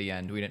stuff at the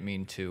end. We didn't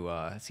mean to.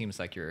 It seems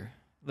like you're.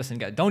 Listen,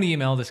 guys, don't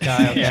email this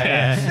guy. Okay?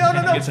 Yeah.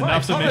 No. Gets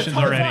enough submissions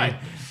already.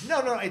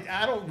 No.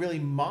 I don't really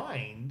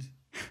mind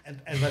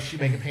unless you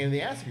make a pain in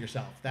the ass of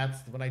yourself. That's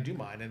when I do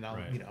mind, and I'll,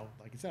 Right.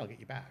 like you said, I'll get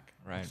you back.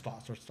 Right.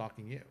 I'll start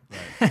stalking you.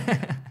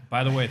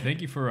 By the way,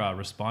 thank you for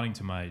responding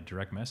to my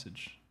direct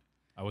message.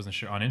 I wasn't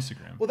sure on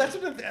Instagram. Well, that's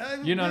another.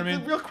 You know what I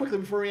mean? Real quickly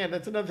before we end,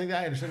 that's another thing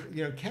that I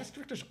understand. Cast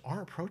directors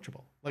are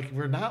approachable. Like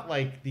we're not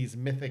like these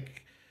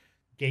mythic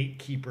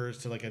gatekeepers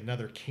to like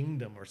another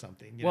kingdom or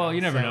something. Well, you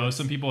never So know. it's-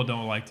 Some people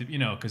don't like to,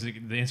 because the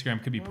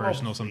Instagram could be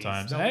personal please.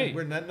 sometimes. No, Hey,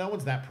 no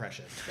one's that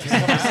precious. I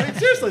mean,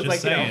 seriously, it's Just like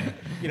saying.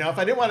 if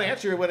I didn't want to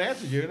answer you, I wouldn't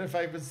answer you. And if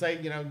I would say,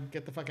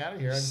 get the fuck out of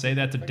here, I'd say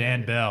that to fuck Dan out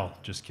of here. Bell.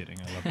 Just kidding.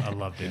 I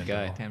love Dan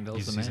guy. Bell. Dan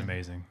Bell's the He's man.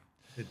 amazing.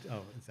 Is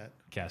that?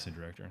 Casting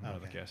director.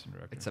 Another Okay. casting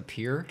director. It's a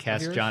peer.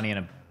 Cast of yours? Johnny in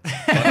a.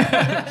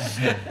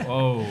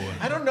 Oh,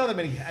 I don't know that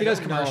many. He does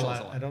commercials a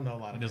lot. I don't know a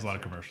lot. he does a lot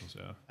of commercials.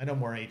 Yeah, I know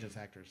more agents,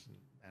 actors, and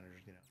managers.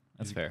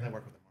 That's I fair.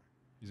 work with them more.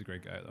 he's a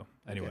great guy though.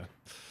 Anyway,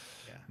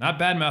 Yeah. not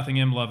bad mouthing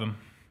him. Love him.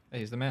 Hey,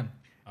 he's the man.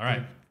 All right,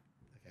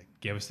 Okay.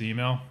 give us the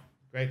email.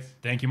 Great.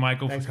 Thank you,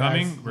 Michael, Thanks, for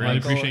coming. guys. Really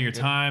Michael, appreciate your good.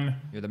 time.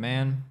 You're the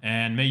man.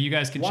 And you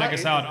guys can check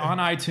us out on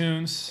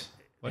iTunes.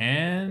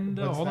 And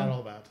What's hold that on.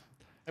 all about?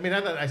 I mean,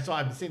 I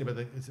haven't seen it, but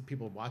is it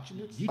people watching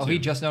it? Oh, he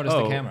just noticed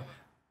Oh. the camera.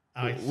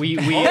 We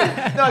No,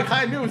 I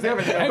kind of knew it was there.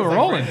 But Hey, we're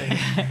rolling.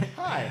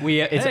 Hi.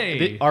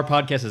 Hey. our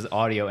podcast is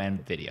audio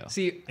and video.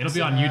 See, It'll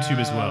be on YouTube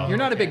as well. you're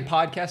not a big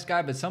podcast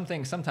guy, but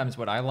sometimes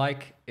what I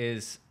like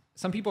is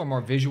some people are more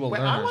visual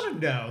Wait, I learners.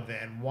 want to know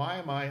then why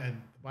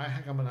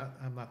heck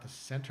I'm not the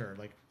center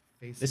like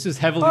face. This is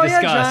heavily Oh yeah,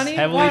 discussed. Johnny.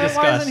 Heavily Why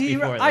discussed isn't he?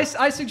 before I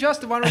this.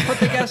 suggested why don't we put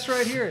the guest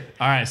right here?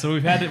 All right, so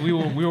we've had that. We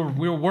were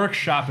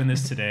workshopping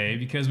this today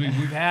because we've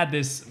had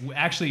this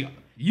actually.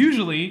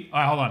 Usually, all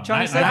right, hold on.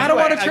 Johnny Ni- said, ni- I don't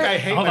want to I turn.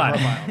 hate Hold my on.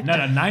 profile. No,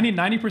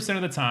 90%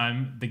 of the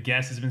time, the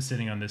guest has been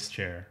sitting on this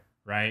chair,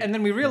 right? And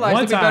then we realized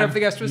One it'd be better time- if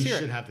the guest was You here.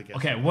 should have the guest.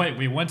 Okay,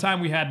 wait. One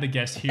time we had the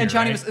guest here. And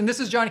Johnny right? was, and this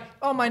is Johnny.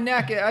 Oh, my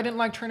neck! I didn't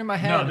like turning my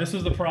head. No, this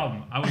was the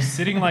problem. I was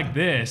sitting like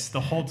this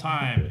the whole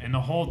time, and the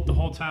whole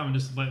time I'm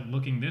just like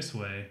looking this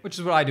way. which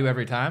is what I do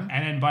every time.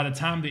 And then by the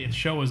time the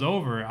show was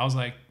over, I was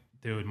like,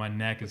 dude, my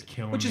neck is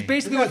killing Which me. is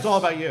basically It's all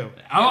about you.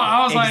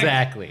 I was like,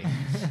 Exactly.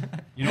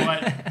 you know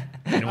what?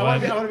 You know I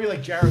what? want to be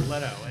like Jared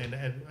Leto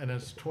in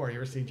his tour. You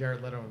ever see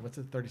Jared Leto in what's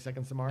it, 30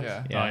 Seconds to Mars?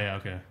 Yeah. Yeah. Oh yeah,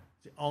 okay.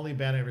 It's the only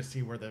band I ever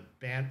see where the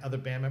other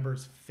band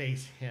members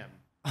face him.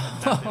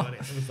 Not the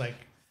audience. It was like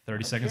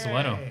 30 Seconds to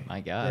Leto. okay. My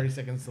God. 30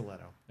 Seconds to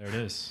Leto. There it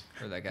is.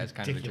 Or that guy's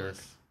kind of a jerk.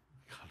 Ridiculous.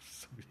 God,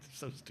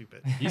 so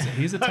stupid.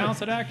 He's a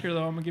talented actor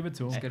though. I'm gonna give it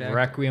to him. Good actor.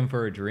 Requiem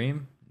for a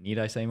Dream. Need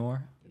I say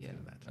more? Yeah,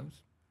 that was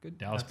good.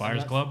 Dallas That's-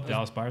 Buyers that's- Club.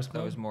 Dallas Buyers That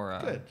Club. was more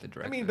Good. the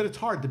director. I mean, but it's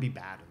hard to be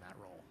bad in that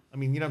role. I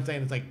mean, you know what I'm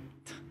saying? It's like,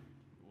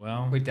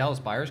 Well, Wait, Dallas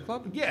Buyers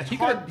Club? Yeah, it's he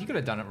hard. could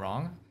have done it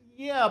wrong.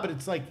 yeah, but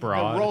it's like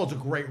Broad. the role's a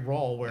great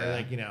role where, Yeah.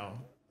 like,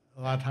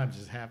 a lot of times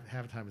just half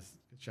the time is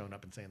showing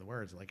up and saying the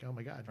words like, oh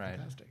my God, Right.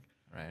 fantastic.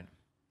 Right.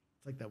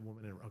 It's like that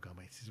woman in, oh God,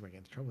 this is where I get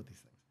into trouble with these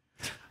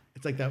things.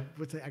 It's like that,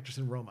 what's the actress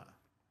in Roma?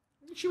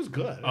 I mean, she was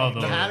good. Oh, Like, the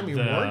Academy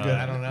the- Award good,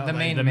 I don't know. the like,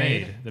 main the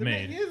maid. maid. The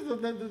maid. Yeah,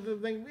 the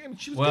thing. I mean,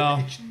 she was Well,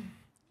 good.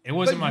 it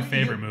wasn't but my you-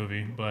 favorite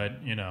movie,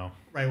 but you know.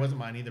 Right, it wasn't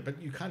mine either.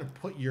 But you kind of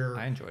put your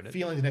I enjoyed it.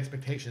 feelings and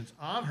expectations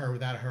on her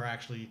without her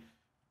actually,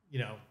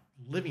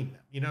 living them.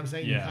 You know what I'm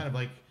saying? Yeah. You kind of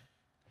like,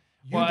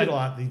 Well, did a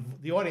lot.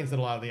 The audience did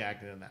a lot of the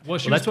acting in that. Well,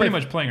 she Well, was that's pretty why-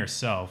 much playing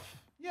herself.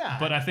 Yeah.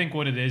 But I think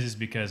what it is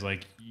because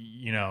like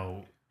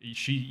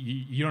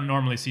you don't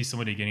normally see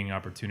somebody getting an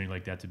opportunity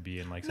like that to be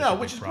in like such a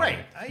which big is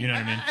great. project. You know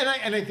what I mean?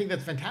 And I think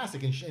that's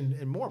fantastic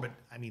and more. But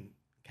I mean,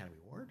 Academy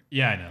Award.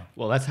 Yeah, I know.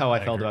 Well, that's how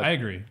I felt about I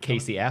agree.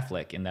 Casey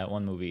Affleck in that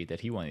one movie that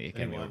he won the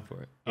Academy Award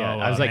for. Yeah,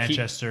 I was like,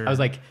 Manchester. I was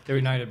like, They're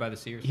United by the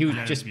Sears. he was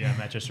Yeah, just,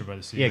 Manchester by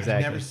the Sea. yeah,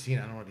 exactly. I've never seen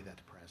it. I don't want to be that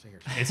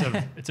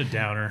depressing. It's a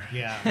downer.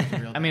 Yeah. It's a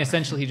real I mean,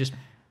 essentially, he just,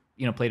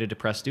 played a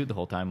depressed dude the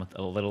whole time with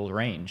a little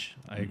range.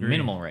 I agree.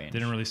 Minimal range.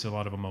 Didn't really see a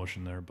lot of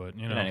emotion there, but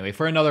But anyway,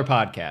 for another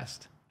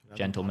podcast,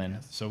 gentlemen.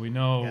 podcast. So we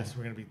know Yes,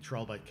 we're gonna be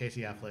trolled by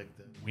Casey Affleck.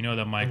 we know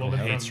that Michael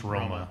woman hates from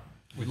Roma. Roma.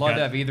 We'd love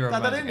to have either of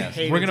Not that I them. didn't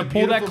hate it. We're It's gonna a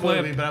pull that beautiful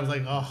clip. movie, but I was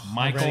like, oh,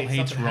 Michael already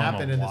hates something Roma.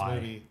 happened in this Why?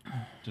 movie.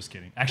 Just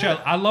kidding. Actually,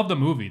 I love the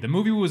movie. The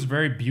movie was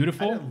very I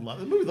beautiful. didn't love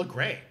the movie. Looked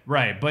great.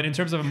 Right, but in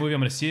terms of a movie I'm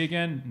going to see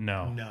again,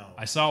 no. No.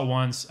 I saw it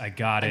once. I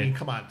got I it. mean,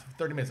 come on,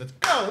 30 minutes. Let's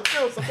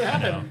go. Something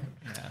happened.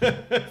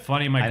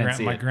 Funny, I my didn't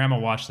see it. grandma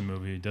watched the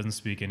movie. Doesn't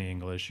speak any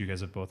English. You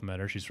guys have both met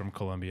her. She's from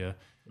Colombia.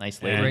 Nice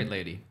And lady. Great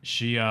lady.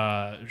 She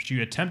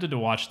attempted to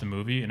watch the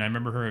movie, and I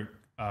remember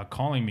her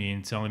calling me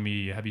and telling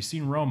me, "Have you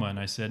seen Roma?" And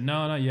I said,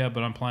 "No, not yet,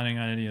 but I'm planning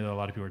on it." A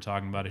lot of people were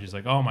talking about it. She's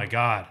like, "Oh my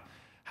god."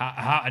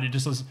 How and it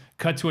just was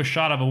cut to a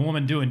shot of a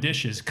woman doing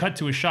dishes, cut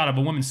to a shot of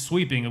a woman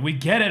sweeping, and we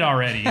get it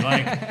already.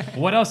 Like,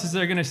 what else is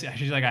there gonna see?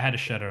 She's like, I had to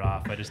shut it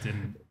off. I just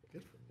didn't.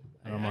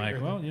 And I'm like,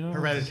 well,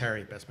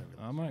 Hereditary, best movie.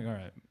 I'm like, all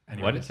right.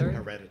 What?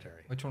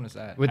 Hereditary. Which one was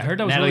that? With I heard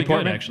that was Natalie really good,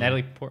 Portman. actually.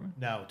 Natalie Portman.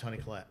 No, Toni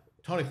Collette.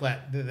 Toni Collette.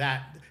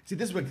 See,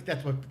 that's what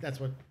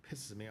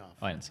pisses me off.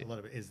 Oh, I didn't see a lot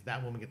of it is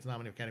that woman gets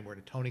nominated for Academy Award,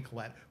 and Toni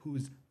Collette,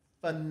 who's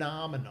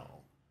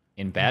phenomenal.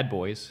 In Bad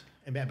Boys.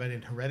 But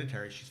in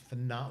Hereditary, she's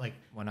phenomenal. Like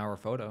 1 hour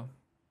photo.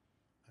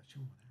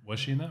 Was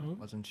she in that movie?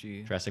 Wasn't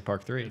she? Jurassic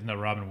Park 3. Isn't that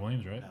Robin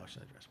Williams, right? no, she's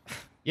not dressed.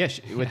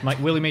 Yeah, with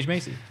Willie Mays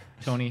Macy.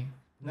 Tony.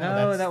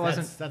 No, that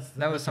wasn't.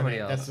 That was somebody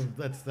her name. else.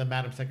 That's the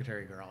Madam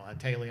Secretary girl,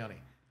 Taya Leone.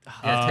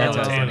 Yeah,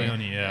 Taylor Taylor Leone,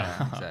 Leone.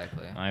 yeah.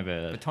 Exactly. I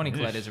bet. But Toni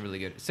Collette is a really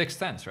good. Sixth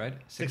Sense, right?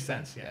 Sixth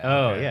Sense, yeah.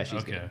 Oh, Okay, yeah,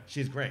 she's okay. good.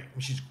 She's great. I mean,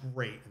 she's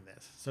great in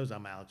this. So's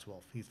Alex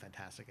Wolff. He's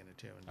fantastic in it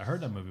too. And I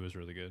heard that movie was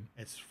really good.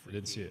 it's I freaky.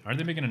 did see it. Aren't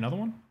they making another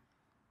one?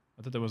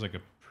 I thought there was like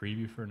a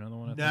preview for another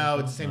one. No,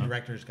 it's the same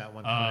director's got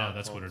one. coming out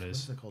that's called- what it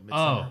is. What's it called?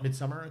 Oh.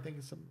 Midsummer, I think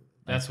it's some.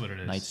 That's what it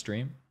is. Night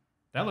Stream.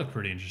 That looked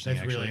pretty interesting,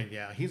 That's actually. really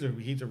yeah. He's a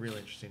really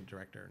interesting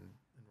director and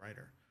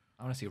writer.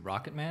 I want to see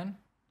Rocket Man.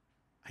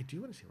 I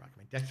do want to see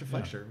Rocketman. Dexter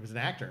Fletcher was an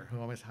actor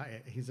who always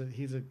he's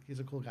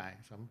a cool guy.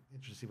 So I'm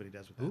interested to see what he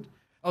does with that.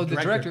 Oh, the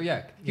director,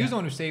 yeah. He was Yeah. the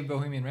one who saved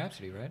Bohemian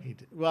Rhapsody, right? He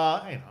did, well,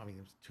 I mean,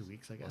 it was 2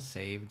 weeks, I Well, guess.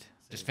 saved.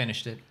 Just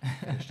finished it.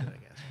 Finished it, I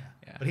guess. Yeah.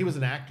 Yeah. But he was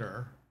an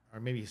actor, or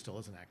maybe he still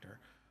is an actor.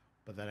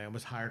 But then I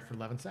was hired for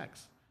Love and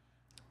Sex.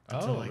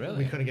 Oh, We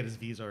really? couldn't get his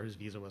visa, or his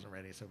visa wasn't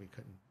ready, so we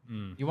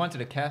couldn't. You wanted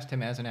to cast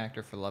him as an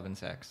actor for Love and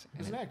Sex,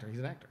 He's an actor. He's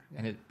an actor.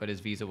 but his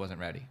visa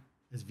wasn't ready.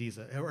 His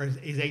visa, or his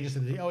agent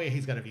said, "Oh yeah,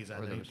 he's got a visa." Or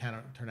And there then was-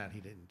 it turned out he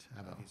didn't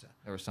have a visa.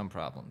 There were some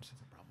problems,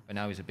 problem. but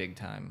now he's a big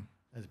time.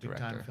 As a big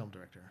director. time film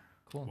director.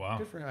 Cool. Wow.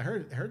 Good for him. I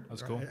heard.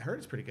 That's cool. I heard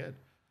it's pretty good.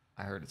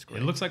 I heard it's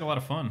great. It looks like a lot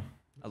of fun.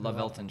 I love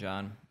Elton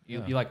John. You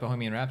Yeah. you like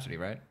Bohemian Rhapsody,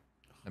 right?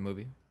 The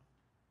movie.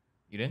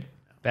 You did?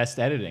 Best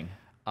editing.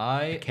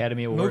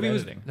 Academy Award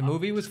editing. The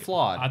movie was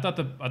flawed. I thought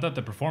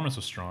the performance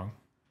was strong.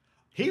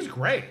 He's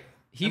great.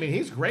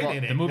 He's great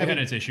in it. the movie I had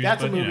mean, its issues,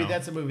 That's a but, you movie. know.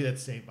 That's a movie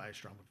that's saved by a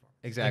strong performance.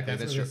 Exactly. Like,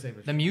 That's a true. movie saved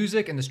by The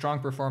music and the strong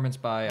performance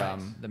by Right.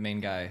 the main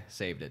guy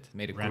saved it.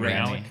 Made it Rami great.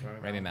 Malek.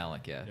 Rami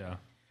Malek, yeah. Yeah. I Yeah,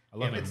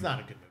 love but it. it's not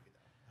a good movie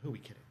though. Who are we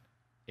kidding?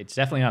 It's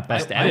definitely not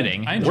best I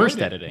editing. enjoyed Worst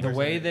it. editing. The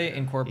way they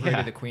incorporated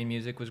Yeah. the Queen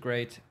music was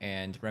great,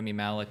 and Rami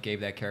Malek gave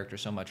that character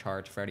so much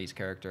heart. Freddie's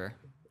character.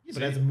 Yeah,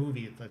 but as a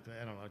movie, it's like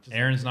I don't know. It's just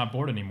Aaron's not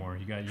bored anymore.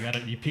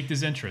 You piqued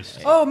his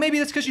interest. Oh, maybe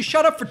that's because you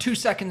shut up for 2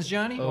 seconds,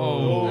 Johnny.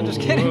 Oh. I'm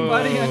just kidding,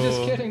 buddy. I'm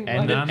just kidding.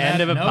 End, buddy. on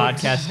end of a that note-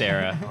 podcast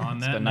era. on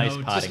It's that been nice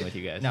note- potting with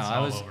you guys. No,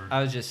 all over.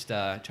 I was just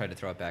trying to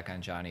throw it back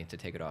on Johnny to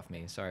take it off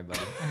me. Sorry, buddy.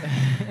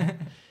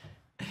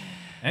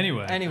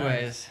 Anyway.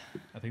 Anyways,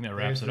 I think that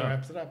wraps it up.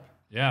 Wraps it up.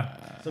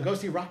 Yeah. So go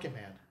see Rocket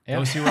Man.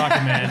 Go see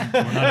Rocket Man.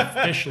 We're not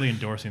officially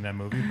endorsing that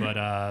movie,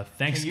 but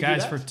thanks Can you do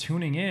guys that? for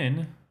tuning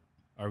in.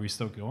 Are we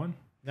still going?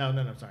 No,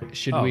 sorry.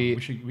 Should Oh, we?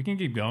 we can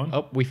keep going.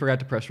 Oh, we forgot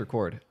to press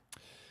record.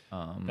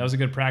 That was a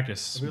good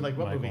practice. We were like,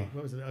 what Michael. movie?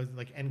 What was it? It was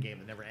like Endgame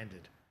that never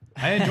ended.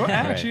 I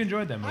actually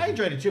enjoyed that movie. I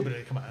enjoyed it too, but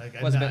come on, like,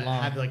 Was a bit it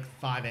long. had like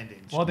 5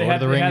 endings. Well, they Lord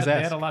had, of the they, Rings had, they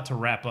esque. had a lot to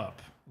wrap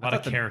up. A lot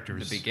of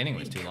characters. the beginning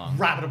was too long.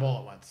 Wrap it all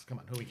at once. Come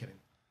on, who are we kidding?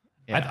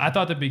 Yeah. I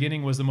thought the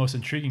beginning was the most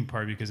intriguing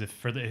part because it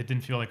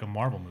didn't feel like a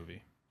Marvel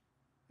movie.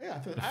 Yeah,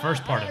 The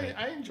first part of it.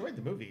 I enjoyed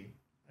the movie.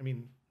 I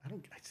mean, I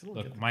still don't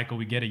Look, get. Michael,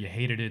 we get it. You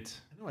hated it.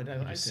 No, I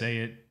did. Just say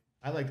it.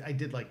 I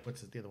did like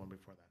what's the other one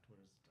before that? What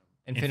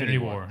is Infinity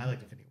War. I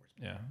liked Infinity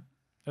War. Yeah.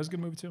 That was a good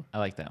movie too. I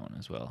like that one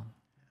as well.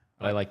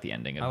 But I like the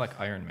ending. Of, I like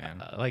Iron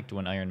Man. I liked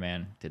when Iron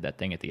Man did that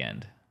thing at the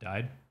end.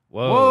 Died.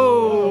 Whoa.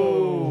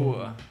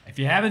 Whoa! If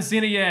you haven't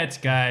seen it yet,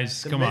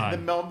 guys, come on. The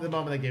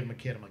moment they gave him a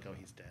kid, I'm like, oh,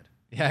 he's dead.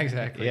 Yeah,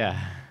 exactly. Yeah.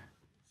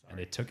 And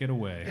they took it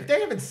away. If they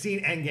haven't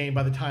seen Endgame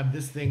by the time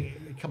this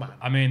thing, come on,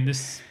 I mean,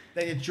 this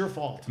then it's your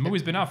fault.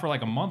 movie's been out for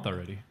like a month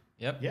already.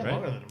 Yep. Yeah, Right.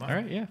 longer than a month. All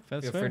right. Yeah.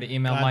 That's Feel fair. free to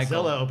email Godzilla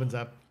Michael. opens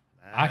up.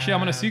 Actually, I'm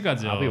gonna see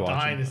Godzilla. I'll be watching.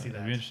 Dying to see It'd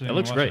that. be interesting It to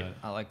looks watch great. that.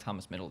 I like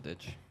Thomas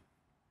Middleditch,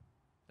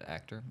 the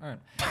actor. All right.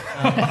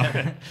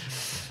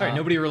 All right,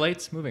 nobody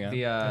relates. Moving on.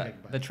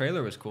 The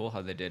trailer was cool.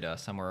 How they did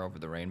Somewhere Over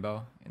the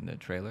Rainbow in the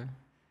trailer.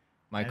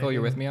 Michael,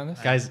 you're with me on this?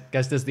 Guys,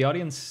 does the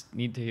audience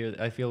need to hear?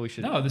 I feel we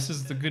should. No, this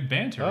is the good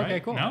banter, right? Okay,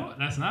 cool. No,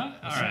 that's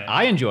not. All right.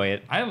 I enjoy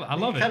it. I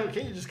love it.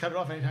 Can't you just cut it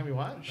off anytime you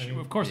want? I mean,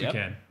 Of course Yep. you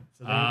can.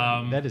 So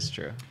there That is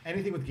true.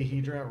 anything with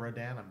Ghidorah,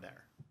 Rodan, I'm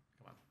there.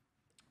 Come on.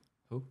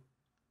 Who?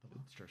 The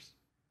monsters.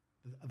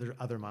 There are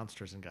other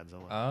monsters in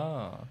Godzilla.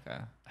 Oh, okay.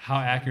 How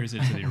accurate is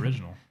it to the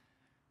original?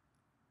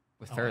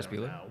 With Oh, Ferris I don't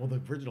Bueller? know. Well,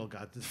 the original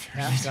this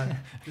past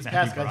Matthew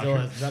Godzilla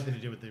Broderick. has nothing to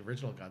do with the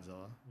original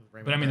Godzilla. With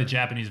Raymond But I mean the Burr.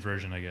 Japanese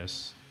version, I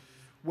guess.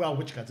 Well,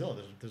 which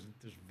Godzilla?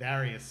 There's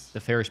various. The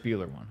Ferris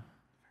Bueller one.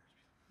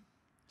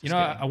 You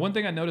know, one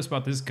thing I noticed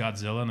about this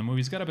Godzilla in the movie,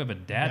 he's got a bit of a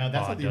dad No,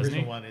 that's bod, not the doesn't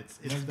original he? one. It's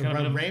He's the got a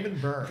bit of-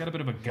 Raymond Burr. Got a bit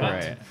of a gut.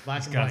 Right.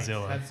 Black and Godzilla.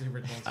 white. That's the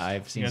original.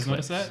 I've You seen. guys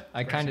notice clips. that?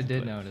 I kind of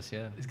did clip. notice,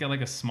 yeah. He's got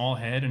like a small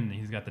head and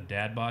he's got the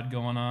dad bod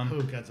going on.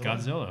 Who, Godzilla?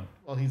 Godzilla.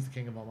 Well, he's the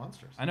king of all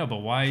monsters. I know, but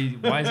why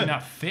is he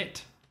not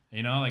fit?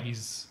 You know, like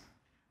he's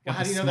Well, got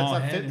how the do you know that's small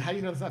not head. fit? How do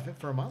you know that's not fit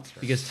for a monster?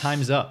 Because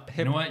time's up.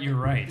 You know what? You're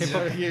right.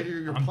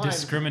 You're I'm applying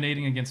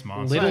discriminating against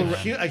monsters.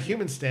 Little- a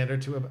human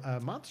standard to a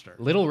monster.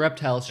 Little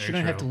reptiles Very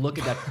shouldn't have to true. look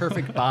at that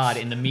perfect bod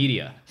in the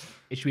media.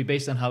 It should be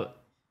based on how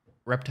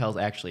reptiles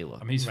actually look.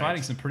 I mean, he's Right.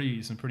 fighting some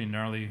pretty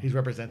gnarly. He's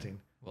representing.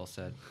 Well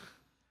said.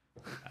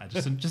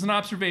 Just an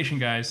observation,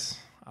 guys.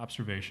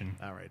 Observation.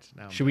 All right.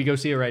 Now Should we go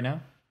see it right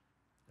now?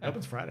 It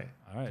opens Friday.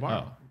 All right.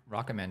 Tomorrow.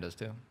 Rocket Man does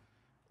too.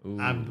 Ooh.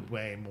 I'm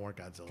way more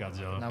Godzilla.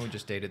 Godzilla. Now we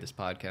just dated this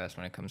podcast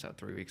when it comes out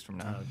 3 weeks from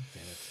now. Oh,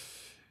 damn it.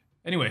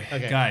 Anyway,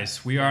 Okay.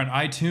 guys, we are on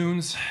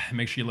iTunes.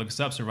 Make sure you look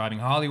us up, Surviving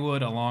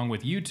Hollywood, along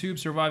with YouTube,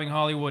 Surviving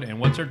Hollywood. And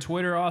what's our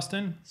Twitter,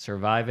 Austin?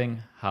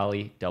 Surviving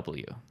Holly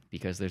W.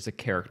 Because there's a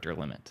character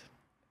limit.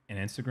 And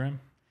Instagram.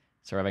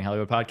 Surviving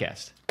Hollywood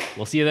Podcast.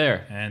 We'll see you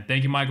there. And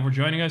thank you, Michael, for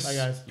joining us. Bye,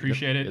 guys.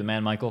 Appreciate You're the it.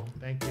 man, Michael.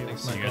 Thank you.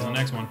 See you guys on the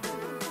next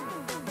one.